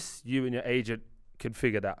is this. You and your agent can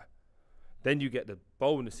figure that. Then you get the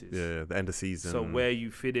bonuses. Yeah, the end of season. So where you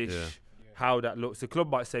finish, how that looks. The club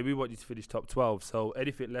might say, we want you to finish top 12. So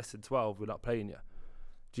anything less than 12, we're not playing you.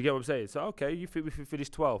 Do you get what I'm saying? So, okay, you think we should finish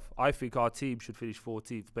 12th. I think our team should finish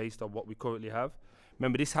 14th based on what we currently have.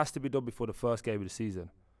 Remember, this has to be done before the first game of the season.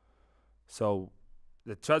 So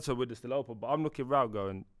the transfer window's still open, but I'm looking around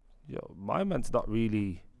going, my man's not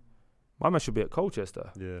really... My man should be at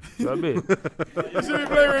Colchester. Yeah. You know what I mean? You should be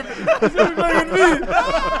playing with me.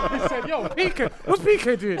 He said, yo, PK, what's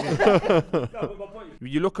PK doing here?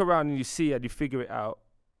 You look around and you see and you figure it out.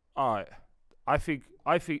 All right, I think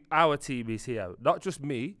our team is here. Not just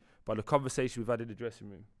me, but the conversation we've had in the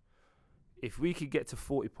dressing room. If we could get to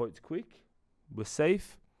 40 points quick, we're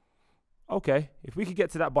safe. Okay, if we could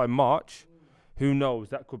get to that by March, who knows?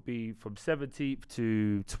 That could be from 17th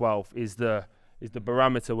to 12th is the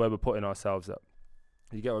barometer where we're putting ourselves up.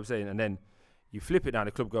 You get what I'm saying? And then you flip it down,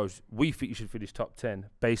 the club goes, we think you should finish top 10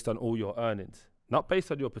 based on all your earnings, not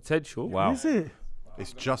based on your potential. Wow. Is it?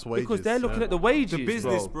 It's just wages. Because they're looking at the wages, The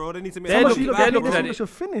business, bro. They need to make They're money. looking at it. Should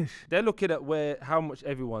finish. They're looking at how much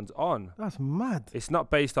everyone's on. That's mad. It's not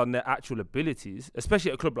based on their actual abilities,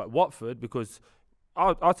 especially at a club like Watford, because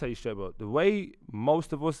I'll tell you straight about the way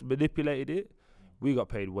most of us manipulated it, we got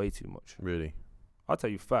paid way too much. Really? I'll tell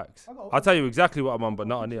you facts. I'll tell you exactly what I'm on, but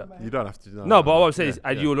not on here. You don't have to. No, but what I'm saying is,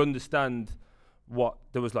 and you'll understand what,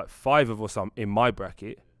 there was like 5 of us in my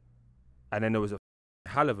bracket, and then there was a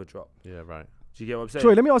hell of a drop. Yeah, right. Do you get what I'm saying?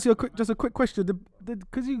 Troy, let me ask you a quick question.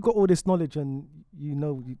 Because you got all this knowledge and you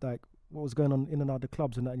know like what was going on in and out of the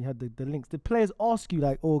clubs and that, and you had the links. Did players ask you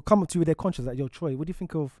like, or come up to you with their conscience like, yo, Troy, what do you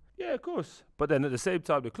think of? Yeah, of course. But then at the same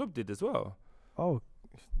time, the club did as well. Oh,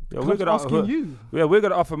 yeah, club's asking you. Yeah, we're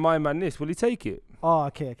gonna offer my man this. Will he take it? Oh,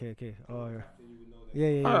 okay. Oh,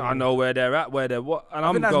 yeah. I know where they're at, where they're what, and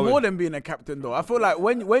I think that's going. more than being a captain, though. I feel like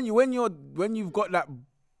when you've got that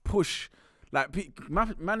push, like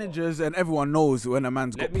managers and everyone knows when a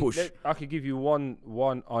man's got push. I could give you one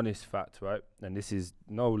honest fact, right? And this is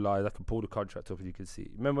no lies. I can pull the contract up and you can see.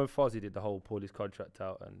 Remember when Fozzie did the whole pull his contract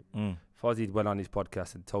out, and Fozzie went on his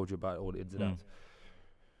podcast and told you about all the ins and outs.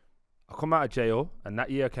 I come out of jail, and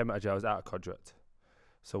that year I came out of jail, I was out of contract.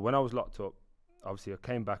 So when I was locked up, obviously I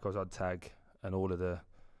came back, I was on tag, and all of that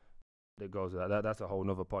goes with that. That's a whole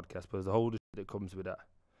nother podcast, but there's a whole shit that comes with that.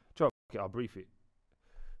 I'll brief it.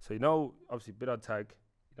 So obviously been on tag,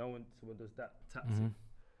 when someone does that, taps it.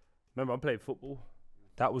 Remember, I'm playing football.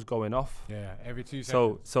 That was going off. Yeah, every 2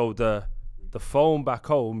 seconds. So the phone back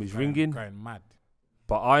home is ringing. Going mad.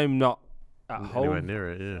 but I'm not at Anywhere home.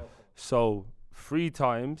 near it, yeah. So 3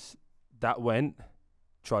 times that went,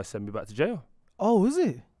 try to send me back to jail. Oh, is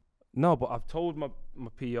it? No, but I've told my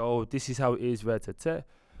PO, this is how it is,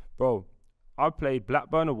 bro. I played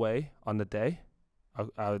Blackburn away on the day.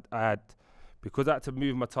 I had, because I had to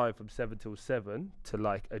move my time from 7 till 7 to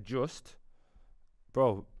like adjust,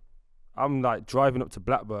 bro. I'm like driving up to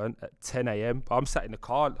Blackburn at 10 a.m. I'm sat in the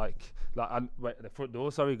car, like I'm wait at the front door,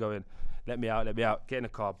 going, let me out, get in the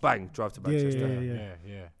car, bang, drive to Manchester.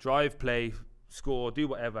 Yeah. Drive, play, score, do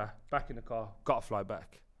whatever, back in the car, gotta fly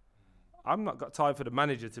back. I'm not got time for the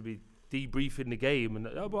manager to be debriefing the game and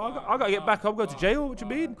I got to get back. I'm going to jail. What you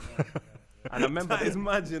mean? And I remember That is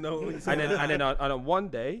mad, you know. and then on one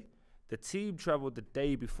day, the team travelled the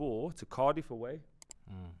day before to Cardiff away.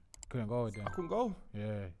 Couldn't go with them. I couldn't go.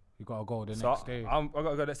 Yeah, you gotta go the So next day. I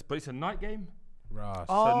got to go next, but it's a night game. Right.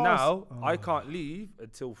 So now I can't leave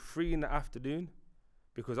until 3 in the afternoon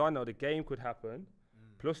because I know the game could happen.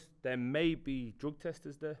 Plus, there may be drug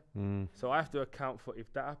testers there. So I have to account for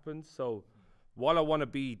if that happens. So while I want to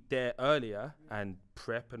be there earlier and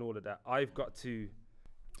prep and all of that, I've got to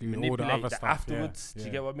Do all the manipulate other that stuff, afterwards. Do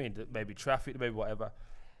you get what I mean? Maybe traffic, maybe whatever.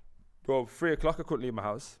 Bro, 3 o'clock, I couldn't leave my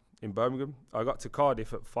house in Birmingham. I got to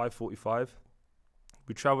Cardiff at 5:45.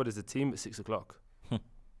 We travelled as a team at 6 o'clock.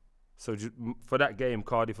 So for that game,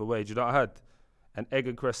 Cardiff away, do you know what I had? An egg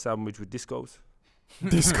and cress sandwich with discos.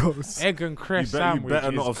 Discos. Egg and cress You sandwich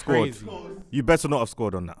better not is have scored. crazy. You better not have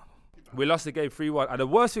scored on that. We lost the game 3-1. And the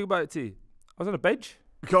worst thing about it, T, I was on a bench.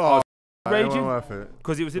 God, raging. worth it.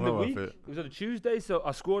 Because it was in the Well week. worth It it. was on a Tuesday, so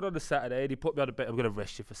I scored on the Saturday and he put me on the bench. I'm going to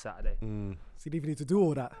rest you for Saturday. So you didn't even need to do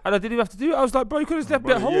all that. And I didn't even have to do it. I was like, bro, you could have left me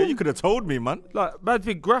Bro, at home. yeah, you could have told me, man. Like, man's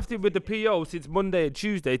been grafted with the PO since Monday and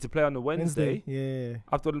Tuesday to play on the Wednesday. Yeah.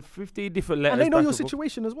 I've done 15 different letters. And they know back your and forth.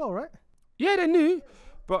 situation as well, right? Yeah, they knew.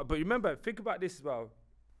 But remember, think about this as well.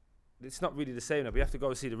 It's not really the same now. We have to go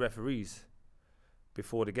and see the referees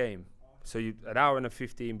before the game. So an hour and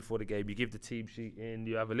 15 before the game, you give the team sheet in,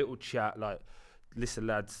 you have a little chat like, listen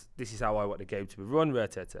lads, this is how I want the game to be run,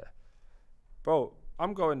 Bro,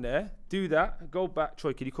 I'm going there, do that, go back.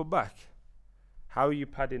 Troy, can you come back? How are you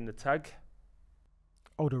padding the tag?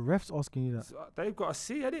 Oh, the ref's asking you that. So they've got to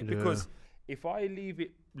see at it because if I leave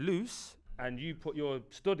it loose and you put your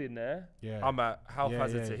stud in there, I'm a health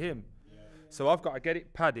hazard to him. So I've got to get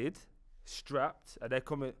it padded, strapped, and they're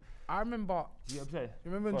coming. I remember. You know what I'm saying?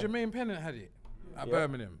 You remember when Go on. Jermaine Pennant had it at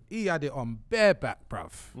Birmingham? He had it on bareback,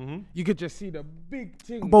 bruv. You could just see the big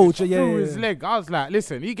thing Bulge, just yeah, through yeah, his yeah. leg. I was like,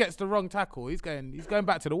 listen, he gets the wrong tackle. He's going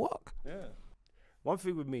back to the work. Yeah. One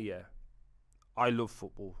thing with me, I love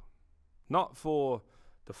football. Not for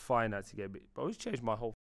the finance game, but it's changed my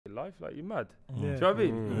whole life. Like, you're mad. Yeah. Do you know what I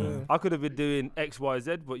mean? I could have been doing X, Y,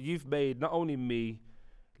 Z, but you've made not only me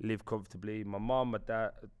live comfortably, my mom, my dad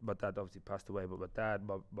obviously passed away, but my dad,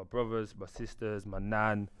 my brothers, my sisters, my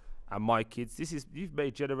nan, and my kids. You've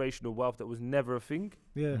made generational wealth that was never a thing.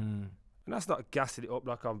 Yeah. And that's not gassing it up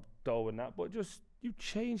like I'm dull and that, but just you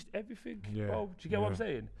changed everything. Yeah. Bro, do you get what I'm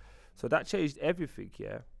saying? So that changed everything,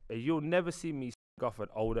 And you'll never see me off an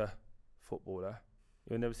older footballer.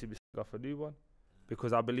 You'll never see me off a new one.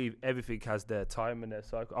 Because I believe everything has their time and their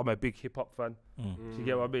cycle. I'm a big hip hop fan. Do you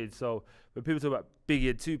get what I mean? So when people talk about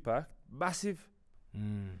Biggie and Tupac, massive.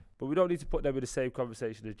 But we don't need to put them in the same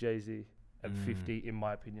conversation as Jay-Z and 50, in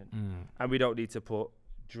my opinion. And we don't need to put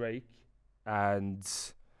Drake and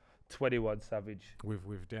 21 Savage.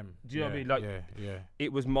 With them. Do you know what I mean? Like, yeah.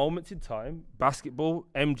 it was moments in time. Basketball,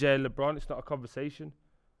 MJ and LeBron, it's not a conversation.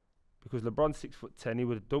 Because LeBron's 6'10", he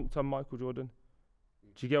would have dunked on Michael Jordan.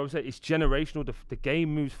 Do you get what I'm saying? It's generational. The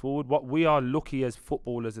game moves forward. What we are lucky as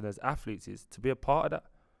footballers and as athletes is to be a part of that.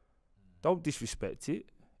 Don't disrespect it.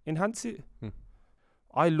 Enhance it.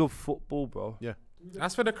 I love football, bro. Yeah.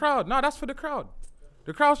 That's for the crowd. No, that's for the crowd.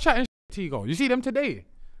 The crowd's chatting Tego. You see them today?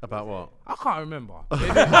 About what? I can't remember.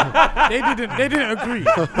 They didn't agree.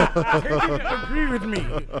 They didn't agree with me.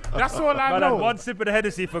 That's all I Man, know. had one sip of the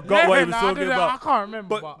Hennessy, forgot what he was talking about. I can't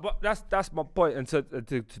remember. But that's my point. And to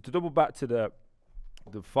double back to the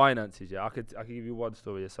finances, I could give you one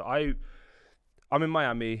story. So I'm in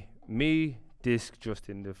Miami. Me, Disc,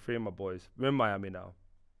 Justin, the 3 of my boys. We're in Miami now.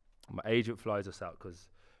 My agent flies us out because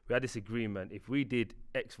we had this agreement. If we did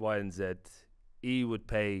X, Y, and Z, he would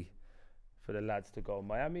pay for the lads to go to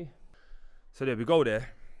Miami. So there we go there,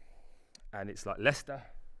 and it's like Leicester.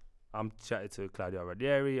 I'm chatting to Claudio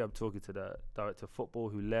Ranieri. I'm talking to the director of football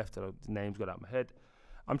who left. And the name's got out of my head.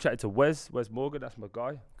 I'm chatting to Wes Morgan. That's my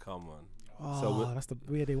guy. Come on. Oh, that's the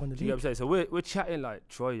way they won the Do you know what league. I'm saying? So we're chatting like,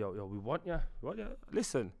 Troy, yo, we want ya.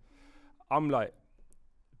 Listen, I'm like,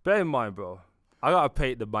 bear in mind, bro, I gotta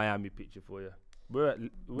paint the Miami picture for you. We're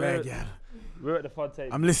at the fun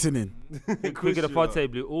table. I'm listening. Quick at the fun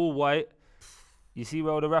table, all white. You see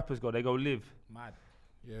where all the rappers go? They go live. Mad.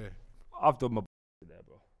 Yeah. I've done my there,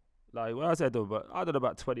 bro. Like when I said I've done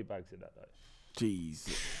about 20 bags in that. Like.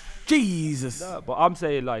 Jesus. No, but I'm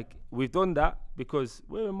saying like we've done that because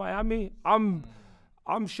we're in Miami. I'm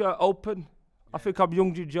shirt open. I think I'm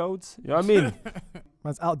Young G Jones. You know what I mean?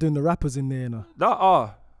 Man's outdoing the rappers in there now.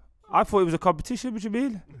 I thought it was a competition. What you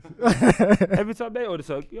mean? Every time they order,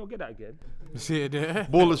 so yo, get that again. You see it there?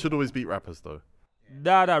 Ballers should always beat rappers though.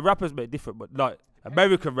 Nah, rappers make different, but like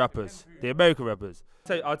American rappers, the American rappers.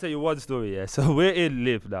 I'll tell you one story, yeah. So we're in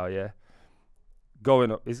Live now, yeah.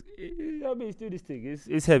 Going up, it's doing this thing.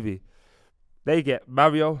 It's heavy. They get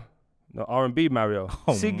Mario, no R&B Mario,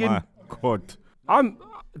 singing. My God.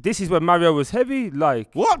 This is when Mario was heavy,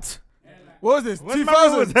 like What? What was this? When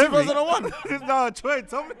Mario was 2001? No, wait,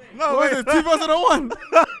 tell me. No, What was wait. it? 2001?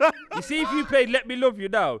 you see, if you played "Let Me Love You"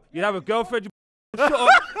 now, you'd have a girlfriend. Shut up.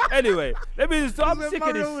 Anyway, I'm sick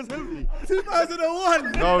of this.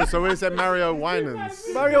 2001. No, so when it said Mario Winans.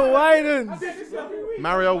 Mario Winans.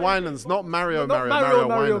 Mario Winans, not Mario.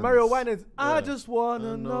 Mario Winans. I just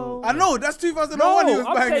wanna know. I know, that's 2001 he was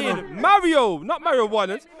I'm banging saying on. Mario, not Mario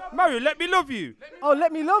Winans. Mario, "Let Me Love You." Oh,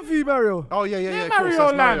 let me love you, Mario. Oh yeah, of course, Mario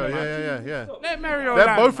that's land, Mario. Yeah. Let Mario They're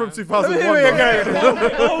land, both from man. 2001.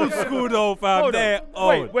 though. Old school though, fam. Hold They're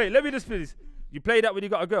on. old. Wait, let me just finish. You play that when you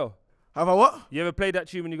got a girl? Have I what? You ever played that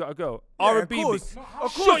tune when you got a girl? Yeah, R&B. of course.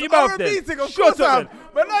 Shut your mouth R&B then. thing, of Shut course up I then.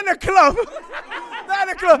 have. But not in the club. Not in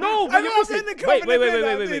the club. No, but I you're was in the missing. club Wait.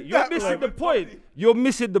 and they did You're that, missing man. the point. You're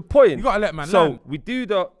missing the point. You gotta let man So learn. we do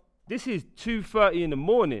this is 2:30 in the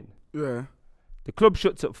morning. Yeah. The club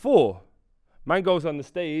shuts at 4. Man goes on the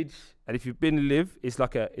stage, and if you've been Live, it's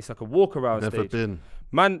like a walk around Never stage. been.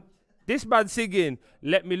 Man, this man singing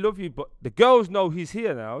 "Let Me Love You," but the girls know he's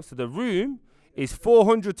here now, so the room is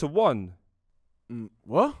 400 to 1.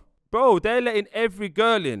 What? Bro, they're letting every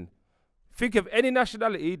girl in. Think of any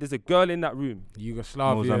nationality, there's a girl in that room.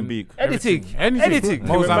 Yugoslavia. Mozambique. Anything.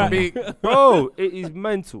 Mozambique. Bro, it is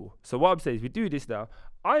mental. So what I'm saying is we do this now.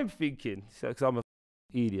 I'm thinking, because I'm a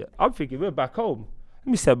idiot, I'm thinking we're back home. Let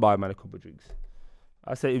me send my man a couple of drinks.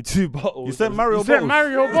 I sent him 2 bottles. You sent Mario You said bottles.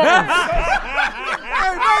 Mario bottles.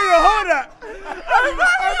 Hey, Mario, hold that. Hey,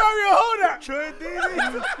 Mario, hold that.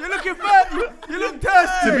 You're looking fat. You look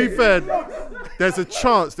thirsty. To be fair, there's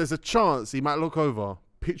a chance he might look over,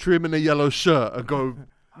 picture him in a yellow shirt and go,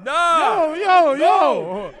 No!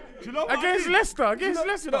 Yo. Do you know what Against I did? Leicester. You Against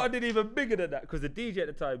know Leicester. I did even bigger than that because the DJ at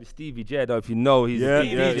the time was Stevie J. I don't know if you know, he's Yeah,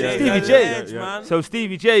 Stevie yeah, J. yeah, Stevie yeah, J. yeah. So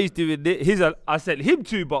Stevie J is doing it. I sent him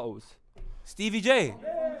 2 bottles. Stevie J.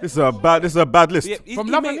 This is a bad list. From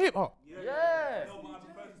Love and Hip Hop.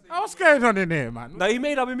 What's going on in here, man? No, he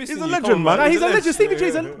made up. Missing. He's a you. legend, Come on, man. Nah, he's a legend. Stevie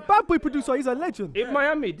J's a bad boy producer. He's a legend. In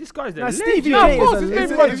Miami, this guy's there. Nah, Stevie J of course, is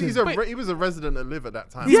his a name legend. he was a resident at Live at that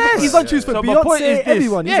time. He's on tunes for So my point is Beyonce, this.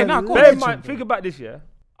 everyone. He's Yeah, a nah, cool. Bear in legend. mind, think about this, yeah.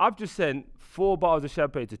 I've just sent 4 bottles of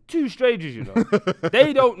champagne to 2 strangers, you know.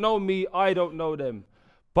 They don't know me, I don't know them.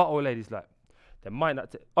 Bottle lady's like, they might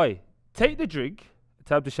not. Take the drink.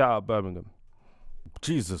 Time to shout out Birmingham.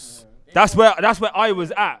 Jesus. That's where I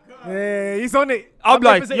was at. Yeah, he's on it. I'm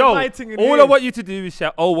like, yo, all all I want you to do is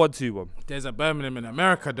shout 0121. There's a Birmingham in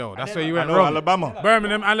America, though. That's where you I went know, wrong. Alabama.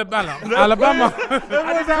 Birmingham, Alabama. Alabama.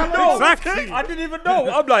 Exactly. I didn't even know.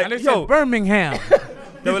 I'm like, And they yo, said Birmingham.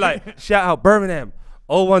 they were like, shout out Birmingham,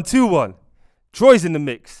 0121. Troy's in the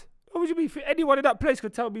mix. What would you mean? Anyone in that place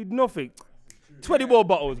could tell me nothing. 20 more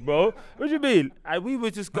bottles, bro. What do you mean? And we were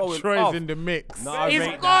just going Troy's off. in the mix. No, I He's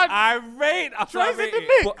rate gone. that. I rate. Troy's in the it.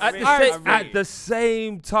 mix. But at the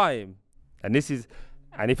same time, and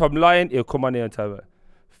if I'm lying, it'll come on here and tell me,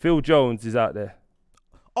 Phil Jones is out there.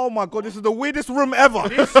 Oh my God, this is the weirdest room ever.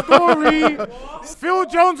 Story. Phil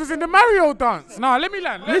Jones was in the Mario dance. No, let me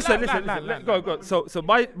land. Listen. Go. So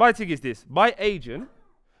my thing is this. My agent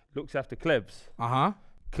looks after Clevs. Uh-huh.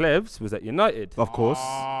 Clevs was at United. Of course.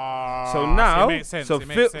 So now, it makes sense. It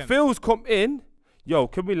makes sense. Phil's come in. Yo,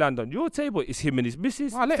 can we land on your table? It's him and his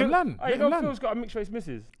missus. let him land. I Let know him land. Phil's got a mixture of his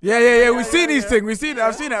missus. Yeah. We've seen these things. We've seen it.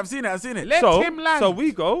 I've seen it. Let him land. So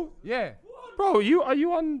we go. Yeah. Bro, are you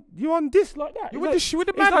on this like that? You He's with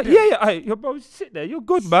the he's man like, there? yeah. Yo, bro, sit there. You're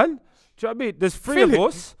good, man. Do you know what I mean? There's 3 Feel of it.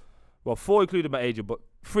 us. Well, 4 including my agent, but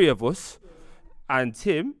 3 of us and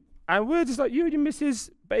Tim. And we're just like, you and your missus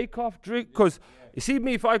bake off, drink. Because you see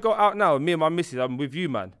me, if I go out now, me and my missus, I'm with you,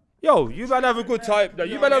 man. Yo, you man have a good time. No,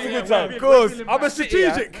 you man have a good time. Of course. I'm a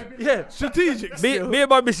strategic. Yeah. Strategic. Me and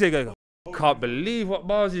my missus go, Can't believe what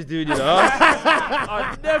Mars is doing, you know.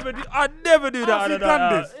 I'd never do that. How's he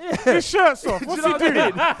done this? His shirt's off. What's he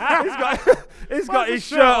doing? He's got his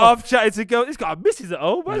shirt off, chatting to girls. He's got a missus at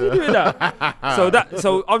home. Why is he doing that?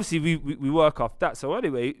 So obviously we work off that. So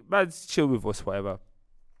anyway, man's chill with us, whatever.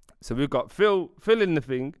 So we've got Phil in the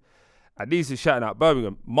thing, and these are shouting out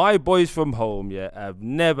Birmingham. My boys from home, yeah, have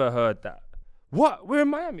never heard that. What? We're in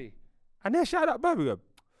Miami, and they're shouting out Birmingham.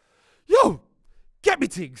 Yo, get me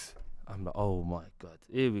things. I'm like, oh my God,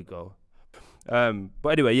 here we go. But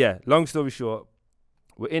anyway, yeah, long story short,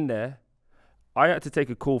 we're in there. I had to take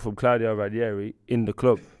a call from Claudio Ranieri in the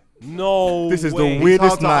club. No, This is way. the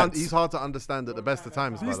weirdest night. He's hard to understand at the best of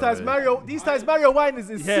times. These by times the way. Mario Wine is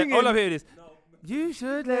Yeah, singing. all I'm hearing is, you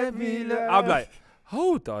should let me love. I'm like,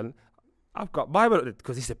 hold on. I've got my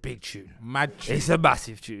because it's a big tune. Mad tune. It's a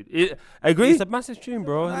massive tune. Agree? It's a massive tune,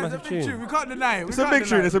 bro. It's a massive tune. We can't deny it. It's a big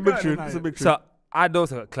tune. It's a big tune. It's a big tune. So I know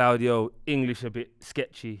Claudio, English a bit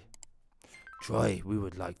sketchy. Troy, we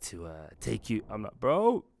would like to take you. I'm like,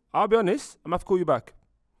 bro, I'll be honest. I'm going to have to call you back.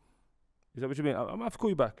 Is that what you mean? I'm going to have to call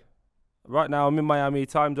you back. Right now, I'm in Miami.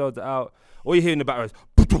 Time zones are out. All you hear in the background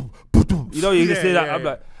is, you know, you can see that. I'm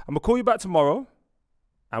like, I'm going to call you back tomorrow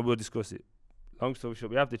and we'll discuss it. Long story short,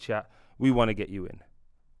 we have the chat. We want to get you in.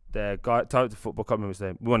 The guy, type of football, can't remember his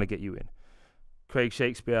name. We want to get you in. Craig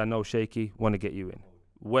Shakespeare, I know Shaky, want to get you in.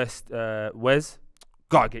 Wes,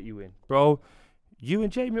 gotta get you in. Bro, you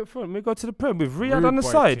and Jamie up front. We go to the Prem with Riyadh on the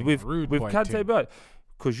side, with Kante behind.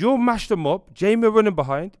 Because you'll mash them up. Jamie running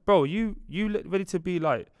behind. Bro, you ready to be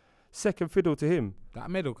like second fiddle to him.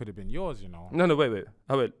 That medal could have been yours, you know. No, wait.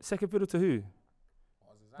 Oh, wait. Second fiddle to who?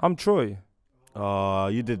 I'm Troy. Oh,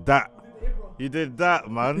 you did that. You did that,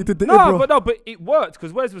 man. You did the But it worked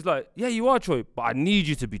because Wes was like, yeah, you are Troy, but I need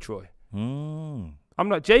you to be Troy. I'm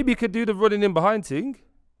like, JB could do the running in behind thing,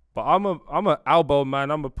 but I'm a elbow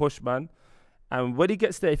man, I'm a push man. And when he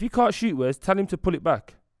gets there, if he can't shoot Wes, tell him to pull it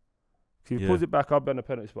back. If he pulls it back, I'll be on a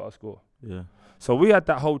penalty spot, I'll score. Yeah. So we had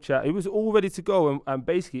that whole chat. It was all ready to go. And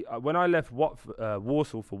basically, when I left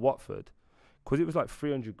Warsaw for Watford, because it was like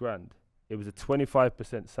 300 grand, it was a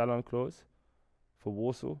 25% sell-on clause for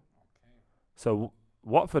Warsaw. So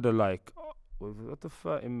Watford are like, what the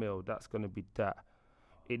 30 mil, that's going to be that.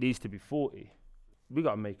 It needs to be 40. We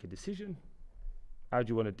got to make a decision. How do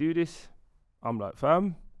you want to do this? I'm like,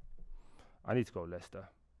 fam, I need to go Leicester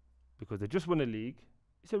because they just won a league.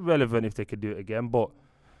 It's irrelevant if they could do it again, but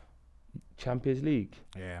Champions League.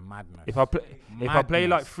 Yeah, madness. If I play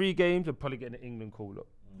like 3 games, I'm probably getting an England call up.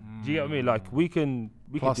 Do you get what I mean? Like we can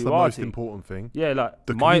Plus do the our most thing. important thing. Yeah, like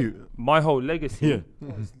the commute. my whole legacy.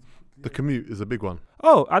 Yeah. The commute is a big one.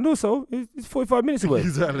 Oh, and also it's 45 minutes away.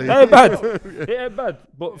 Exactly. It ain't bad. It ain't bad.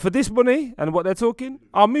 But for this money and what they're talking,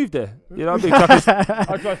 I'll move there. You know what I mean?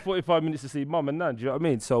 I drive 45 minutes to see mum and nan. Do you know what I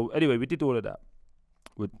mean? So anyway, we did all of that.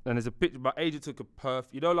 And there's a picture. My agent took a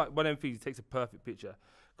perfect. You know, like one of them things. He takes a perfect picture.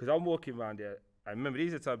 Because I'm walking around there. I remember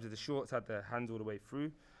these are times that the shorts had their hands all the way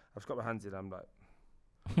through. I've just got my hands in. I'm like,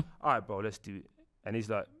 all right, bro, let's do it. And he's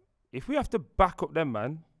like, if we have to back up them,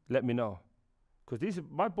 man, let me know. Because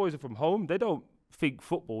my boys are from home. They don't think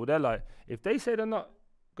football. They're like, if they say they're not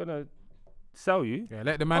gonna sell you,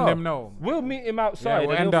 let the man them know. We'll meet him outside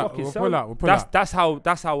and he'll fucking sell. We'll pull out. That's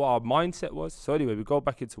how our mindset was. So anyway, we go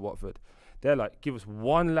back into Watford. They're like, give us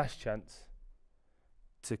one last chance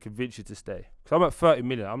to convince you to stay. Because I'm at 30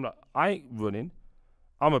 million. I'm like, I ain't running.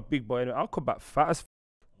 I'm a big boy anyway. I'll come back fat as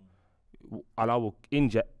and I will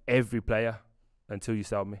injure every player until you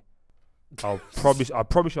sell me. I promise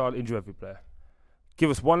you I'll injure every player. Give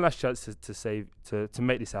us one last chance to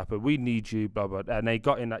make this happen. We need you, blah, blah. And they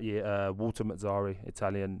got in that year, Walter Mazzari,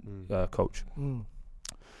 Italian coach.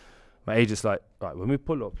 My agent's like, right, when we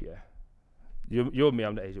pull up, you're me,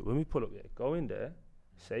 I'm the agent. When we pull up, go in there,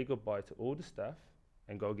 say goodbye to all the staff,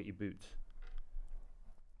 and go get your boots.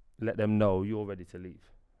 Let them know you're ready to leave.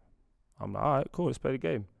 I'm like, all right, cool, let's play the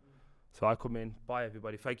game. So I come in, bye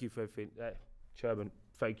everybody, thank you for everything. Hey, Chairman,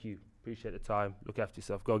 thank you, appreciate the time, look after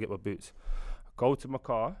yourself, go get my boots. Go to my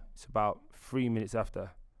car, it's about 3 minutes after,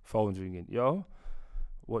 phone's ringing. Yo,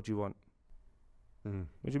 what do you want? What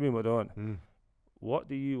do you mean what do I want? What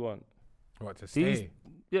do you want? What to say?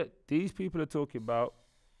 These people are talking about,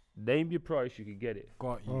 name your price, you can get it.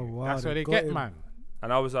 Got you. Oh, wow, That's what they get, man.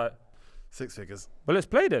 And I was like, 6 figures. well, let's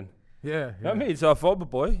play then. Yeah. You know what I mean? So I thought, my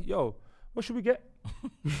boy, yo, what should we get?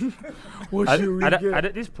 What should we get? And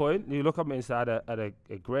at this point, you look at me inside a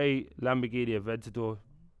grey Lamborghini Aventador,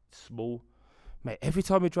 small. Mate, every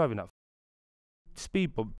time we're driving that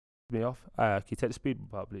speed bump me off. Can you take the speed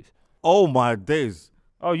bump out, please? Oh my days.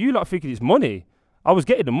 Oh, you lot thinking it's money. I was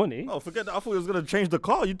getting the money. Oh, forget that. I thought he was gonna change the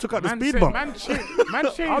car. You took out the Man speed said- bump. Man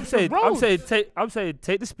changed I'm saying, the road. I'm saying,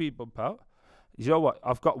 take the speed bump out. You know what?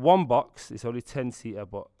 I've got one box. It's only 10-seater,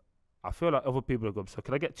 but I feel like other people are good. So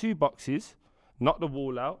can I get 2 boxes? Knock the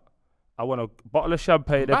wall out. I want a bottle of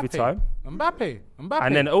champagne every time. Mbappe.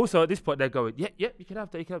 And then also at this point they're going, yeah, you can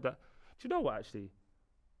have that, you can have that. Do you know what? Actually,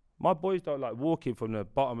 my boys don't like walking from the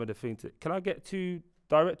bottom of the thing to. Can I get 2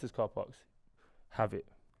 directors' car parks? Have it.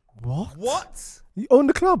 What? You own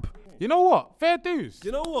the club. You know what? Fair dues.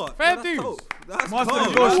 You know what? Fair That's dues. cold. That's Master cold.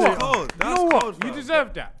 negotiator. That's cold. You That's know what? cold, You fam.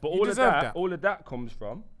 deserve that. But You all deserve of that comes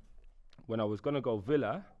from when I was gonna go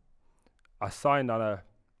Villa. I signed on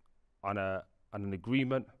an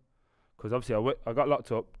agreement because obviously I got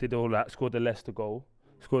locked up, did all that, scored the Leicester goal,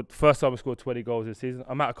 first time I scored 20 goals this season.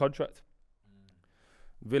 I'm out of contract.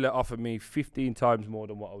 Villa offered me 15 times more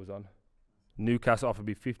than what I was on. Newcastle offered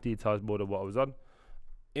me 15 times more than what I was on.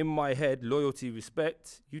 In my head, loyalty,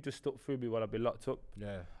 respect. You just stuck through me while I've been locked up.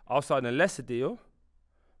 Yeah. I'll sign a Leicester deal.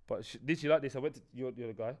 But did you like this? I went to you're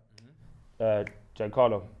the guy,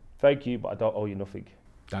 Giancarlo. Thank you, but I don't owe you nothing.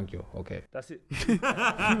 Thank you. Okay. That's it.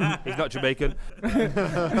 He's not Jamaican.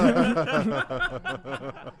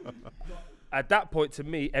 At that point, to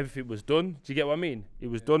me, everything was done. Do you get what I mean? It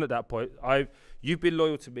was done at that point. You've been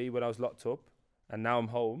loyal to me when I was locked up, and now I'm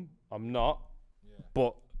home. I'm not,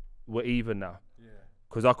 but we're even now.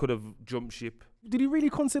 Because I could have jumped ship. Did he really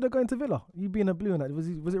consider going to Villa? You being a blue and that? Was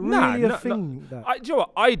it Nah, really no, a thing? That? Do you know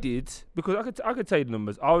what I did? Because I could tell you the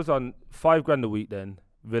numbers. I was on $5 a week then.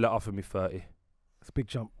 Villa offered me 30. It's a big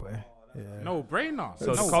jump, boy. Yeah. No brainer.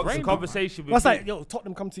 So no the conversation with That's me, like, yo,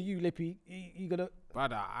 Tottenham come to you, Lippy. You gonna?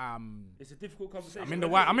 Brother, it's a difficult conversation. I'm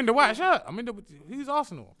in the white shirt. Who's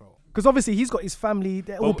Arsenal, bro? Because obviously he's got his family.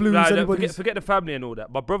 They're all blues. Nah, Everybody's. forget the family and all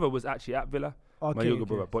that. My brother was actually at Villa. My Okay, younger okay.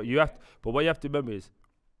 brother. But what you have to remember is,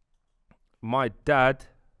 my dad,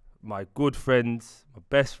 my good friends, my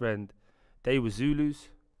best friend, they were Zulus.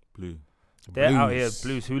 Blue. They're out here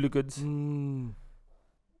blues hooligans. Mm.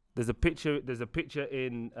 There's a picture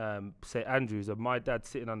in St Andrews of my dad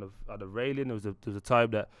sitting on the railing. There was a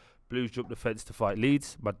time that Blues jumped the fence to fight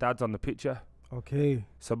Leeds. My dad's on the picture. Okay.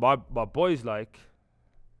 So my boy's like,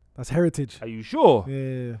 That's heritage. are you sure?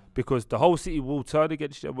 Yeah. Because the whole city will turn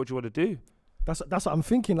against you. What do you want to do? That's what I'm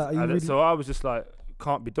thinking. Like, are you And really? so I was just like,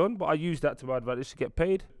 can't be done. But I used that to my advantage to get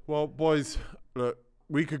paid. Well, boys, look,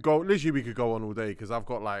 we could go on all day because I've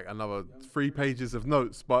got like another 3 pages of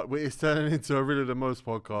notes, but it's turning into a Really the Most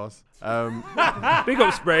podcast. Big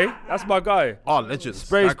up Spray. That's my guy. Oh, legend.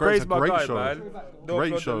 Spray's It's a my great guy, show. man. Great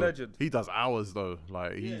North show. London legend. He does hours though.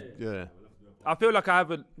 Like yeah. I feel like I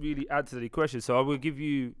haven't really answered any questions, so I will give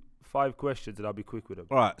you 5 questions and I'll be quick with them.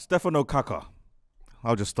 All right, Stefano Kaka.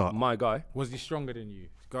 I'll just start. My guy. Was he stronger than you?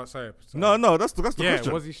 Sorry. No, that's the Yeah,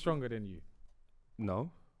 question. was he stronger than you?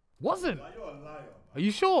 No. Wasn't. Are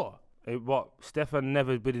you sure? What? Stefan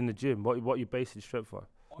never been in the gym. What you basing strength on?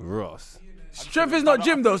 Ross. Strength is not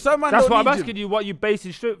gym though. Some man That's don't what I'm need asking gym. you. What you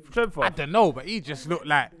basing strength I on? don't know, but he just looked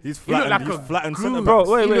like He's he looked flattened. like He's a flattened goon. centre Bro, backs.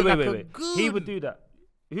 wait. He looked like a He goon. would do that.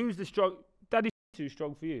 Who's the strong? Daddy too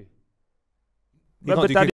strong for you. He can't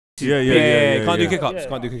do Daddy? Yeah, can't do yeah. kick-ups. Yeah.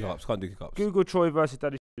 Can't do kick-ups. Can't do kick-ups. Google Troy versus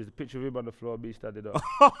Daddy. There's a picture of him on the floor, me standing up.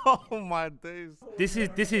 Oh my days. This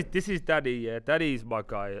is Daddy. Yeah, Daddy is my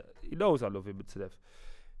guy. He knows I love him to death.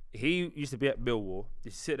 He used to be at Millwall.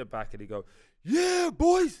 He'd sit at the back and he'd go, "Yeah,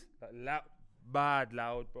 boys," like mad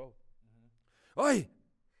loud, bro. Oi,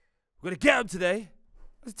 we're gonna get him today.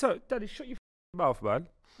 I said, Daddy, shut your mouth, man.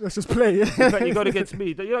 Let's just play. In fact, you got against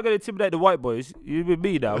me. You're not gonna intimidate the white boys. You're with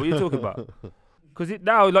me now. What are you talking about? Because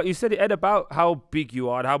now, like you said, it ain't about how big you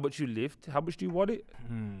are and how much you lift. How much do you want it?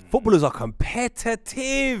 Footballers are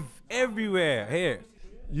competitive everywhere. Here.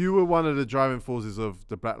 You were one of the driving forces of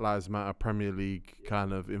the Black Lives Matter Premier League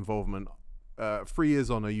kind of involvement. 3 years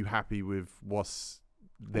on, are you happy with what's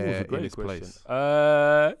there in its place?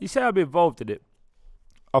 You say I'm involved in it.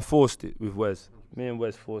 I forced it with Wes. Me and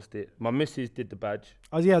Wes forced it. My missus did the badge.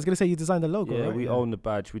 Oh yeah, I was gonna say you designed the logo. Yeah, right? we own the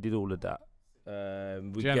badge. We did all of that.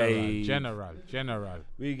 General.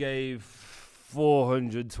 We gave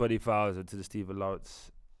 420,000 to the Stephen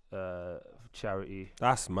Lawrence charity.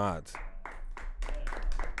 That's mad.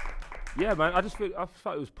 Yeah, man. I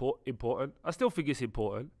thought it was important. I still think it's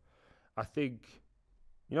important. I think,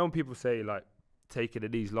 when people say like taking a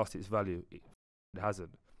knee's lost its value, it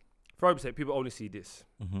hasn't. For example, people only see this.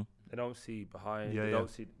 Mm-hmm. They don't see behind. Yeah, They yeah. don't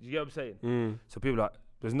see. You get what I'm saying? So people are like,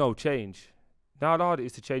 there's no change. Now how hard it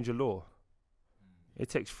is to change a law. It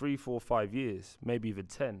takes 3, 4, 5 years, maybe even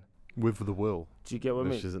 10. With the will, Do you get what I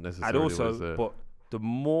which mean? isn't And necessarily what's also, there. but the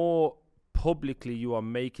more publicly you are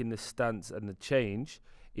making the stance and the change,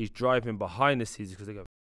 is driving behind the scenes because they go,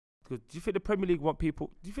 do you think the Premier League want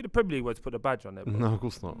people? Do you think the Premier League wants to put a badge on there? Bro? No, of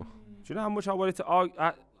course not. Do you know how much I wanted to argue?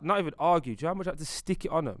 Not even argue. Do you know how much I had to stick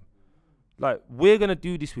it on them? Like, we're going to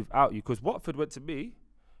do this without you. Because Watford went to me,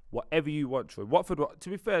 whatever you want, Troy. Watford, to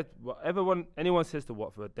be fair, whatever anyone says to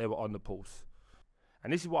Watford, they were on the pulse.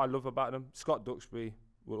 And this is what I love about them. Scott Duxbury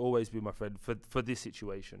will always be my friend for this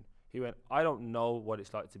situation. He went, I don't know what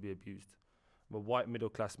it's like to be abused. I'm a white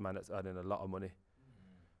middle-class man that's earning a lot of money.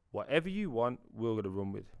 Whatever you want, we're going to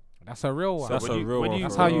run with. That's a real one. So that's a real one.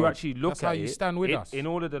 That's how you actually look That's at how it. you stand with us. In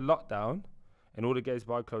all of the lockdown, in all the games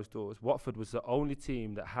behind closed doors, Watford was the only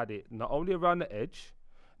team that had it not only around the edge,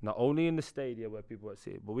 not only in the stadium where people would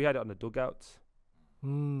see it, but we had it on the dugouts.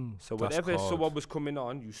 So whenever someone was coming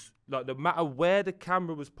on, like no matter where the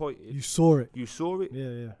camera was pointed, You saw it. you saw it.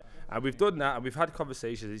 Yeah. And we've done that, and we've had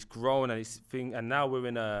conversations. It's grown and it's thing, and now we're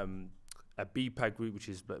in a BPAG group, which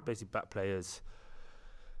is basically back players.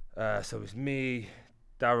 So it's me,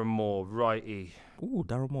 Darren Moore, Righty, Ooh,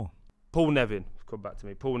 Darren Moore. Paul Nevin. Come back to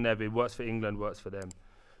me. Paul Nevin works for England, works for them.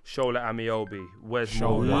 Shola Amiobi, Wes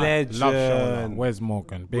Morgan, Legend. Love Shola. Where's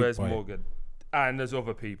Morgan? Big Wes boy. Morgan, and there's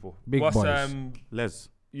other people. Big boys. Les.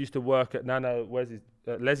 Used to work at Where's his?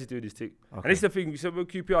 Les is doing this thing, and it's the thing. So when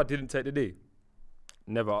QPR didn't take the knee,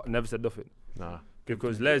 never said nothing. Nah.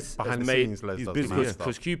 Because Les Behind has the made scenes, Les he's does busy, the mad yeah. stuff.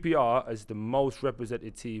 because QPR is the most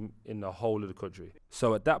represented team in the whole of the country.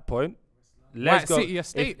 So at that point, Les White goes, City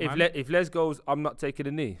estate, man. if Les goes, I'm not taking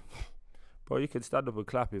a knee. Bro, you can stand up and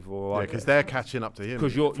clap it for a while. Yeah, because they're catching up to him.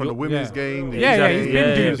 'Cause you're- From the women's yeah. game. the Yeah, youth he's game,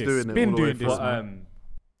 been doing he's this. doing it Been all the way doing this, through. man.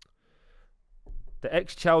 The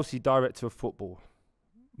ex-Chelsea director of football,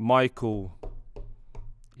 Michael,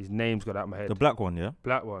 his name's got out of my head. The black one, yeah?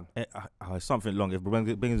 Black one. Something long. It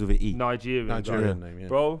begins with an E. Nigerian. guy. Nigerian name, yeah.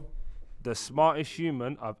 Bro, the smartest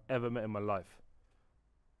human I've ever met in my life.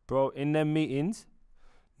 Bro, in them meetings,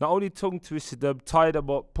 not only tongue twisted them, tied them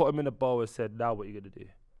up, put them in a bowl and said, now what you going to do?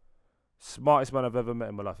 Smartest man I've ever met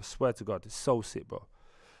in my life. I swear to God, it's so sick, bro.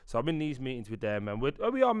 So I'm in these meetings with them, and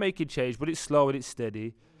we are making change, but it's slow and it's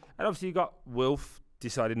steady. And obviously you got Wilf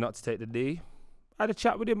decided not to take the knee. I had a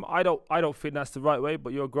chat with him. I don't think that's the right way,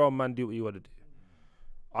 but you're a grown man, do what you want to do.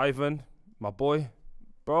 Ivan, my boy,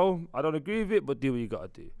 bro, I don't agree with it, but do what you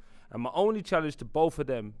got to do. And my only challenge to both of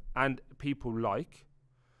them and people like,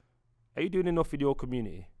 are you doing enough in your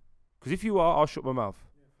community? Because if you are, I'll shut my mouth.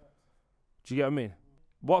 Do you get what I mean?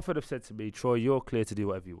 Watford have said to me, Troy, you're clear to do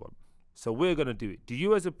whatever you want. So we're going to do it. Do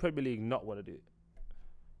you as a Premier League not want to do it?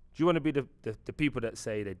 Do you want to be the people that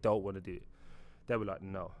say they don't want to do it? They were like,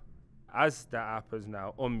 no. As that happens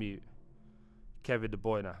now, unmute. Kevin De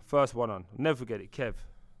Bruyne, first one on. Never forget it, Kev.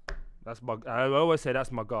 I always say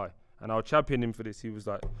that's my guy. And I'll champion him for this. He was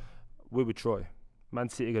like, we're with Troy. Man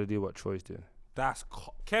City going to do what Troy's doing. That's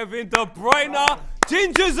Kevin De Bruyne,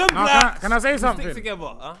 gingers and Now, blacks. can I say something? Stick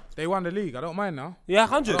together, huh? They won the league. I don't mind now. Yeah, I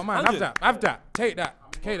 100. don't mind. 100. Have that. Take that.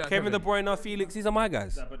 Kevin De Bruyne, Felix, these are my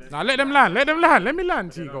guys. Now let them land. Let me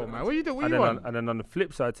land, Tigo, man. What you do? What you want? And then on the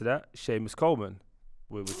flip side to that, Seamus Coleman.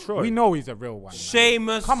 We're with Troy. We know he's a real one. Man.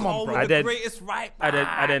 Seamus, Come on, bro. the And then- greatest right And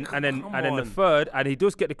back. then the third, and he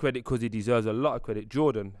does get the credit because he deserves a lot of credit,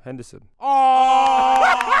 Jordan Henderson.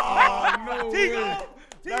 Oh no way.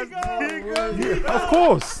 Of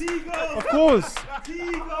course. Of course.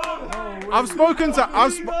 I've spoken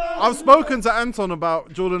to Anton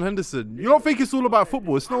about Jordan Henderson. You don't think it's all about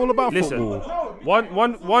football? It's not all about Listen, football.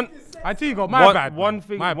 one I Tigo, my bad. One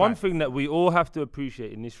man. thing that we all have to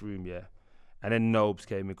appreciate in this room, yeah, and then Nobes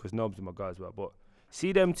came in because Nobes is my guy as well. But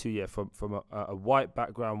see them two, yeah, from a white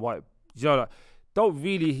background, you know, like, don't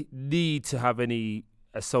really need to have any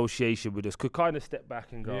association with us. Could kind of step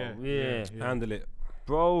back and go, yeah. Handle it.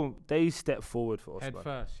 Bro, they step forward for us, Head man.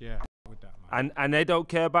 first, yeah. With that, man. And they don't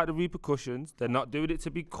care about the repercussions. They're not doing it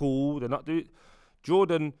to be cool. They're not doing.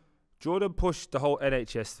 Jordan pushed the whole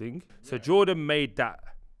NHS thing. So Jordan made that.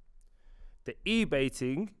 The eBay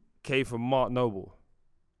thing came from Mark Noble,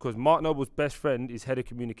 because Mark Noble's best friend is head of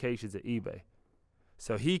communications at eBay.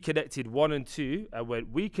 So he connected 1 and 2 and went,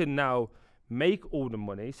 we can now make all the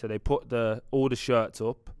money. So they put all the shirts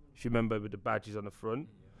up, if you remember, with the badges on the front.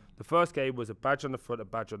 The first game was a badge on the front, a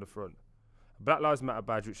badge on the front. A Black Lives Matter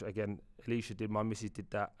badge, which again, Alicia did, my missus did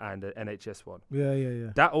that, and an NHS one.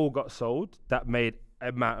 Yeah. That all got sold. That made an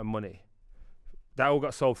amount of money. That all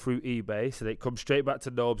got sold through eBay, so they come straight back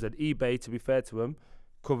to Nobes, and eBay, to be fair to them,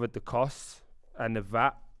 covered the costs and the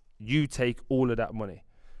VAT. You take all of that money.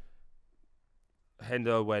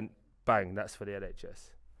 Hendo went, bang, that's for the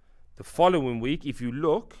NHS. The following week, if you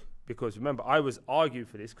look, because remember, I was arguing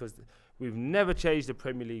for this because we've never changed the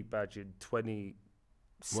Premier League badge in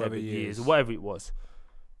 27 years, or whatever it was.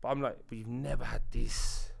 But I'm like, but you've never had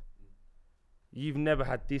this. you've never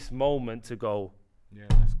had this moment to go, Yeah,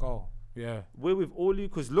 let's go. Yeah. we're with all you,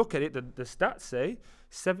 because look at it, the stats say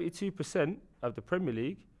 72% of the Premier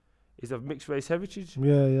League is of mixed race heritage.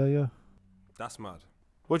 Yeah. That's mad.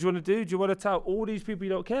 What do you want to do? Do you want to tell all these people you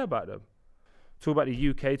don't care about them? Talk about the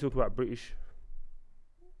UK, talk about British.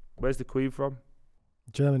 Where's the Queen from?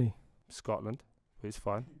 Germany. Scotland. It's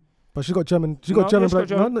fine. But she got German. She got German. yeah, she's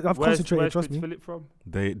got blood. No, I've Where's concentrated. Trust Prince me. Philip from?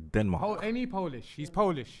 Denmark. Any Polish? He's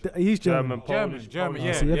Polish. He's German. Polish, German,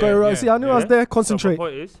 Polish. yeah. See, I got it right. See, I knew I was there. So Concentrate. my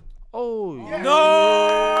point is,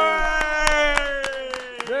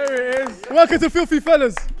 There it is. Welcome to Filthy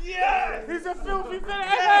Fellas. He's a filthy fella.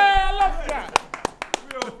 Hey, I love that.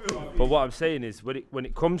 but what I'm saying is, when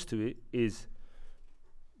it comes to it, is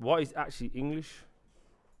what is actually English,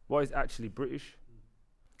 what is actually British.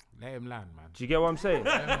 Let him land, man. Do you get what I'm saying?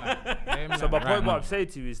 So my point, what I'm saying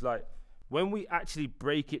to you is like, when we actually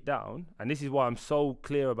break it down, and this is why I'm so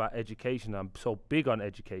clear about education, I'm so big on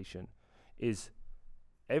education, is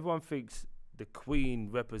everyone thinks the Queen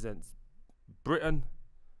represents Britain,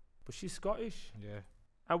 but she's Scottish. Yeah.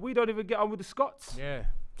 And we don't even get on with the Scots. Yeah.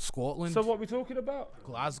 Scotland. So what are we talking about?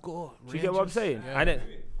 Glasgow. Do you get what I'm saying? Yeah. And then,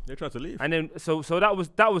 They tried to leave. and then, so that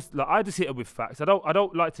was like, I just hit it with facts. I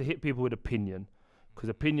don't like to hit people with opinion, because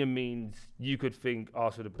opinion means you could think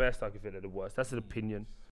Arsenal the best, I could think they're the worst. That's an opinion.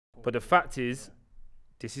 But the fact is,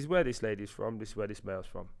 this is where this lady's from, this is where this male's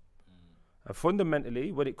from. And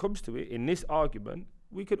fundamentally, when it comes to it, in this argument,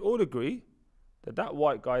 we could all agree that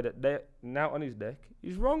white guy that they're now on his neck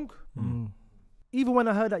is wrong. Even when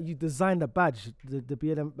I heard that you designed a badge, the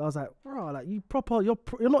BLM, I was like, bro, like you proper, you're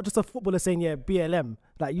not just a footballer saying BLM,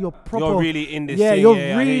 like you're proper. You're really in this yeah, thing. you're I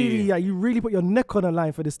hear really, you. yeah, you really put your neck on the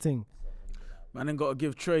line for this thing. Man, ain't got to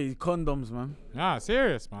give Trey condoms, man. Nah,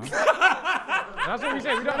 serious, man. That's what we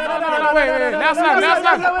say. We don't. No, wait. Let us land.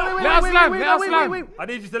 I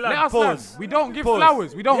need you to Let land. us Pause. land. We don't give Pause.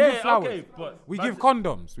 flowers. We don't Yeah, give flowers. okay, but We give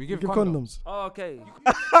condoms. We give Give condoms. condoms. Oh, okay.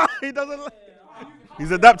 He doesn't.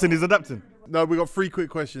 He's adapting. No, we got 3 quick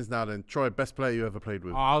questions now. Then Troy, best player you ever played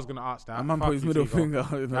with? Oh, I was gonna ask that. That man Fuck put his you, middle Tigo. finger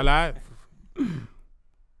out. I like.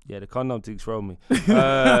 Yeah, the condom thing's thrown me.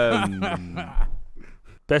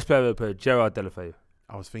 Best player ever played, Gerard Deulofeu.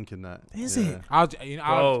 I was thinking that. Is it?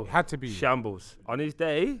 Bro, had to be. Shambles. On his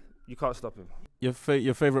day, you can't stop him. Your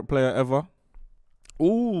favorite player ever?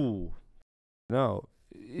 Ooh. No.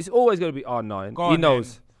 It's always going to be R9. Go He on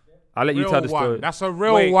knows. I'll let you tell the Real one. story. That's a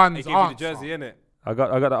real Wait, one's they gave you the answer. jersey, innit? I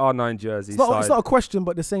got the R9 jersey. It's not a question,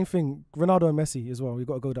 but the same thing. Ronaldo and Messi as well. You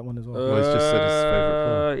got to go with that one as well. Well, he's just said his favourite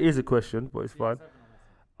player. It is a question, but it's fine.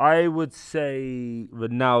 I would say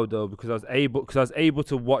Ronaldo, because I was able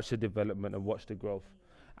to watch the development and watch the growth.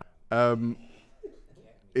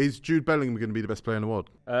 Is Jude Bellingham going to be the best player in the world?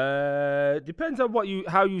 Depends on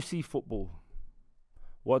how you see football.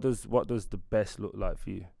 What does the best look like for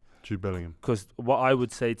you? Jude Bellingham. Because what I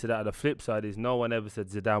would say to that, on the flip side, is no one ever said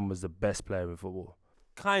Zidane was the best player in football.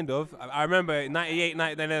 Kind of. I remember in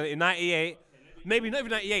 98, maybe not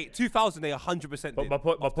even 98, 2000, they 100% But did. my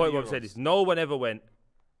point after what the I'm saying Euros. is no one ever went,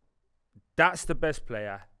 that's the best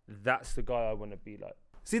player, that's the guy I want to be like.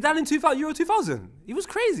 Zidane in 2000, Euro 2000. He was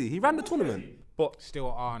crazy. He ran the tournament. But Still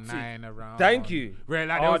R9 around. thank you. Right,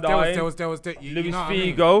 like R9, there was you Luis know what I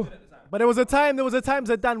mean? Figo. But there was a time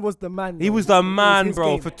Zidane was the man. He bro. was the It man, his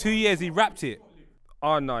bro. game. For 2 years, he rapped it.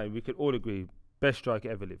 R9, we could all agree, best striker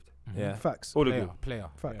ever lived. Yeah. Facts. All agree. Player.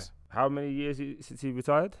 Facts. How many years since he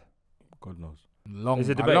retired? God knows. Long, It's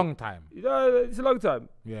a a debate. long time. You know, it's a long time.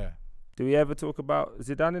 Yeah. Do we ever talk about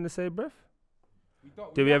Zidane in the same breath?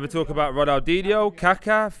 Do we ever talk about Ronaldinho,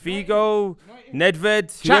 Kaká, Figo,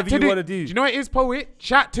 Nedved, whoever you want to do? Do you know what it is, poet?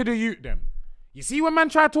 Chat to the youth, them. You see when man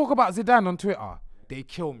try to talk about Zidane on Twitter, they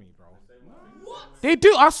kill me, bro. They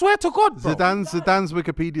do, I swear to God, bro. Zidane's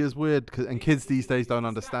Wikipedia is weird, and kids these days don't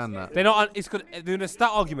understand that. They're not. It's good. They're doing a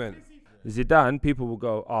stat argument. Zidane, people will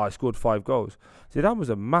go, I scored 5 goals. Zidane was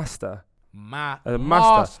a master. Master.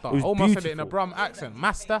 master. It was Almost said it in a beautiful. Brum accent.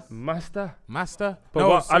 Master. Master.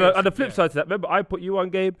 But But on the flip side to that, remember I put you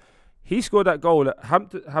on, Gabe. He scored that goal at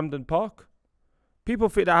Hampden Park. People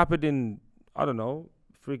think that happened in, I don't know,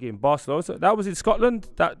 frigging Barcelona. So that was in Scotland,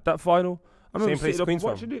 that final. I remember Same place sitting up Queen's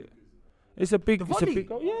and watching it. It's a big volley?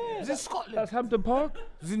 goal. Yeah, It's in Scotland. that's Hampden Park.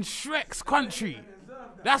 It's in Shrek's country.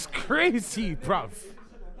 That's crazy, bruv.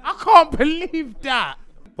 I can't believe that.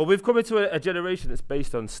 But we've come into a generation that's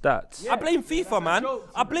based on stats. I blame FIFA, man.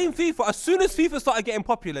 I blame FIFA. As soon as FIFA started getting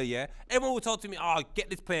popular, yeah, everyone would talk to me, get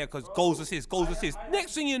this player because goals, assists.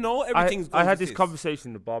 Next thing you know, everything's goals, I had this assists. conversation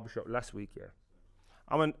in the barbershop last week, yeah.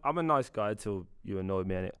 I'm a nice guy until you annoy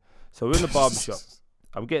me, innit? So we're in the barbershop.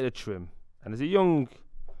 I'm getting a trim. And there's a young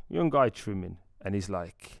guy trimming. And he's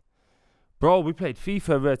like, bro, we played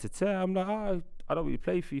FIFA rare to tear. I'm like, oh, I don't really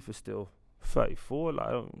play FIFA still. 34, like,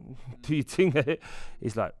 I don't do you think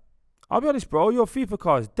he's like, I'll be honest, bro, your FIFA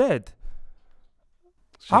card is dead.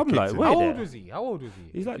 I'm like, wait. How old was he? How old was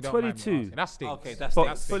he? He's If like you don't mind me 22. asking. That stinks. Okay, that's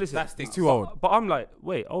But stinks. listen, That stinks. too old. But I'm like,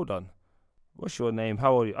 wait, hold on. What's your name?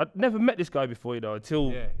 How old are you? I'd never met this guy before, you know,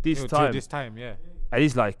 until Yeah, this till time. this time, yeah. And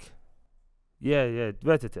he's like, yeah,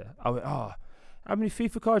 Vertite. I went, how many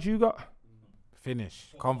FIFA cards you got?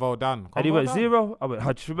 Finish. Convo done. And he Convo went, done. 0. I went,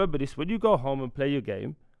 I just remember this. When you go home and play your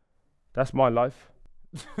game, that's my life.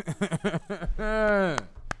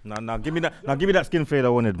 Now give me that. Now give me that skin fade I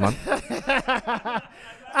wanted, man.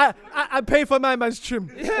 I pay for my man's trim.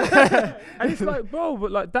 And it's like, bro,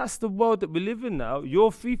 but like that's the world that we live in now. Your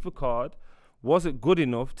FIFA card wasn't good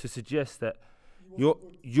enough to suggest that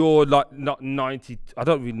you're like not 90. I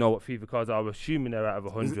don't really know what FIFA cards are. I'm assuming they're out of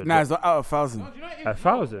 100. Nah, it's not out of 1,000.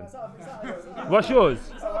 1,000. What's yours?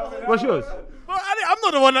 What's yours? Bro, I'm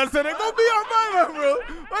not the one that said it. Go beat up my man, bro.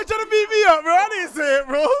 Why you trying to beat me up, bro? I didn't say it,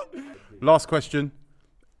 bro. Last question.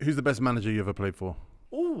 Who's the best manager you ever played for?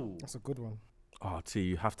 Ooh. That's a good one. Oh, T,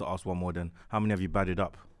 you have to ask one more then. How many have you batted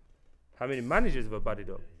up? How many managers have I batted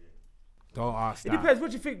up? Don't ask It that. depends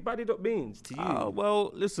what you think batted up means to you.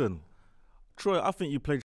 Well, listen. Troy, I think you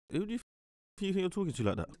played... Who do you think you're talking to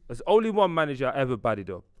like that? There's only one manager I ever batted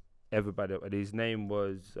up. And his name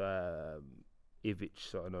was Ivic,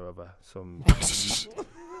 something or other.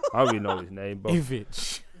 I don't really know his name. But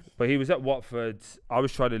Ivic. But he was at Watford. I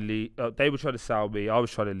was trying to leave. They were trying to sell me. I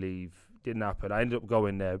was trying to leave. Didn't happen. I ended up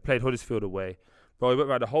going there. Played Huddersfield away. Bro, we went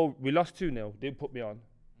around the whole... We lost 2-0. Didn't put me on.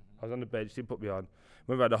 I was on the bench. Didn't put me on.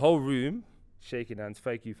 Went around the whole room, shaking hands.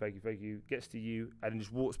 Thank you, thank you, thank you. Gets to you and then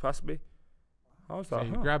just walks past me. I was So like,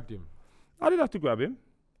 you huh. grabbed him. I didn't have to grab him.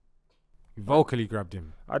 You vocally grabbed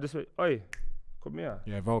him. I just went, oi, come here.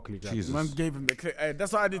 Yeah, vocally grabbed Jesus. Man gave him the click. Hey,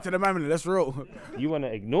 that's what I did to the man. Let's roll. You want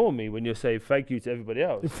to ignore me when you're saying thank you to everybody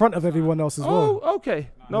else? In front of everyone else as well. Oh, okay.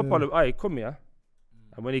 No Yeah. problem. Oi, come here.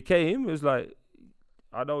 And when he came, it was like,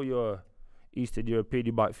 I know you're Eastern European,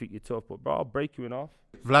 you might think you're tough, but bro, I'll break you in half.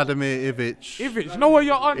 Vladimir Ivic. Ivic, you know what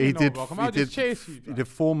you're on, He you know, did. bro. Come He on, just did. chase you. He did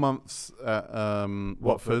 4 months at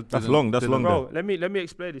Watford. That's Didn't- long, that's didn't- long. Bro, let me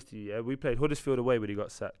explain this to you, yeah? We played Huddersfield away when he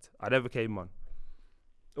got sacked. I never came on.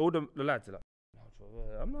 All the lads are like,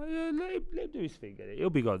 I'm like, yeah, let him do his thing, get it. He'll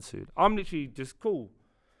be gone soon. I'm literally just cool.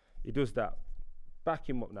 He does that. Back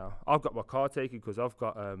him up now. I've got my car taken because I've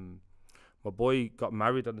got, my boy got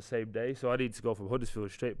married on the same day, so I need to go from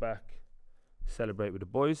Huddersfield straight back, celebrate with the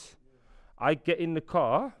boys. I get in the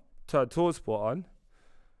car, turn TalkSport on.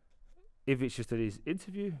 If it's just at his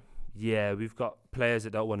interview, yeah, we've got players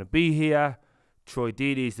that don't want to be here. Troy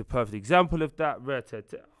Deeney is the perfect example of that.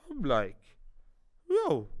 I'm like,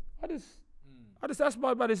 yo, I just asked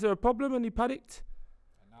my man, is there a problem? And he panicked.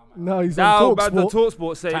 No, he's Now, on man, the TalkSport.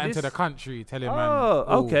 TalkSport saying Tight this. into the country, tell him, man.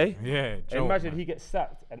 Oh, okay. Yeah, joke, Imagine man. he gets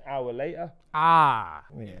sacked an hour later. Ah,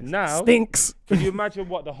 Now, Stinks. can you imagine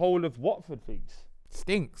what the whole of Watford thinks?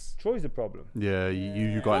 stinks. Troy's the problem. Yeah,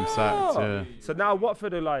 you got him sacked. Yeah. So now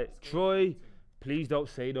Watford are like, Troy, please don't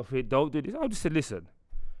say nothing, don't do this. I just said, listen,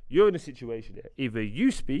 you're in a situation here. Either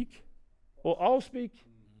you speak or I'll speak.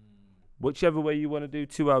 Whichever way you want to do.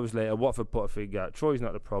 2 hours later, Watford put a thing out. Troy's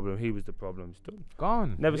not the problem. He was the problem. It's done.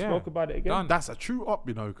 Gone. Never yeah. spoke about it again. Done. That's a true up,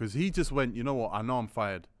 you know, because he just went, you know what, I know I'm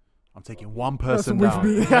fired. I'm taking one person with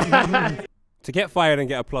down. me. To get fired and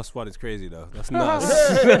get a +1 is crazy though. That's nuts.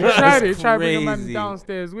 He tried it. Tried to bring a man crazy.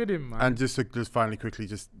 downstairs with him, man. And just finally, quickly,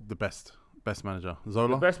 just the best manager. Zola?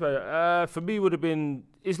 The best player for me would have been,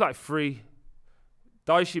 it's like 3.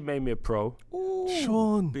 Dyche made me a pro.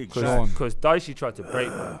 Sean. Big Sean. Because Dyche tried to break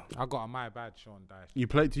me. I got a my bad Sean Dyche.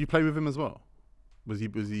 Did you play with him as well? Was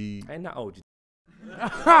he Ain't that old?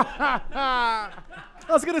 I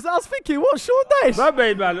was thinking, what, Sean Dyche? That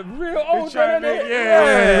made man look real old, tried man. to-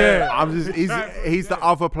 yeah. I'm just he's the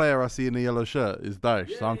other player I see in the yellow shirt is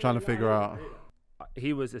Dyche, so I'm trying to figure out.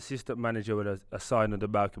 He was assistant manager with a sign under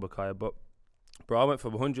Malcolm Mackay, but bro, I went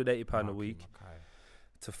from £180 a week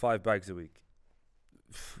to 5 bags a week.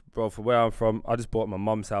 Bro, from where I'm from, I just bought my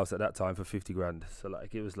mum's house at that time for 50 grand. So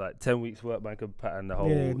like it was like 10 weeks work, man, could pattern the whole.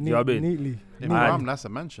 Yeah, do you know what I mean? neatly. In Man. Ram, that's a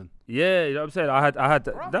mansion. Yeah, you know what I'm saying. I had.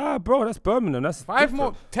 Nah, bro, that's Birmingham. That's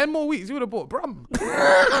 10 more weeks, you would have bought Brum.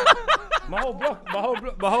 My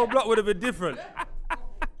whole block would have been different.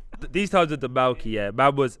 These times at the Malky, yeah,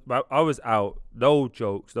 I was out. No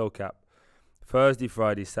jokes, no cap. Thursday,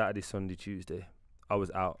 Friday, Saturday, Sunday, Tuesday, I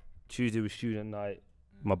was out. Tuesday was student night.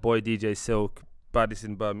 My boy DJ Silk, baddest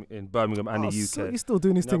in Birmingham and the UK. So he's still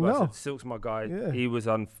doing his thing but I now. said, Silk's my guy. Yeah. He was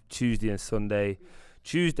on Tuesday and Sunday.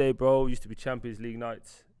 Tuesday, bro, used to be Champions League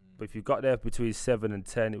nights. but if you got there between 7 and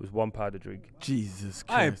 10, it was £1 a drink. Jesus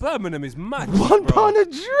Hey, Christ. Birmingham is mad. £1 a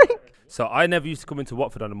drink. So I never used to come into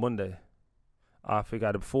Watford on a Monday. I think I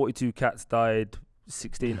had 42 cats died,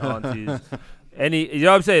 16 aunties. You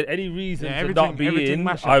know what I'm saying? Any reason Yeah, to not be everything in,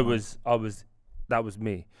 mash up, I man. was, that was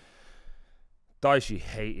me. Dyche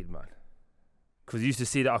hated, man. Because he used to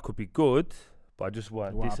see that I could be good, but I just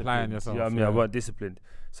weren't You weren't applying disciplined. You know what I yourself, mean? I yeah. weren't disciplined.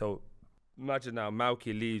 So imagine now,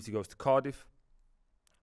 Malky leaves, he goes to Cardiff.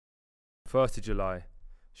 1st of July,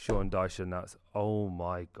 Sean Dyche announced, oh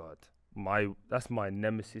my God, that's my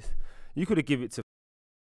nemesis. You could have given it to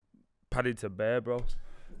Paddington Bear, bro. Do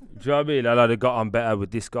you know what I mean? I'd have got on better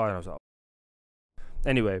with this guy. And I was like,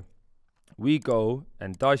 anyway, we go,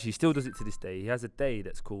 and Dyche still does it to this day. He has a day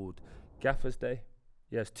that's called Gaffer's Day.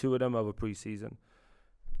 He has 2 of them over pre-season.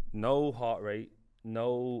 No heart rate,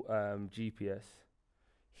 no GPS.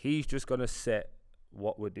 He's just going to set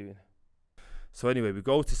what we're doing. So anyway, we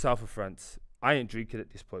go to south of France. I ain't drinking at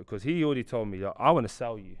this point because he already told me, like, I want to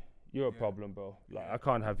sell you. You're a problem, bro. Like, I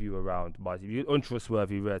can't have you around. You're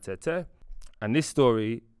untrustworthy, rare. And this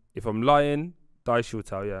story, if I'm lying, Dyche will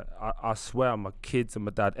tell you. I swear on my kids and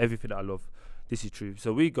my dad, everything that I love, this is true.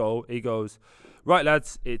 So we go, he goes, right,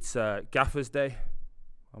 lads, it's Gaffer's Day.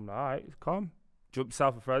 I'm like, all right, calm. Jump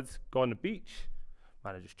south of France, go on the beach.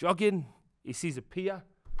 Man, I'm just jogging. He sees a pier,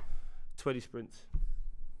 20 sprints.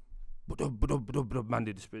 Man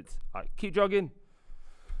did the sprints. All right, keep jogging.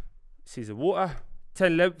 Sees the water,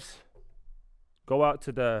 10 lengths. Go out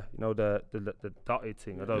to the, you know, the dotted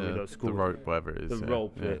thing. I don't really know school. The rope, whatever it is. The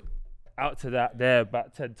rope, yeah. Out to that there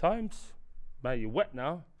about 10 times. Man, you're wet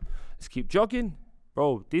now. Let's keep jogging.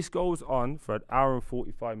 Bro, this goes on for an hour and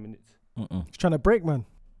 45 minutes. He's trying to break, man.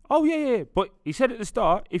 Oh, yeah. But he said at the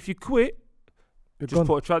start, if you quit, You're just gone.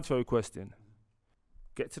 put a transfer request in.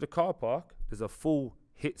 Get to the car park. There's a full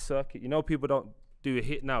hit circuit. You know, people don't do a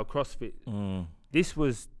hit now, CrossFit. This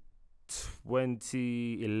was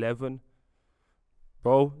 2011.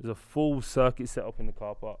 Bro, there's a full circuit set up in the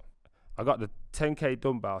car park. I got the 10K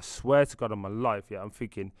dumbbell. I swear to God on my life, yeah, I'm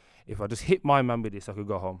thinking, if I just hit my man with this, I could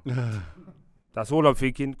go home. That's all I'm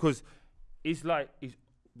thinking. Because it's like,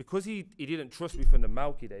 because he didn't trust me from the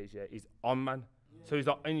Malky days, yeah, he's on, man. So he's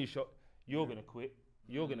like, any shot, you're going to quit.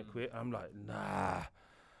 You're going to quit. I'm like, nah,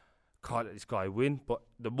 can't let this guy win. But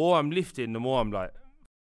the more I'm lifting, the more I'm like,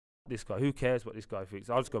 this guy, who cares what this guy thinks?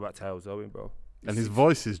 I'll just go back to Hell's Owen, bro. And his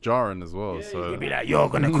voice is jarring as well. So He'd be like, you're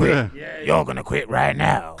gonna quit. You're gonna quit right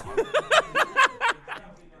now.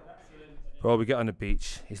 Bro, we get on the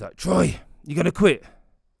beach. He's like, Troy, you gonna quit?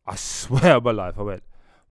 I swear on my life, I went,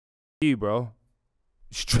 you, bro.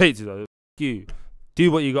 Straight to the you.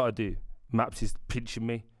 Do what you gotta do. Maps is pinching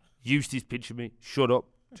me. Eustace pinching me. Shut up.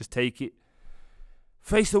 Just take it.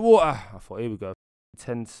 Face the water. I thought, here we go.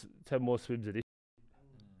 10 more swims of this.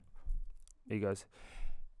 He goes,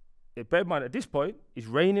 bear in mind, at this point, it's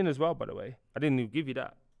raining as well, by the way. I didn't even give you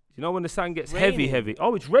that. You know when the sand gets heavy?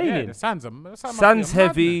 Oh, it's raining. Yeah, the sand's Sand's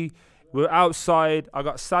heavy. We're outside. I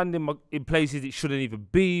got sand in places it shouldn't even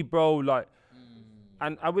be, bro. Like,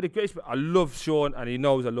 and I with a great I love Sean, and he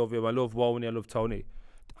knows I love him. I love Woney. I love Tony.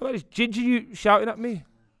 I got this ginger you shouting at me.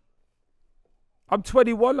 I'm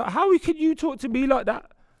 21. Like, how can you talk to me like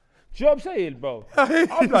that? Do you know what I'm saying, bro?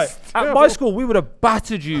 I'm like, at my school, we would have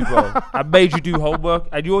battered you, bro, and made you do homework,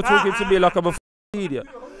 and you're talking to me like I'm a idiot.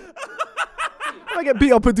 I get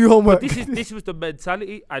beat up and do homework. This was the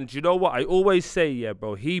mentality, and you know what? I always say, yeah,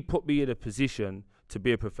 bro, he put me in a position to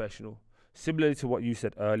be a professional, similarly to what you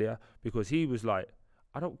said earlier, because he was like,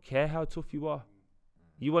 I don't care how tough you are.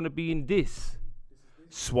 You want to be in this.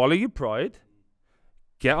 Swallow your pride,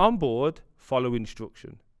 get on board, follow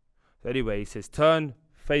instruction. So anyway, he says, turn,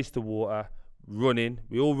 face the water, run in.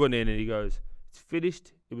 We all run in, and he goes, it's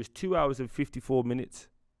finished. It was 2 hours and 54 minutes.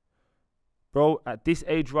 Bro, at this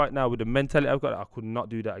age right now, with the mentality I've got, I could not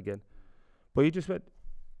do that again. But he just went,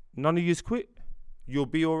 none of yous quit. You'll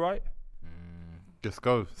be all right. just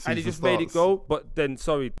go. And he just made it go. But then,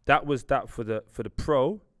 sorry, that was that for the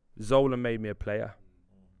pro. Zola made me a player.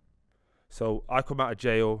 So I come out of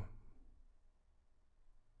jail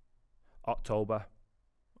October.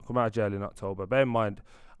 I come out of jail in October. Bear in mind,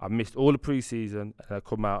 I missed all the pre-season, and I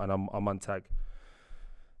come out and I'm on tag.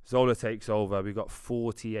 Zola takes over. We got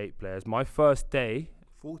 48 players. My first day,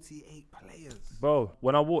 48 players. bro,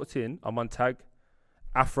 when I walked in, I'm on tag.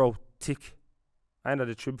 Afro tick. I ain't had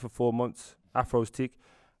a trim for 4 months. Afro's tick.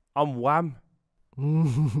 I'm wham.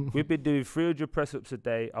 We've been doing 300 press-ups a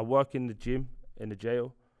day. I work in the gym, in the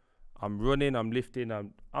jail. I'm running, I'm lifting.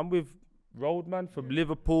 I'm with Roadman from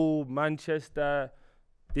Liverpool, Manchester.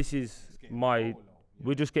 This is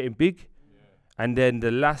we're just getting big. And then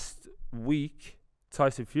the last week,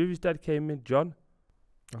 Tyson Fury's dad came in, John.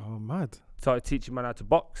 Oh, mad. Started teaching man how to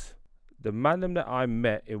box. The man them that I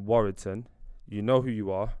met in Warrington, you know who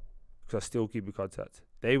you are, because I still keep in contact.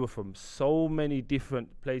 They were from so many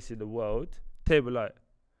different places in the world. They were like,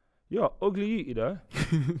 "You're ugly, you know."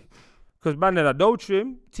 Because man, then had no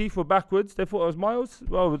trim, teeth were backwards. They thought I was Miles.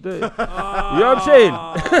 Well, you know what I'm saying?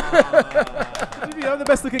 I'm the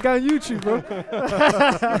best looking guy on YouTube, bro. You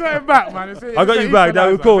got him back, man. I got you back. Now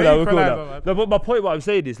we're cool. Now we're cool. Equalizer, Now. man. No, but my point, what I'm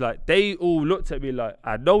saying is, like, they all looked at me like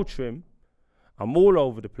I had no trim. I'm all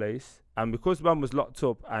over the place, and because man was locked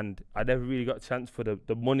up, and I never really got a chance for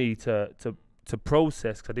the money to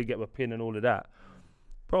process, because I didn't get my pin and all of that.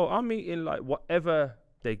 Bro, I'm eating like whatever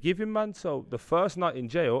they're giving, man. So the first night in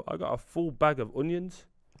jail, I got a full bag of onions.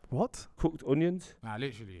 What? Cooked onions. Nah,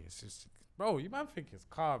 literally, it's just, bro, you man think it's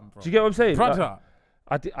calm, bro. Do you get what I'm saying? Brother.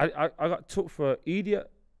 Like, I got took for an idiot,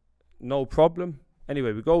 no problem.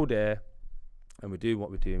 Anyway, we go there, and we're doing what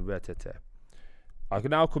we're doing. I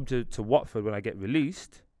can now come to Watford when I get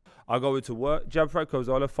released. I go into work. Gianfranco's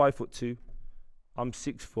all 5'2". I'm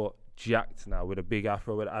 6 foot, jacked now with a big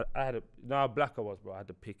afro. I had a, you know how black I was, bro. I had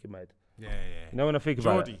the pick in my head. Yeah. You know when I think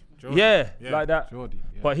about it? Jordy. Yeah, like that. Jordy.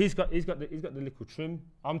 Yeah. But he's got the little trim.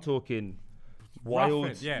 I'm talking wild.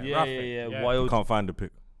 Rough it, yeah, yeah, rough yeah, it, yeah, yeah. wild. Can't find the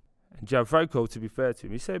pic. And Gianfranco, to be fair to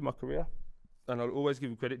him, he saved my career. And I'll always give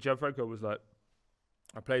him credit. Gianfranco was like,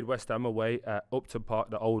 I played West Ham away at Upton Park,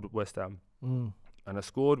 the old West Ham. And I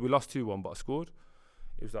scored. We lost 2-1, but I scored.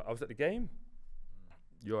 It was like, I was at the game.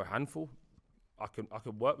 You're a handful. I can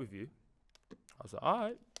work with you. I was like, all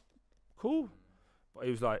right, cool. But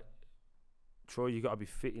he was like, Troy, you got to be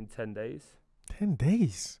fit in 10 days. 10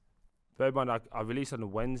 days? Bear in mind, I released on a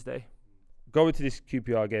Wednesday. Going to this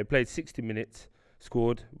QPR game, played 60 minutes,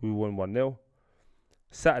 scored. We won 1-0.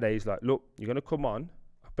 Saturday, he's like, look, you're going to come on.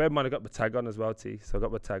 Bear in mind, I got my tag on as well, T. So I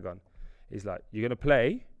got my tag on. He's like, you're going to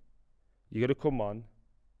play. You're going to come on.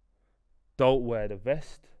 Don't wear the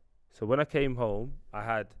vest. So when I came home, I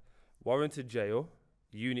had Warrington Jail,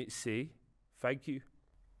 Unit C. Thank you.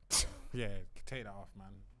 Yeah, take that off, man.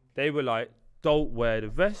 They were like, don't wear the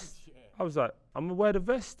vest. I was like, I'm going to wear the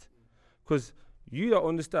vest. Because you don't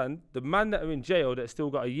understand, the man that are in jail that still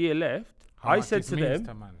got a year left, How I much said this to means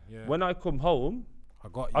them, man. Yeah. when I come home, I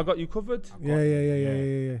got you covered. Yeah.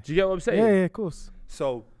 Do you get what I'm saying? Yeah, of course.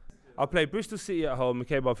 So I played Bristol City at home. I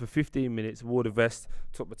came on for 15 minutes, wore the vest,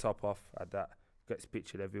 took my top off, had that, gets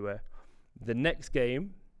pictured everywhere. The next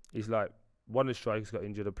game is like, one of the strikers got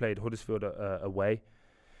injured. I played Huddersfield away.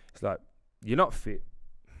 It's like, you're not fit.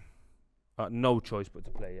 No choice but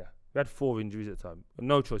to play, yeah. We had 4 injuries at the time.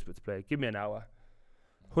 No choice but to play. Give me an hour.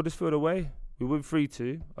 Huddersfield away. We win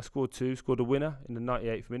 3-2. I scored 2. Scored a winner in the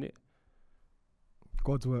 98th minute.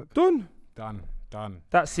 God's work. Done. Done.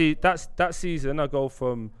 That season, I go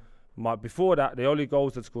from before that, the only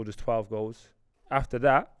goals I'd scored was 12 goals. After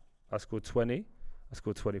that, I scored 20. I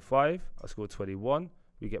scored 25. I scored 21.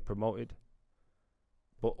 We get promoted.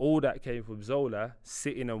 But all that came from Zola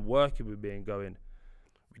sitting and working with me and going,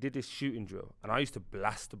 we did this shooting drill, and I used to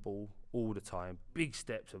blast the ball all the time. Big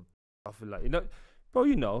steps of, I feel like, bro,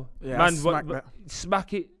 Yeah, man,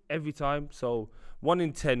 smack it every time. So 1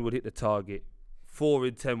 in 10 would hit the target, 4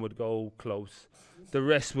 in 10 would go close, the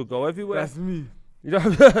rest would go everywhere. That's me.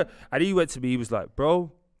 And he went to me, he was like,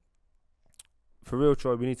 bro, for real,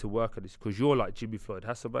 Troy, we need to work on this because you're like Jimmy Floyd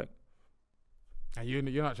Hasselbank. And you're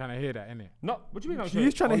not trying to hear that, innit? No, what do you mean?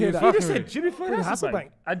 He's trying to hear that. You just said Jimmy Floyd Hasselbank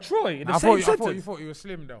and Troy in the I same thought sentence. you were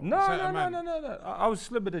slim though. No. I was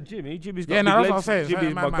slimmer than Jimmy. Jimmy's got Yeah, big no, that's legs. what I'm saying.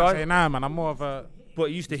 Jimmy's my Man, guy. say, nah, man, I'm more of a. But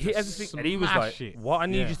he used to hit everything, and he was like, smash it. what I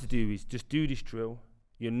need Yeah. you to do is just do this drill.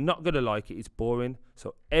 You're not going to like it. It's boring.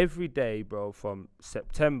 So every day, bro, from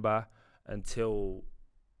September until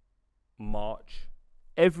March,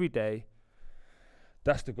 every day,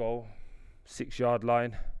 that's the goal. 6-yard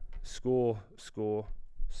line, score,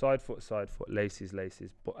 side foot, laces.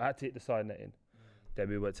 But I had to hit the side netting. Then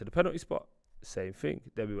we went to the penalty spot, same thing.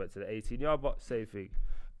 Then we went to the 18-yard box, same thing.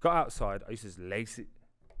 Got outside, I used to just lace it.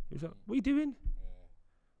 He was like, what are you doing?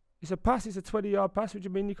 It's a pass, it's a 20-yard pass. What do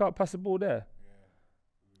you mean you can't pass the ball there?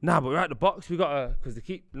 Nah, but we're at the box. We got to, because they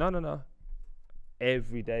keep, no.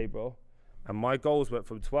 Every day, bro. And my goals went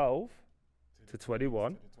from 12 to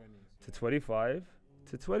 21 to 25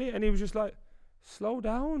 to 20. And he was just like, slow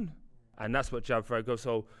down. And that's what Gianfranco.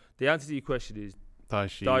 So the answer to your question is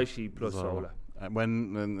Dyche plus Zola. And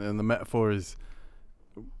and the metaphor is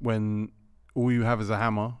when all you have is a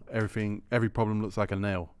hammer, every problem looks like a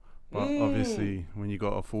nail. But obviously, when you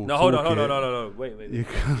got a full No, hold on. Wait. you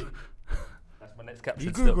my next caption.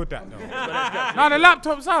 You still. googled that though. No, the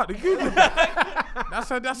laptop's out. You googled that.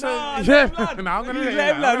 That's a. Yeah. No, I'm gonna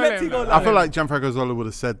let him. Let him go. I feel like Gianfranco Zola would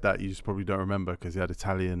have said that. You just probably don't remember because he had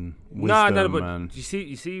Italian wisdom. No, but and you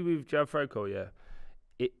see with Gianfranco, yeah.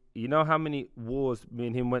 You know how many wars me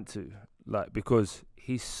and him went to, like because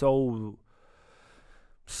he's so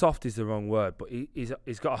soft is the wrong word, but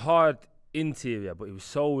he's got a hard interior, but he was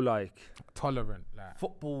so like tolerant. Like.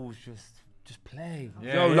 Football's just play.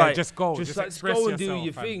 Yeah, like just go. Just express go and do yourself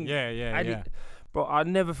your thing. Yeah. Bro, I'll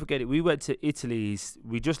never forget it. We went to Italy.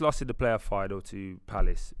 We just lost in the playoff final to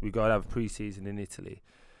Palace. We got to have pre-season in Italy,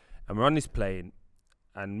 and we're on this plane,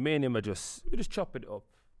 and me and him we're just chopping it up.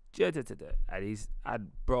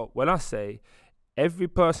 And bro, when I say every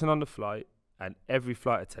person on the flight and every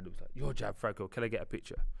flight attendant was like, "Yo, Gianfranco, can I get a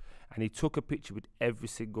picture?" And he took a picture with every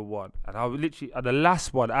single one. And I was literally at the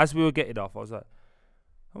last one, as we were getting off, I was like,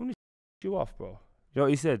 "I want to you off, bro." You know what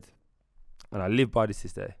he said? And I live by this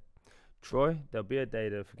day. Troy, there'll be a day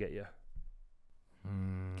they'll forget you.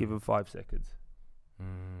 Give him 5 seconds.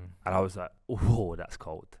 And I was like, "Oh, that's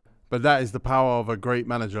cold." But that is the power of a great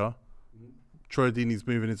manager. Troy Deeney's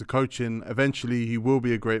moving into coaching. Eventually, he will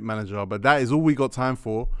be a great manager. But that is all we got time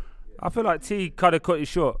for. I feel like T kind of cut it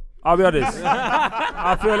short. I'll be honest.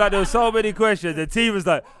 I feel like there were so many questions. The T was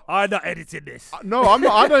like, "I'm not editing this." No, I'm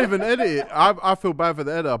not. I don't even edit it. I feel bad for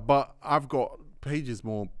the editor, but I've got pages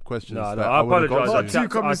more questions. No, that I apologise. would've got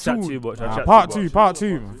to. I chat too much. Part two.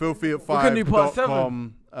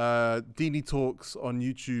 Filthyfellas.com. Deeney Talks on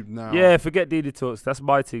YouTube now. Yeah, forget Deeney Talks. That's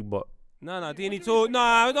my thing, but. No, Deeney Talk.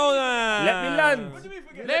 No, don't. Let me land.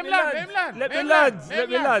 Let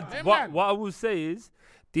me land. What I will say is,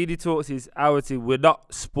 Deeney Talks is our thing. We're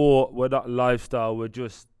not sport. We're not lifestyle. We're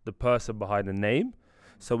just the person behind the name.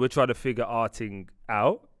 So we're trying to figure our thing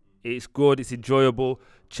out. It's good. It's enjoyable.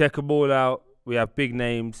 Check them all out. We have big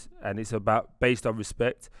names, and it's based on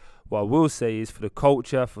respect. What I will say is, for the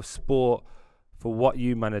culture, for sport, for what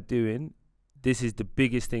you man are doing, this is the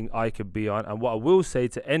biggest thing I could be on. And what I will say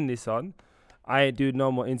to end this on, I ain't doing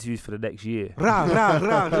no more interviews for the next year.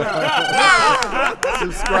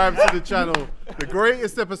 Subscribe to the channel. The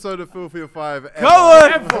greatest episode of Filthy 5 ever.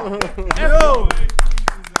 Go on!